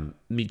because I'm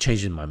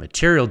changing my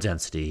material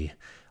density,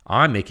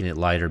 I'm making it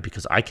lighter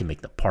because I can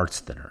make the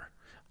parts thinner.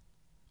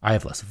 I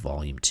have less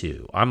volume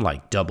too. I'm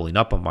like doubling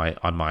up on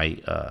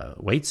my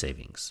weight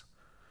savings.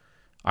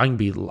 I can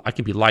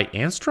be light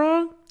and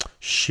strong.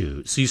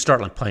 Shoot. So you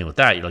start like playing with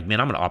that. You're like, man,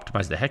 I'm going to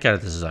optimize the heck out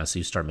of this design. So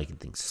you start making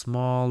things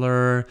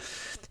smaller.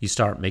 You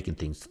start making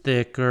things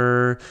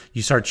thicker.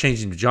 You start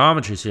changing the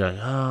geometry. So you're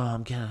like,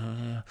 oh,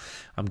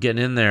 I'm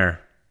getting in there.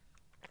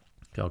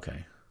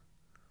 Okay.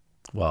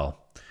 Well,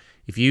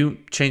 if you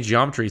change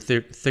geometry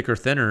thicker,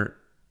 thinner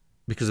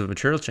because of a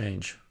material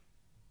change,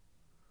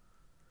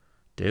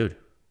 dude,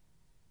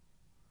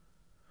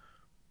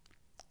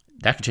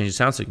 that could change the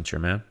sound signature,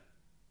 man.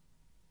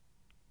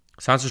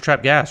 Silencers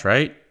trap gas,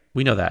 right?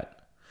 We know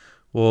that.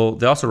 Well,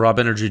 they also rob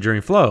energy during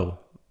flow.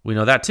 We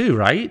know that too,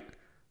 right?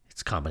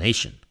 It's a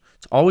combination.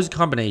 It's always a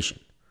combination.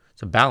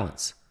 It's a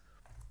balance.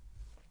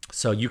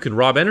 So you can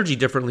rob energy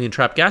differently and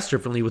trap gas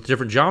differently with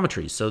different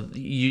geometries. So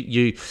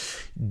you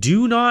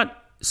do not.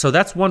 So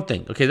that's one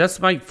thing. Okay, that's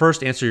my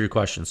first answer to your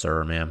question, sir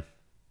or ma'am.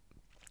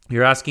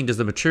 You're asking, does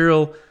the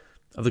material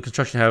of the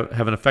construction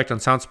have an effect on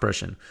sound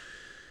suppression?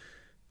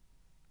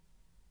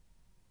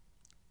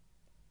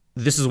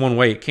 This is one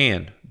way it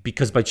can,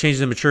 because by changing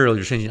the material,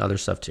 you're changing other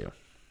stuff too.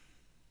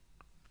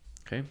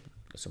 Okay,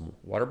 some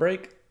water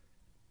break.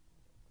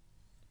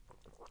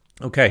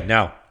 Okay,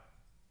 now,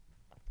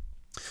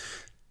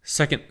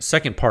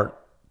 second part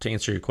to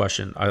answer your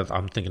question,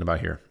 I'm thinking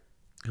about here,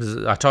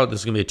 because I thought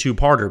this was going to be a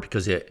two-parter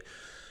because it's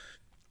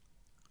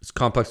a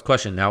complex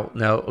question. Now,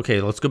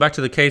 okay, let's go back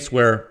to the case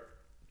where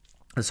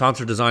the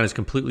silencer design is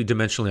completely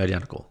dimensionally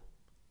identical.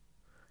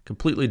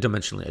 Completely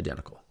dimensionally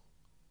identical.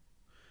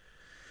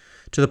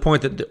 to the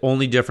point that the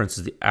only difference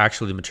is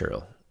actually the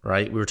material,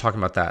 right? We were talking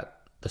about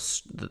that. The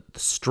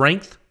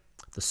strength,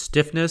 the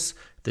stiffness,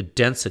 the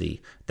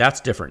density,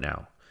 that's different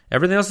now.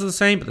 Everything else is the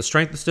same, but the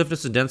strength, the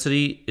stiffness, and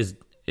density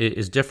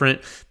is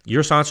different.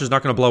 Your silencer is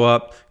not going to blow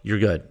up. You're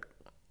good.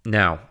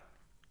 Now,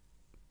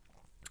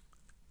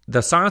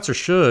 the silencer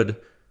should,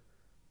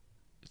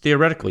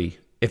 theoretically,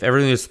 if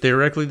everything is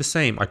theoretically the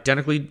same,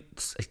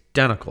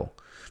 identical,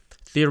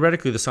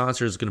 theoretically the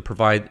silencer is going to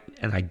provide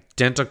an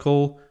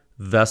identical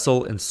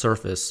vessel and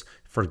surface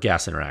for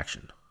gas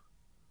interaction.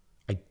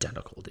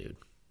 Identical, dude.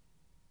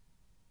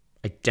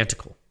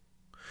 Identical.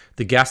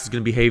 The gas is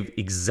going to behave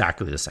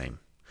exactly the same.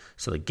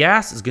 So the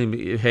gas is going to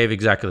behave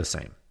exactly the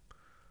same.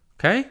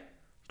 Okay?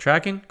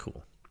 Tracking?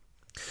 Cool.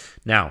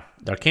 Now,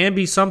 there can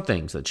be some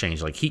things that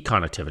change, like heat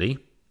conductivity.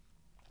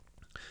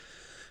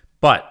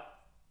 But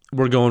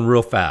we're going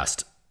real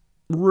fast.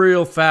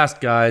 Real fast,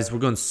 guys. We're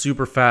going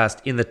super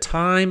fast. In the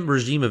time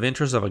regime of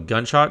interest of a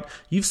gunshot,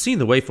 you've seen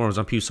the waveforms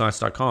on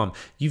pewscience.com.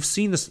 You've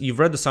seen this. You've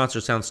read the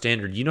silencer sound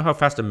standard. You know how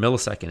fast a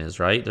millisecond is,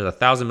 right? There's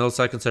 1,000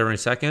 milliseconds every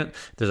second.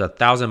 There's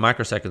 1,000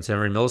 microseconds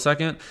every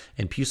millisecond.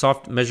 And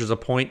PewSoft measures a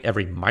point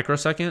every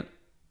microsecond.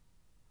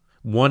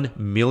 1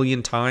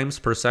 million times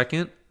per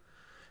second.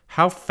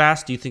 How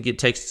fast do you think it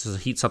takes to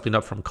heat something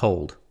up from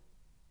cold?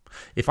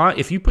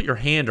 If you put your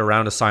hand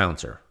around a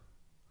silencer,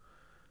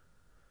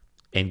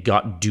 and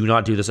do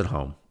not do this at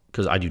home,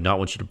 because I do not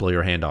want you to blow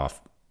your hand off.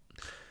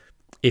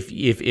 If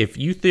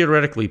you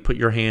theoretically put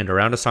your hand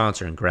around a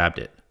silencer and grabbed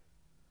it,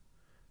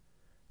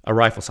 a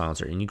rifle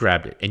silencer, and you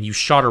grabbed it, and you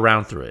shot a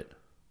round through it,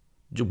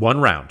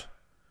 one round,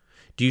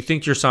 do you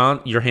think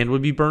your hand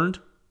would be burned?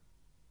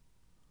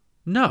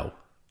 No.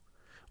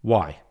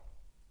 Why?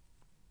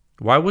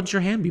 Why would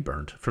your hand be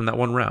burned from that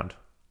one round?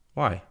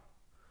 Why?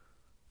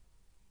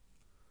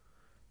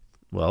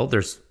 Well,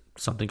 there's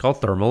something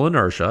called thermal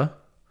inertia,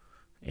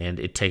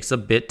 and it takes a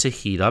bit to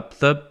heat up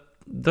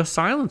the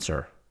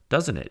silencer,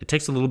 doesn't it? It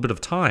takes a little bit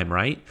of time,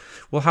 right?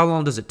 Well, how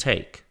long does it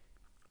take?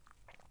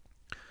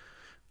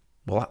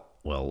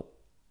 Well,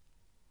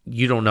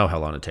 you don't know how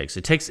long it takes.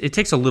 It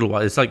takes a little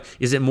while. It's like,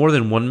 is it more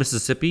than 1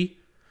 Mississippi?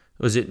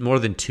 Is it more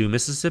than 2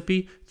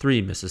 Mississippi?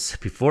 3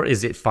 Mississippi? 4?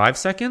 Is it 5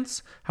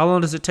 seconds? How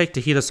long does it take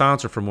to heat a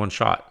silencer from one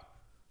shot?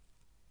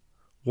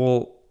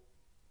 Well,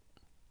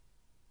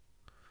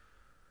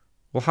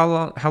 how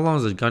long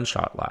does a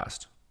gunshot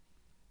last?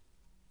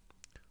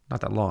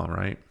 Not that long,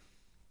 right?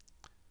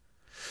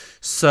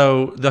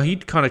 So the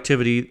heat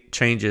conductivity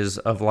changes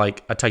of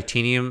like a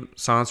titanium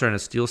silencer and a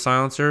steel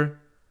silencer,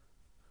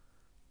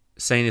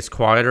 saying it's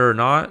quieter or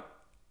not.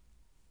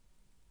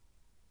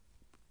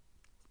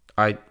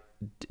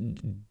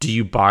 Do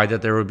you buy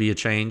that there would be a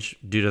change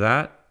due to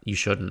that? You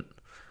shouldn't.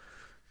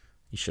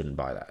 You shouldn't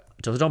buy that.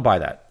 Just don't buy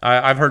that.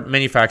 I've heard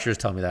manufacturers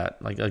tell me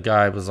that. Like a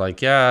guy was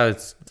like, "Yeah,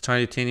 it's the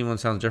titanium one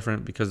sounds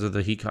different because of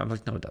the heat." I'm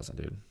like, "No, it doesn't,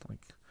 dude." Like,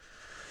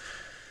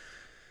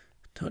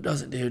 no, it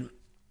doesn't, dude.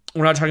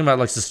 We're not talking about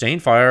like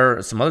sustained fire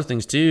or some other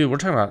things too. We're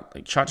talking about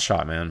like shot to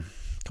shot, man.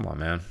 Come on,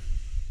 man.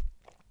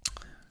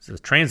 This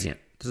is transient.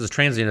 This is a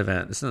transient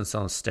event. This isn't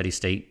some steady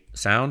state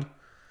sound.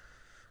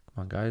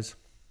 Come on, guys.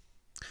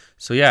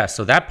 So yeah,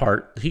 so that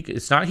part,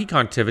 it's not heat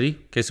conductivity.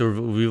 Okay, so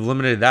we've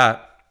eliminated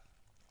that.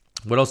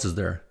 What else is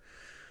there?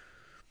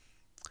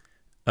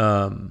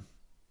 I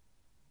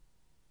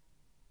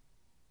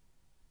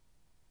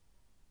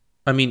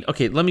mean,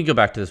 okay, let me go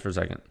back to this for a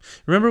second.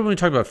 Remember when we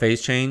talked about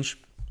phase change?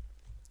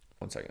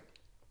 One second.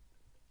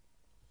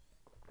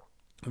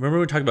 Remember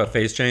when we talked about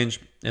phase change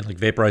and like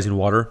vaporizing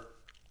water?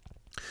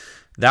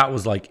 That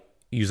was like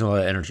using a lot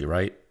of energy,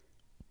 right?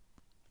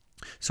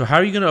 So how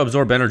are you going to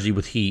absorb energy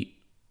with heat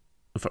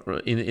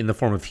in the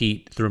form of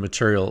heat through a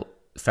material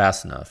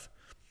fast enough?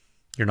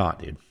 You're not,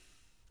 dude.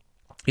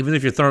 Even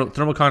if your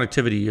thermal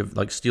conductivity of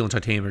like steel and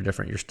titanium are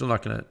different, it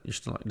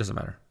doesn't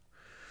matter.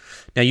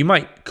 Now you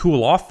might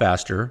cool off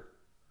faster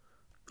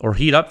or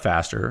heat up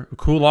faster, or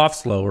cool off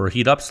slower or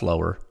heat up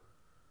slower.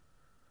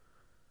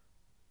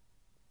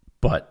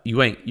 But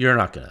you're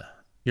not gonna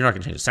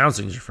change the sound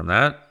signature from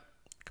that.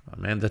 Come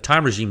on, man. The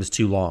time regime is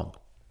too long.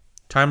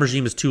 Time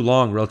regime is too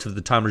long relative to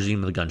the time regime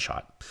of the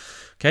gunshot.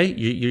 Okay?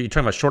 You're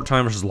talking about short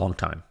time versus long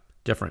time.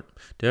 Different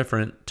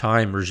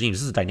time regimes.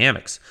 This is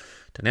dynamic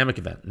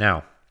event.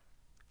 Now,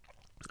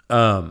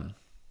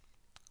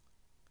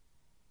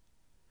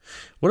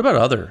 what about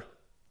other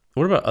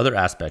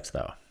aspects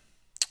though?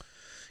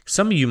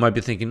 Some of you might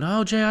be thinking,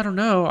 "Oh, Jay, I don't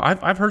know.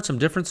 I've heard some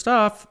different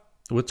stuff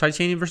with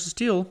titanium versus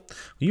steel."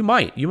 You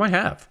might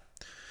have.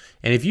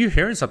 And if you're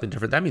hearing something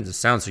different, that means the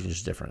sound signature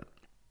is different.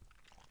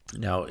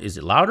 Now, is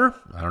it louder?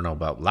 I don't know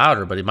about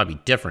louder, but it might be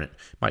different.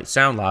 It might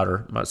sound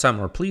louder, might sound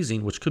more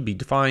pleasing, which could be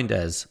defined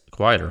as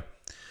quieter.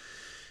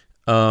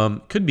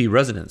 Could be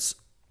resonance.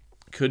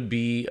 Could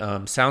be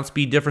sound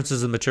speed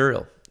differences in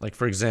material. Like,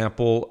 for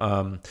example,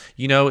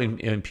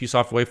 in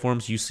PewSoft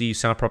waveforms, you see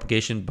sound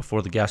propagation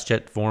before the gas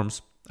jet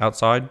forms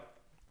outside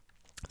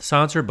the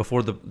silencer,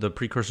 before the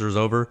precursor is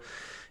over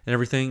and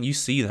everything. You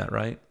see that,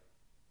 right?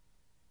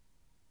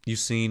 You've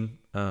seen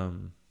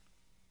the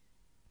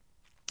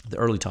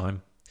early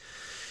time.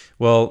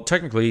 Well,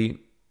 technically,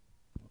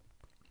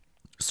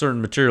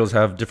 certain materials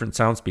have different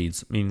sound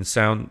speeds, meaning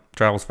sound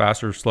travels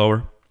faster or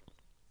slower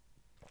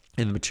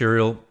in the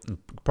material and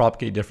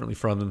propagate differently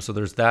from them. So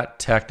there's that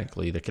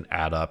technically that can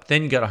add up.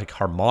 Then you got like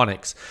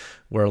harmonics,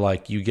 where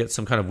like you get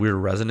some kind of weird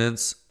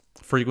resonance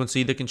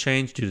frequency that can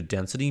change due to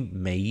density,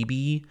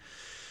 maybe.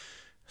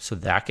 So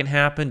that can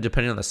happen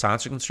depending on the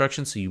silencer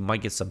construction. So you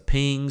might get some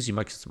pings, you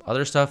might get some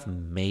other stuff,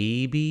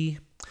 maybe.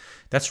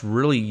 That's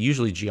really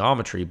usually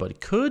geometry, but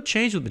it could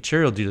change with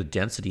material due to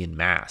density and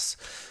mass.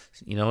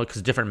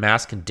 Because different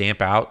mass can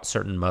damp out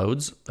certain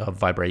modes of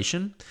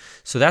vibration.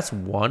 So that's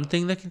one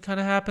thing that can kind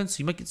of happen. So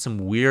you might get some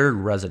weird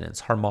resonance,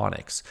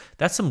 harmonics.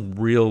 That's some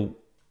real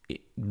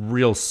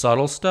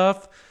subtle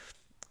stuff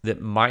that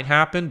might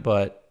happen.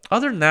 But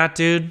other than that,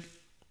 dude,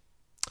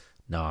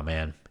 nah,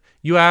 man.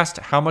 You asked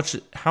how much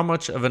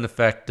of an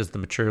effect does the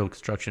material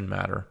construction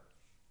matter?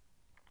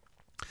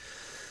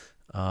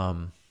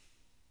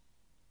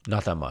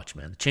 Not that much,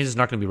 man. The change is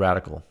not going to be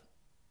radical.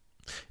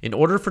 In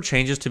order for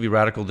changes to be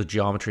radical, the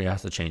geometry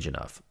has to change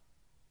enough.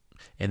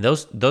 And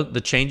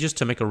the changes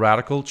to make a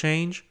radical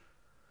change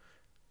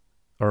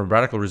or a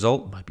radical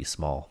result might be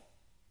small.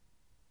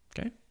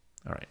 Okay?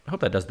 All right. I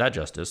hope that does that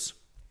justice.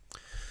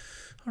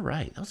 All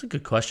right. That was a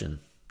good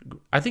question.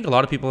 I think a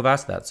lot of people have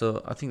asked that,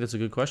 so I think that's a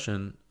good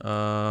question.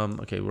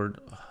 Okay, we're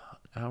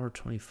hour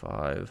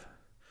 25.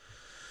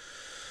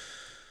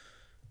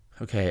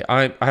 Okay,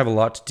 I have a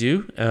lot to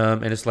do,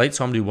 and it's late,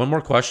 so I'm going to do one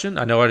more question.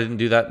 I know I didn't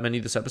do that many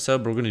this episode,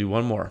 but we're going to do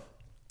one more.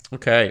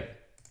 Okay,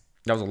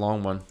 that was a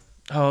long one.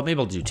 Oh, maybe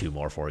I'll do two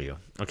more for you.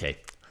 Okay,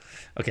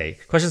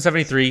 question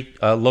 73,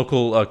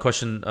 local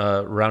question,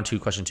 round 2,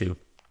 question 2.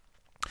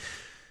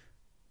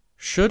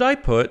 Should I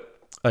put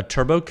a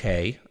Turbo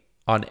K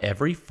on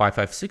every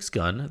 5.56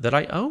 gun that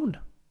I own?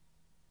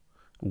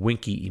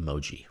 Winky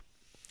emoji.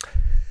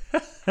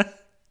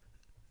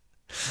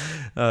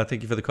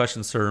 Thank you for the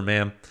question, sir,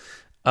 ma'am.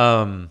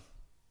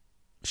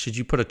 Should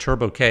you put a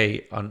Turbo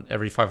K on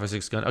every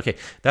 5.56 gun? Okay,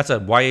 that's a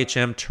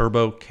YHM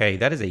Turbo K.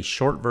 That is a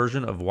short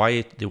version of the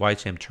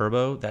YHM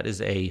Turbo. That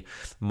is a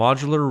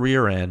modular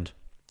rear end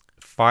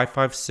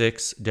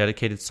 5.56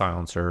 dedicated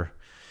silencer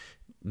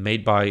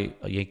made by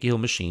a Yankee Hill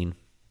machine.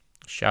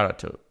 Shout out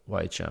to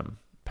YHM,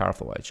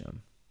 powerful YHM.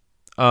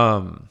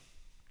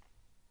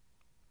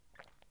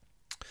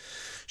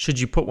 Should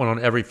you put one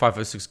on every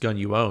 5.56 gun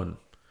you own?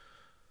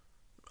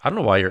 I don't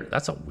know why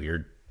that's a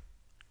weird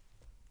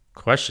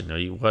question. Are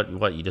you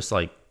what you just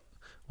like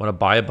want to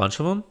buy a bunch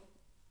of them?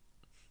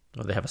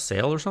 Or they have a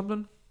sale or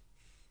something?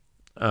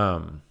 I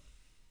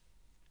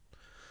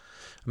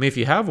mean, if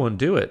you have one,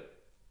 do it.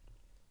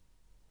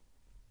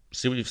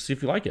 See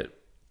if you like it.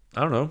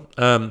 I don't know.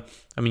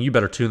 I mean, you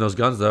better tune those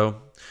guns though.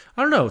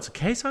 I don't know. It's a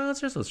K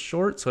silencer, so it's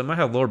short, so it might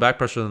have lower back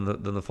pressure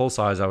than the full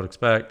size I would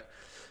expect.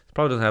 It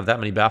probably doesn't have that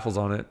many baffles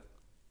on it.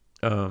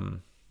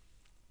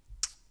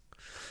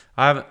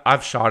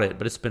 I've shot it,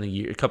 but it's been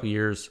a couple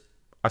years.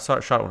 I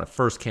shot it when it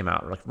first came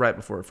out, like right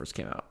before it first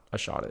came out. I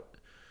shot it.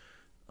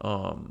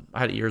 I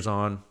had ears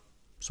on,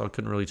 so I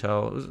couldn't really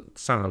tell. It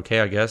sounded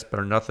okay, I guess.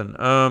 Better than nothing.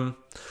 I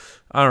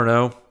don't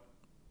know.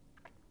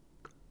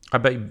 I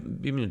bet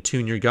you need to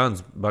tune your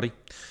guns, buddy.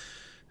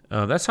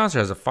 That silencer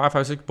has a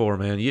 5.56 bore,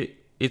 man.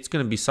 It's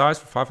going to be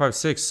sized for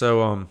 5.56,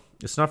 so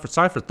it's not for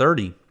size for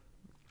 30.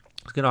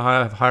 It's going to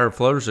have higher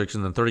flow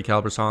restriction than 30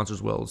 caliber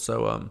silencers will.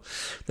 So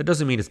that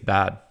doesn't mean it's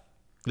bad.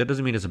 That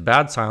doesn't mean it's a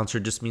bad silencer.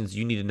 It just means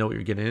you need to know what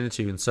you're getting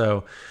into. And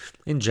so,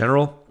 in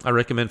general, I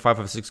recommend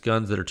 5.56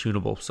 guns that are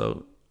tunable.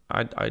 So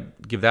I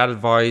give that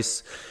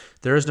advice.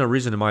 There is no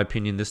reason, in my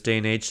opinion, this day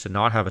and age to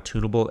not have a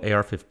tunable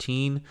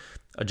AR-15.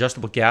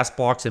 Adjustable gas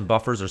blocks and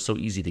buffers are so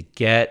easy to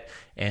get.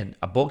 And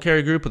a bolt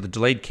carrier group with a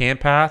delayed cam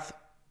path,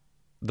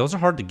 those are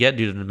hard to get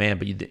due to demand,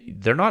 but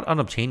they're not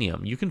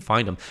unobtainium. You can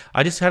find them.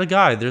 I just had a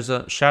guy. There's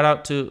a shout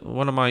out to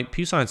one of my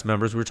Pew Science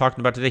members we were talking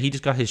about today. He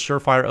just got his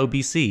Surefire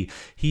OBC.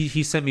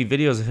 He sent me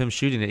videos of him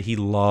shooting it. He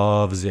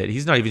loves it.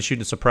 He's not even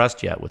shooting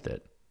suppressed yet with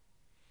it.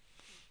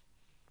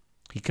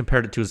 He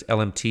compared it to his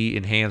LMT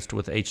enhanced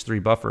with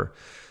H3 buffer,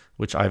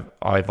 which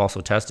I've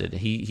also tested.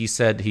 He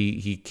said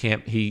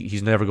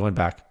he's never going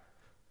back.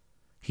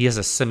 He has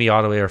a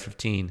semi-auto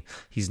AR-15.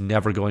 He's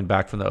never going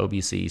back from the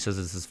OBC. He says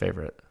it's his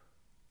favorite.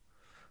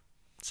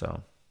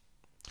 So,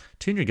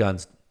 tune your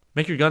guns.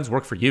 Make your guns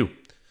work for you.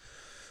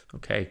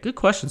 Okay, good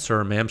question, sir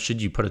or ma'am. Should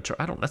you put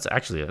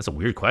that's a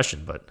weird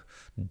question, but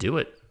do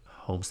it,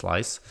 home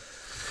slice.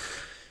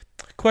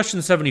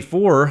 Question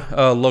 74,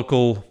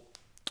 local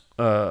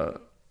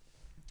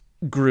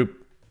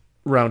group,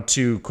 round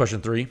 2,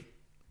 question 3.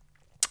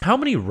 How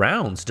many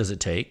rounds does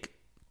it take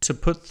to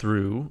put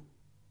through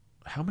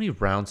the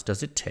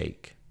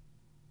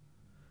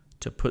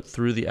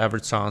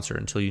average silencer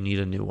until you need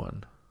a new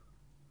one?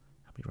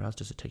 How many rounds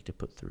does it take to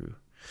put through?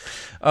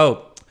 I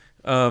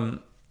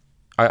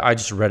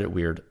just read it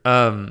weird.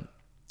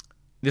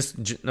 This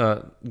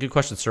good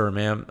question, sir or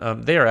ma'am.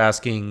 They are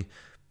asking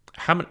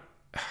how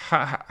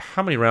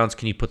many rounds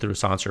can you put through a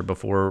silencer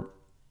before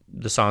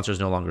the silencer is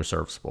no longer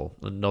serviceable,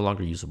 no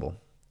longer usable,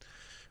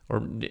 or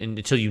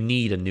until you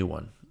need a new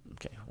one.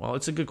 Okay, well,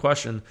 it's a good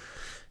question.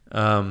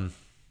 A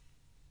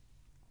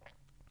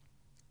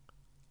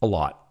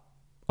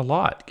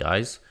lot,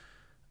 guys.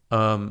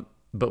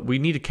 But we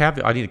need a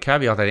caveat. I need to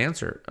caveat that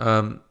answer.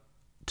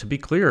 To be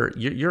clear,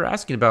 you're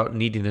asking about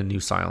needing a new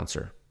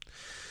silencer.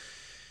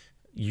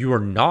 You are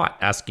not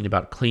asking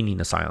about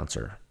cleaning a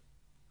silencer.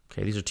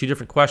 Okay, these are two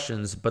different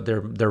questions, but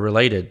they're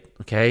related.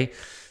 Okay,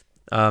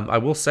 I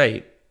will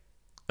say,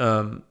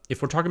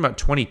 if we're talking about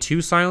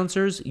 22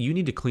 silencers, you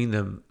need to clean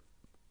them.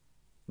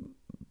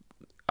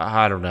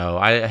 I don't know.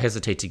 I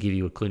hesitate to give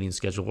you a cleaning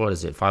schedule. What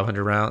is it?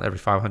 500 rounds, every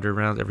 500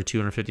 rounds, every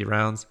 250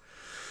 rounds.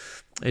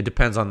 It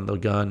depends on the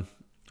gun,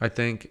 I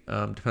think.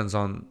 Depends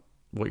on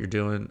what you're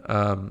doing.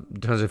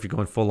 Depends if you're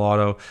going full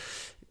auto.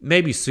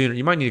 Maybe sooner.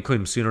 You might need to clean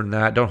them sooner than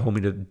that. Do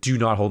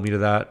not hold me to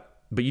that.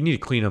 But you need to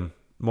clean them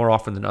more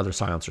often than other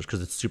silencers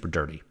because it's super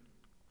dirty.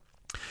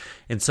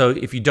 And so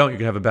if you don't, you're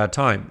gonna have a bad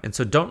time. And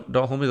so don't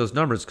hold me to those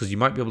numbers because you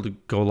might be able to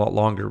go a lot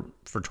longer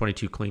for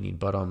 22 cleaning.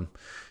 But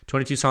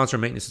 22 silencer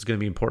maintenance is going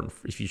to be important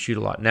if you shoot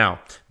a lot. Now,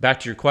 back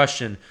to your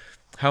question,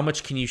 how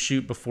much can you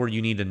shoot before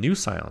you need a new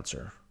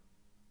silencer?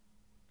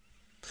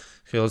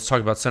 Okay, let's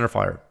talk about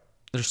centerfire.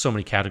 There's so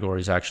many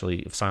categories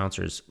actually of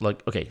silencers.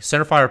 Like, okay,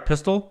 centerfire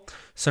pistol,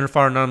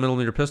 centerfire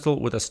 9mm pistol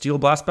with a steel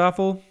blast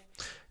baffle.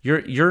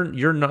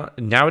 You're not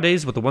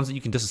nowadays with the ones that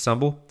you can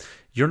disassemble.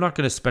 You're not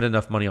going to spend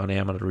enough money on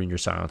ammo to ruin your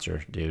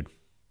silencer, dude.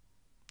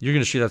 You're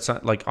going to shoot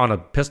that like on a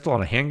pistol,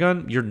 on a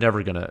handgun. You're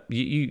never gonna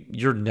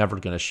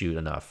shoot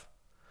enough.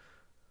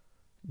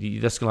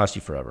 That's gonna last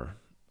you forever,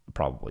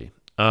 probably.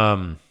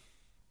 I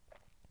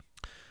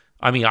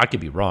mean, I could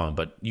be wrong,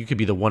 but you could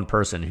be the one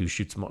person who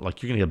shoots more.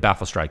 Like, you're gonna get a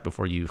baffle strike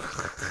before you.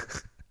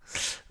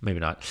 Maybe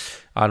not.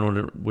 I don't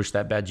want to wish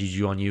that bad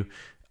juju on you.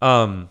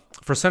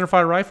 For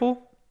centerfire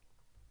rifle,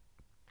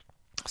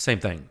 same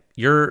thing.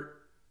 You're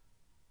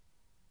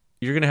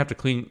gonna have to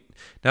clean.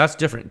 Now that's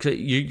different.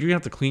 You're gonna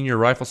have to clean your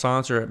rifle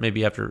silencer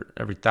maybe after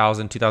every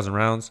 1,000, 2,000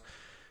 rounds,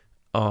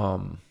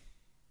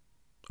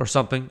 or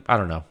something. I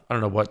don't know. I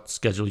don't know what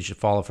schedule you should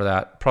follow for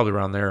that. Probably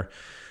around there,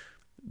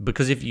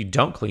 because if you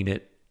don't clean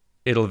it,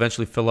 it'll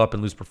eventually fill up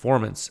and lose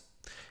performance.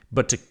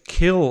 But to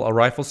kill a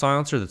rifle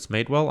silencer that's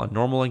made well on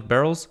normal length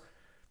barrels,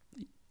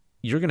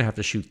 you're going to have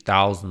to shoot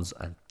thousands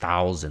and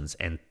thousands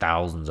and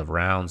thousands of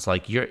rounds.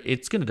 Like,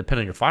 it's going to depend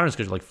on your firing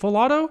schedule. Like, full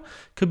auto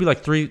could be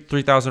like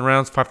 3,000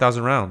 rounds,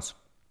 5,000 rounds.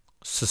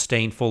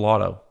 Sustained full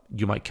auto,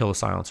 you might kill a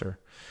silencer.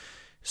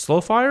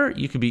 Slow fire,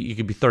 you could be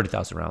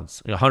 30,000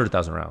 rounds,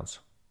 100,000 rounds.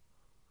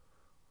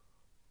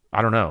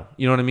 I don't know.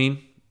 You know what I mean?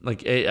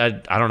 Like, I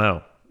don't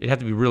know. It'd have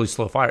to be really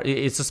slow fire.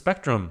 It's a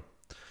spectrum.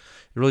 It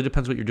really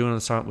depends what you're doing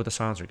with the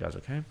silencer, guys,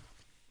 okay?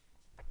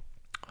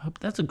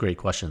 That's a great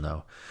question,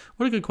 though.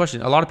 What a good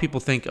question. A lot of people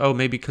think, oh,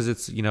 maybe because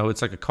it's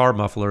like a car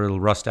muffler, it'll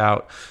rust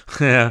out,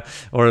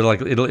 or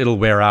like it'll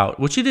wear out,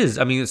 which it is.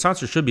 I mean,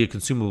 silencers should be a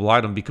consumable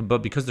item, but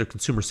because they're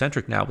consumer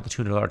centric now with the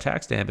 $200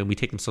 tax stamp, and we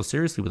take them so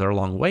seriously with our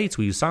long waits,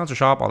 we use silencer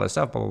shop, all that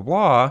stuff, blah blah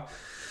blah.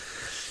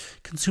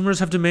 Consumers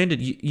have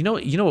demanded. You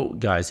know,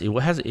 guys. It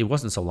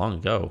wasn't so long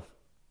ago.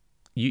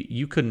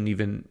 You couldn't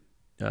even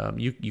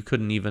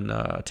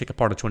take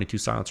apart a 22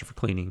 silencer for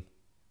cleaning.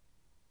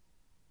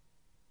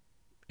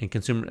 And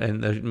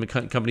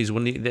the companies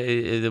wouldn't.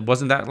 It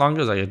wasn't that long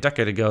ago. It was like a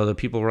decade ago. The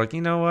people were like,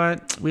 you know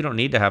what? We don't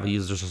need to have a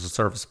user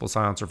serviceable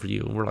silencer for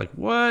you. And we're like,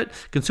 what?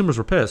 Consumers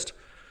were pissed.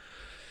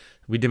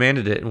 We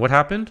demanded it, and what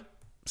happened?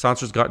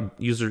 Silencers got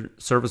user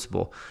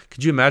serviceable.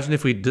 Could you imagine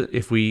if we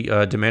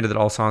demanded that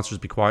all silencers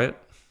be quiet?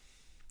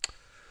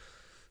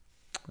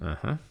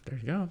 There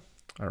you go.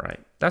 All right.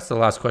 That's the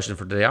last question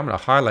for today. I'm going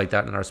to highlight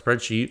that in our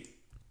spreadsheet.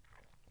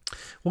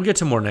 We'll get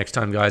to more next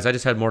time, guys. I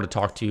just had more to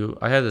talk to you.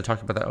 I had to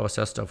talk about that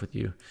OSS stuff with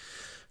you.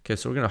 Okay,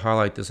 so we're going to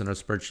highlight this in our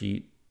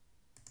spreadsheet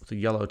with a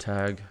yellow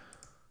tag,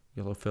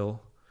 yellow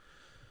fill.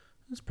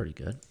 That's pretty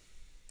good.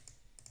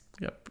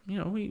 Yep.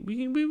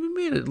 We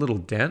made a little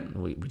dent.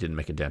 We didn't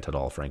make a dent at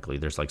all, frankly.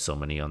 There's like so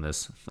many on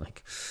this.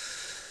 Like,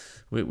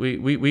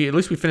 we at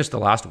least we finished the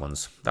last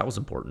ones. That was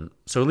important.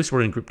 So at least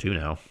we're in group 2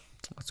 now.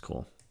 That's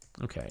cool.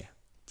 Okay.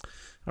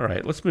 All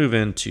right, let's move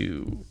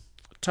into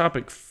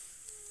topic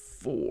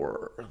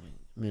 4. Let me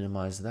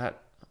minimize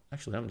that.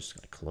 Actually, I'm just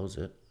going to close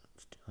it.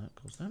 Let's do that.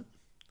 Close that.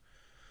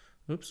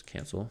 Oops,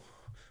 cancel.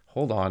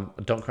 Hold on.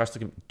 Don't crash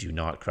the... Do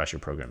not crash your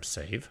program.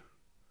 Save.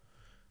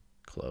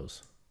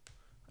 Close.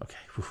 Okay.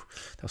 Whew.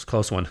 That was a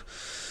close one.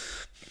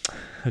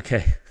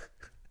 Okay.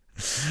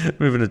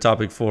 Moving to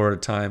topic 4 at a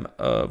time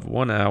of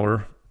 1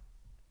 hour,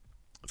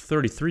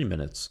 33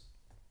 minutes,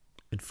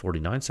 and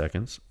 49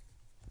 seconds.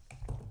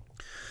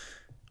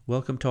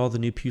 Welcome to all the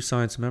new Pew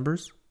Science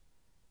members,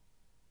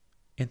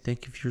 and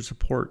thank you for your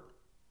support.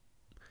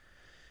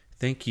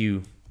 Thank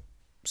you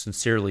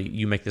sincerely.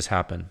 You make this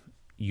happen.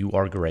 You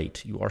are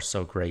great. You are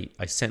so great.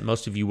 I sent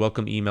most of you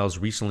welcome emails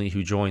recently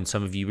who joined.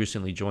 Some of you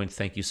recently joined.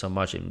 Thank you so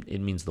much.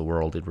 It means the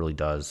world. It really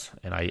does.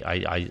 And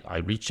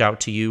I reached out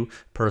to you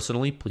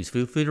personally. Please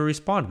feel free to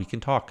respond. We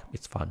can talk.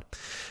 It's fun.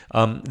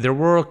 There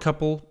were a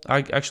couple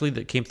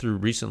that came through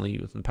recently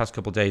within the past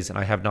couple of days, and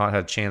I have not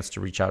had a chance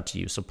to reach out to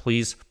you. So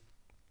please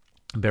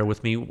bear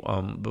with me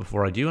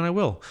before I do, and I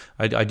will.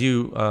 I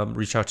do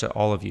reach out to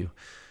all of you.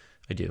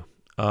 I do.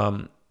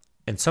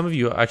 And some of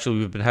you, actually,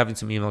 we've been having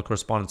some email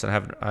correspondence,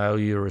 and I owe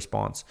you a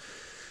response.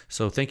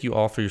 So thank you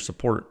all for your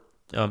support.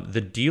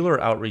 The dealer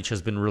outreach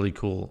has been really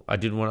cool. I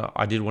did want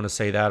to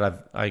say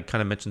that. I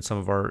kind of mentioned some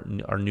of our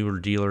newer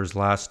dealers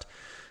last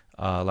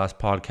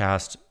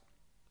podcast.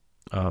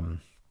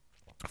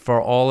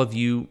 For all of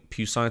you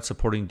Pew Science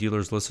supporting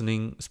dealers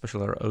listening,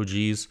 especially our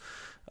OGs,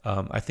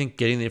 I think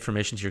getting the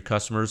information to your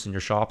customers and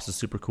your shops is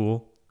super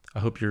cool. I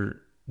hope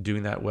you're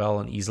doing that well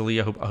and easily.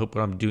 I hope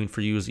what I'm doing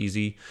for you is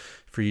easy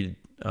for you.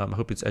 I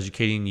hope it's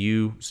educating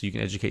you so you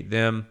can educate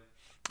them.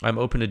 I'm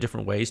open to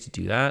different ways to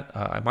do that.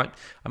 I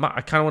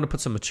kind of want to put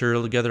some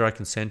material together I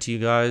can send to you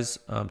guys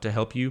to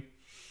help you.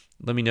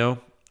 Let me know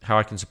how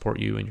I can support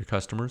you and your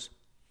customers.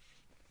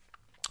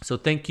 So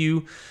thank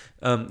you.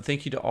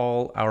 Thank you to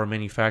all our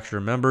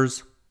manufacturer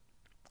members,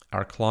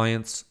 our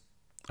clients,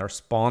 our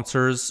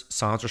sponsors,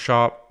 Silencer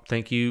Shop.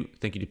 Thank you.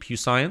 Thank you to Pew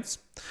Science.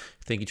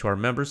 Thank you to our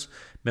members.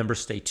 Members,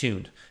 stay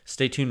tuned.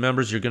 Stay tuned,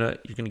 members. You're gonna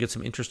get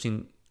some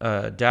interesting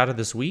data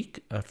this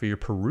week for your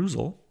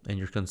perusal and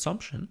your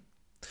consumption.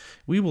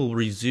 We will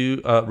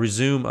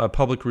resume a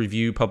public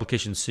review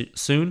publication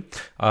soon.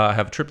 I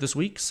have a trip this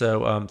week,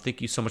 so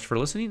thank you so much for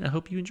listening. I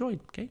hope you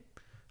enjoyed. Okay,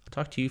 I'll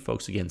talk to you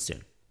folks again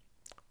soon.